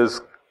do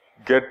is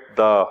get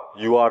the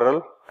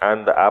URL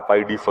and the app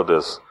ID for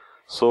this.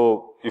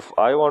 So if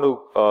I want to,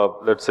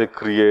 let's say,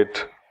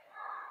 create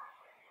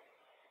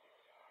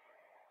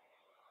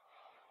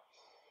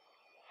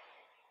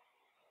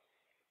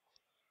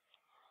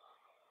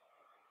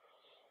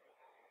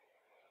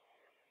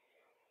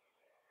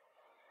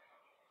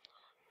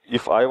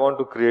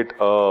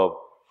a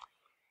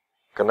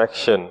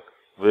connection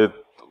with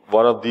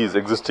one of these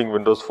existing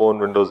Windows Phone,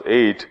 Windows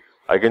 8,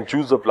 I can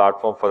choose the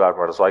platform for that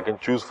matter. So I can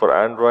choose for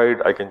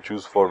Android, I can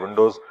choose for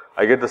Windows.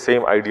 I get the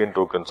same ID and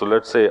token. So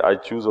let's say I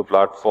choose a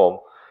platform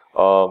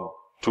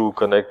to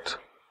connect.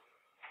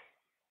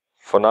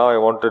 For now, I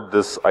wanted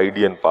this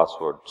ID and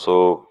password.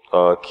 So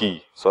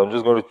key. So I'm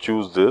just going to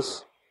choose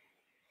this.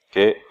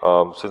 Okay.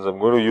 Since I'm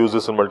going to use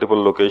this in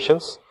multiple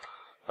locations,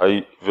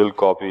 I will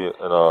copy in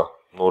a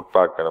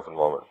notepad kind of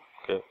environment.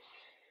 Okay.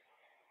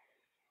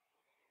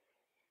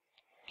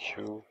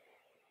 Q.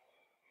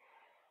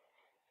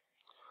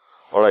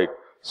 Alright.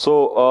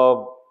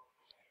 So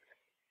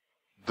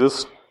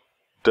this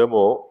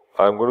demo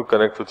I'm going to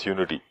connect with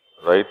Unity,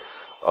 right?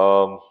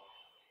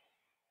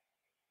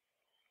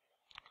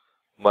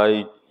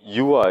 My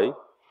UI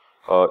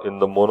in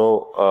the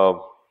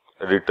Mono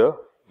editor,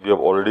 we have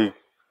already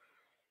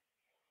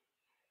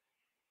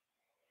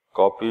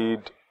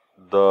copied.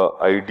 The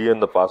ID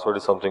and the password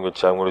is something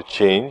which I'm going to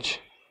change.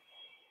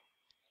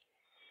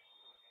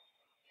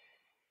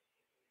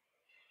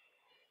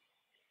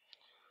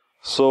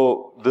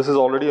 So this is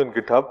already on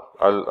GitHub.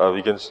 I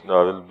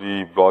will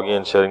be blogging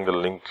and sharing the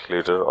link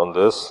later on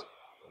this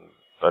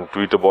and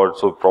tweet about it.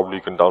 So probably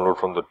you can download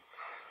from the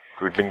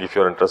tweet link if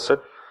you're interested.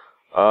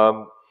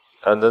 And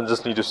then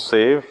just need to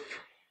save,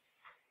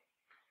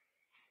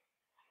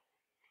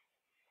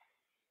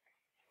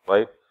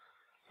 right?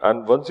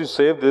 And once you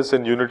save this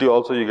in Unity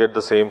also, you get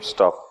the same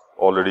stuff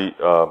already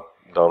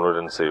downloaded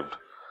and saved.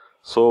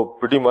 So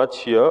pretty much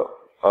here,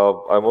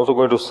 I'm also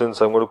going to,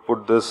 since I'm going to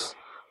put this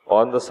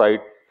on the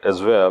site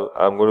as well,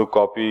 I'm going to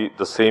copy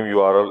the same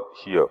URL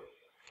here,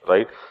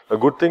 right? The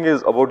good thing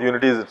is about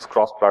Unity is it's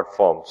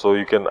cross-platform. So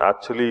you can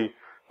actually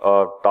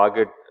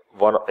target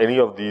any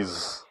of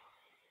these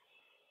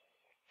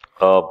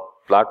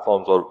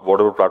platforms or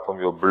whatever platform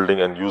you're building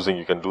and using,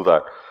 you can do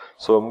that.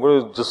 So I'm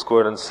going to just go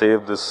ahead and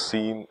save this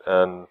scene,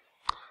 and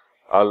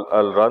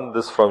I'll run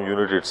this from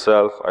Unity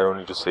itself. I don't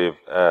need to save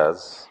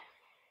as.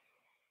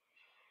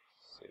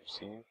 Save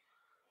scene.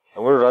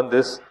 I'm going to run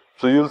this.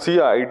 So you'll see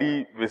an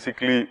ID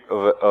basically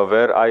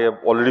where I have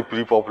already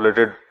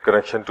pre-populated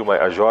connection to my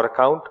Azure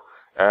account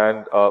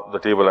and the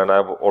table, and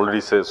I've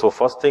already said. So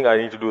first thing I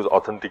need to do is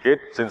authenticate.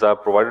 Since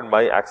I've provided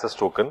my access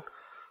token,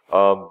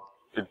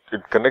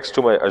 it connects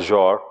to my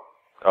Azure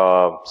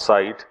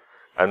site.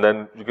 And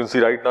then you can see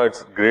right now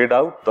it's grayed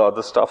out the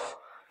other stuff.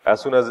 As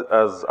soon as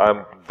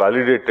I'm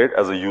validated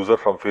as a user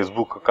from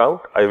Facebook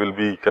account, I will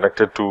be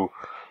connected to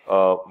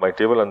my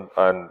table,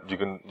 and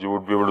you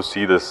would be able to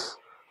see this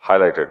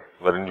highlighted,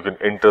 wherein you can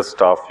enter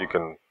stuff, you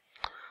can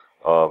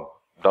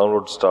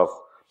download stuff.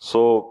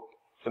 So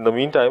in the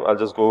meantime, I'll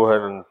just go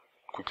ahead and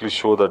quickly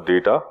show the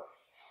data.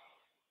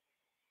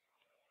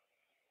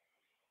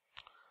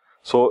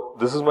 So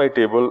this is my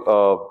table.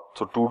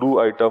 So to do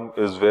item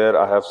is where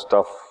I have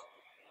stuff,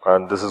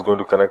 and this is going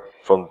to connect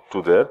from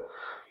to there.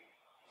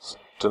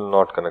 Still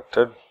not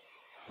connected.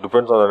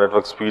 Depends on the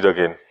network speed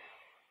again.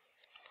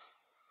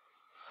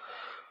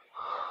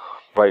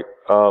 Right.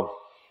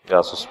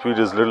 Yeah. So speed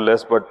is a little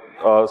less, but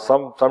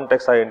some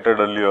text I entered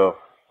earlier,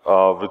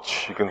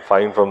 which you can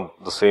find from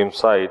the same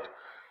site.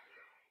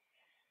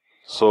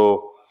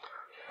 So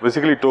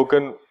basically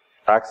token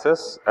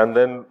access, and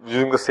then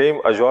using the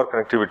same Azure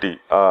connectivity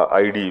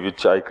ID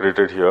which I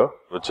created here,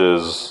 which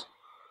is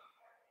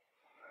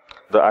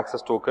the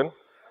access token,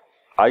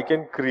 I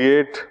can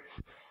create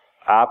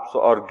apps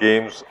or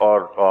games,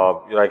 or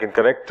I can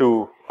connect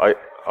to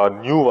a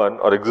new one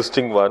or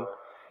existing one.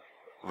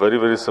 Very,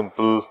 very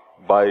simple,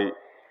 by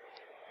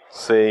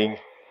saying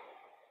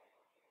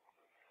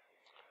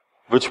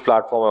which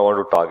platform I want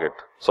to target.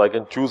 So I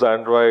can choose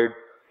Android.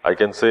 I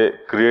can say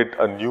create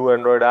a new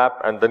Android app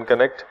and then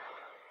connect.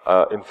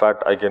 In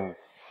fact, I can,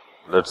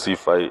 let's see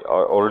if I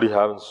already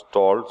have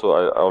installed, so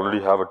I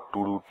already have a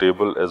to-do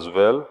table as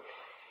well.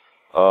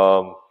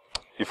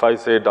 If I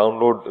say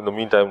download, in the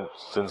meantime,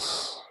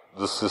 since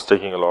this is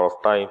taking a lot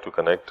of time to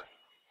connect,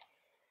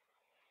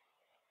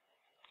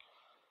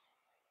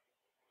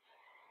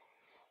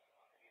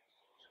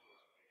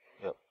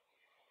 yeah.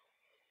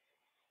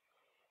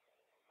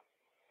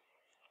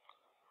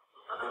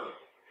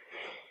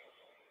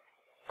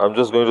 I'm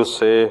just going to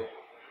say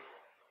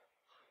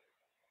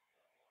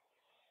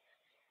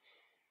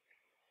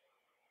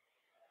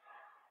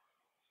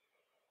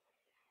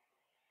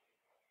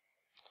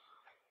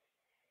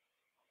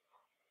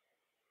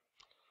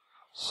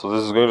so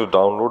this is going to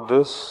download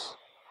this.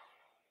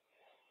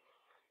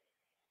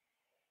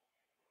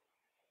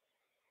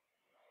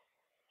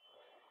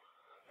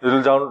 It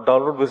will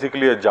download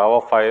basically a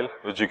Java file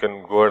which you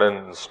can go ahead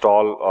and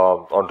install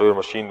onto your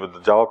machine with the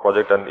Java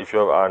project. And if you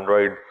have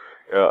Android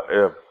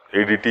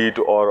ADT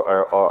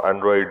or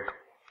Android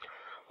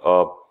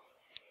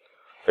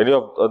any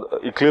of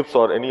Eclipse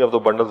or any of the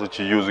bundles which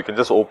you use, you can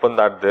just open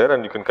that there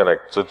and you can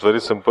connect. So it's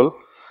very simple.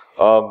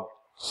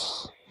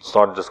 It's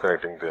not just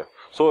connecting there.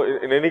 So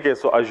in any case,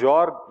 so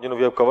Azure,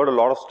 we have covered a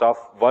lot of stuff.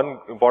 One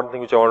important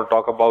thing which I want to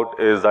talk about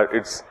is that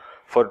it's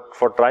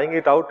for trying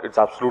it out, it's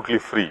absolutely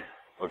free.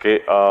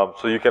 Okay,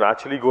 so you can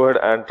actually go ahead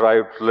and try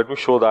it. Let me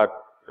show that.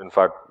 In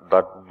fact,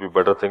 that would be a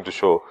better thing to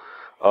show.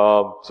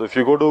 So if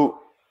you go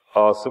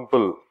to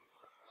simple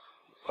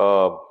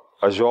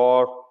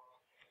Azure,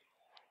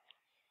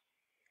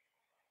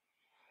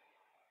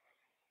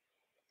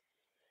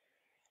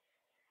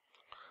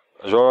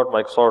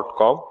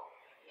 azure.microsoft.com,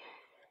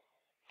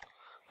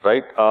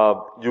 right,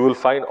 you will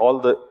find all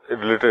the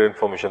related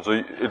information.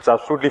 So it's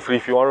absolutely free.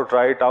 If you want to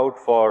try it out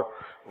for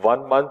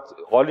 1 month,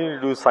 all you need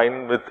to do is sign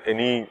in with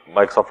any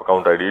Microsoft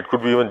account ID. It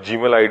could be even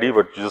Gmail ID,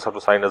 but you just have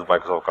to sign as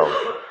Microsoft account,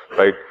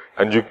 right?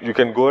 And you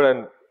can go ahead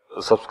and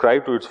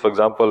subscribe to it. For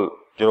example,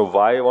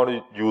 why I want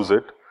to use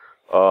it.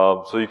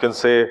 So you can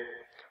say,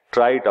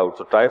 try it out.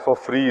 So try for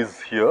free is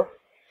here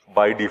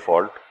by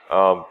default.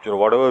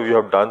 Whatever we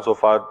have done so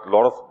far, a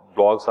lot of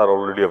blogs are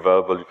already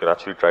available. You can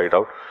actually try it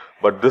out.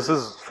 But this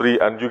is free,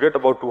 and you get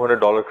about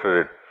 $200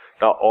 credit.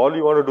 Now, all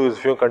you want to do is,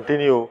 if you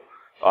continue,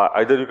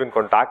 either you can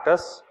contact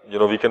us,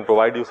 we can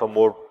provide you some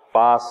more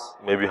pass,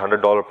 maybe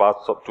 $100 pass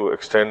to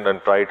extend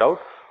and try it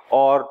out,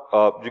 or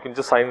you can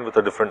just sign in with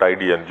a different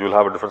ID and you'll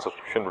have a different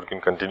subscription, but you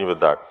can continue with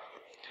that.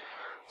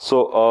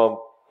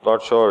 So,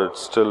 not sure,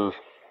 it's still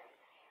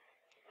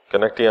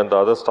connecting, and the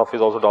other stuff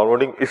is also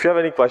downloading. If you have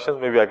any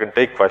questions, maybe I can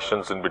take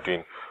questions in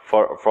between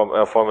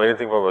from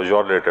anything from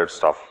Azure related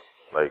stuff,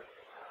 like.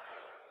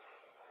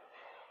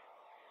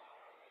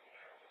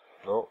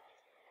 No?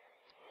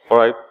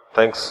 Alright,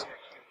 thanks.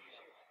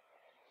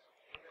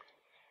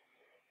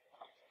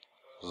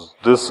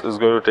 This is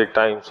going to take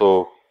time,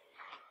 so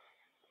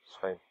it's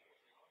fine.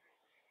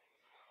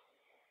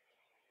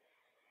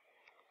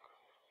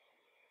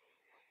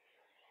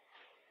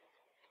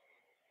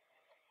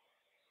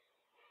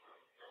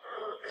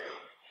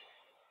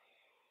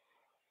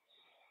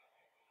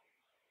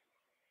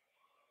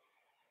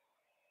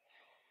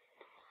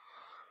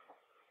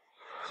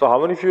 So how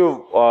many of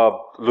you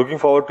are looking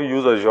forward to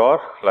use Azure?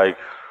 Like,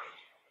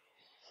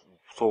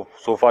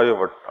 so far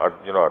you've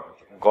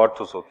got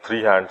to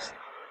 3 hands.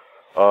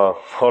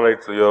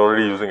 Alright, so you're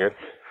already using it.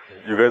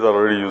 You guys are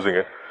already using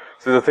it.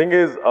 So the thing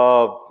is,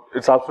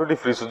 it's absolutely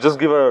free. So just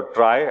give it a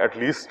try at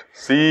least.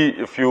 See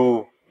if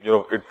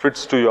it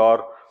fits to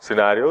your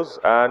scenarios.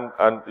 And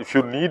if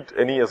you need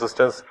any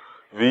assistance,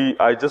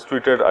 I just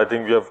tweeted, I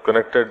think we have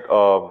connected,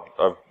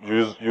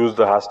 used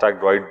the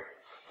hashtag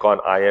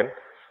DroidConIN.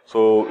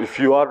 So if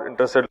you are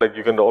interested,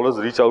 you can always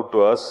reach out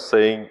to us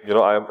saying,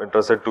 I am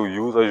interested to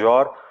use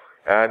Azure,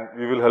 and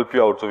we will help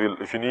you out. So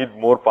if you need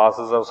more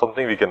passes or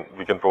something, we can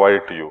provide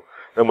it to you.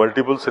 There are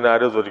multiple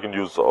scenarios that you can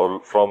use,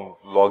 from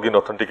login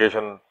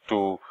authentication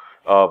to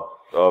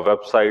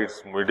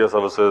websites, media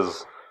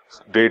services,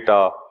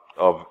 data.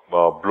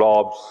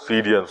 blobs,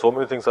 CDN, so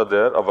many things are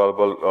there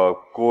available,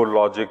 core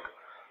logic,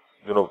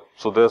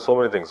 so there's so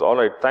many things. All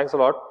right, thanks a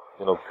lot.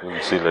 We'll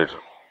see you later.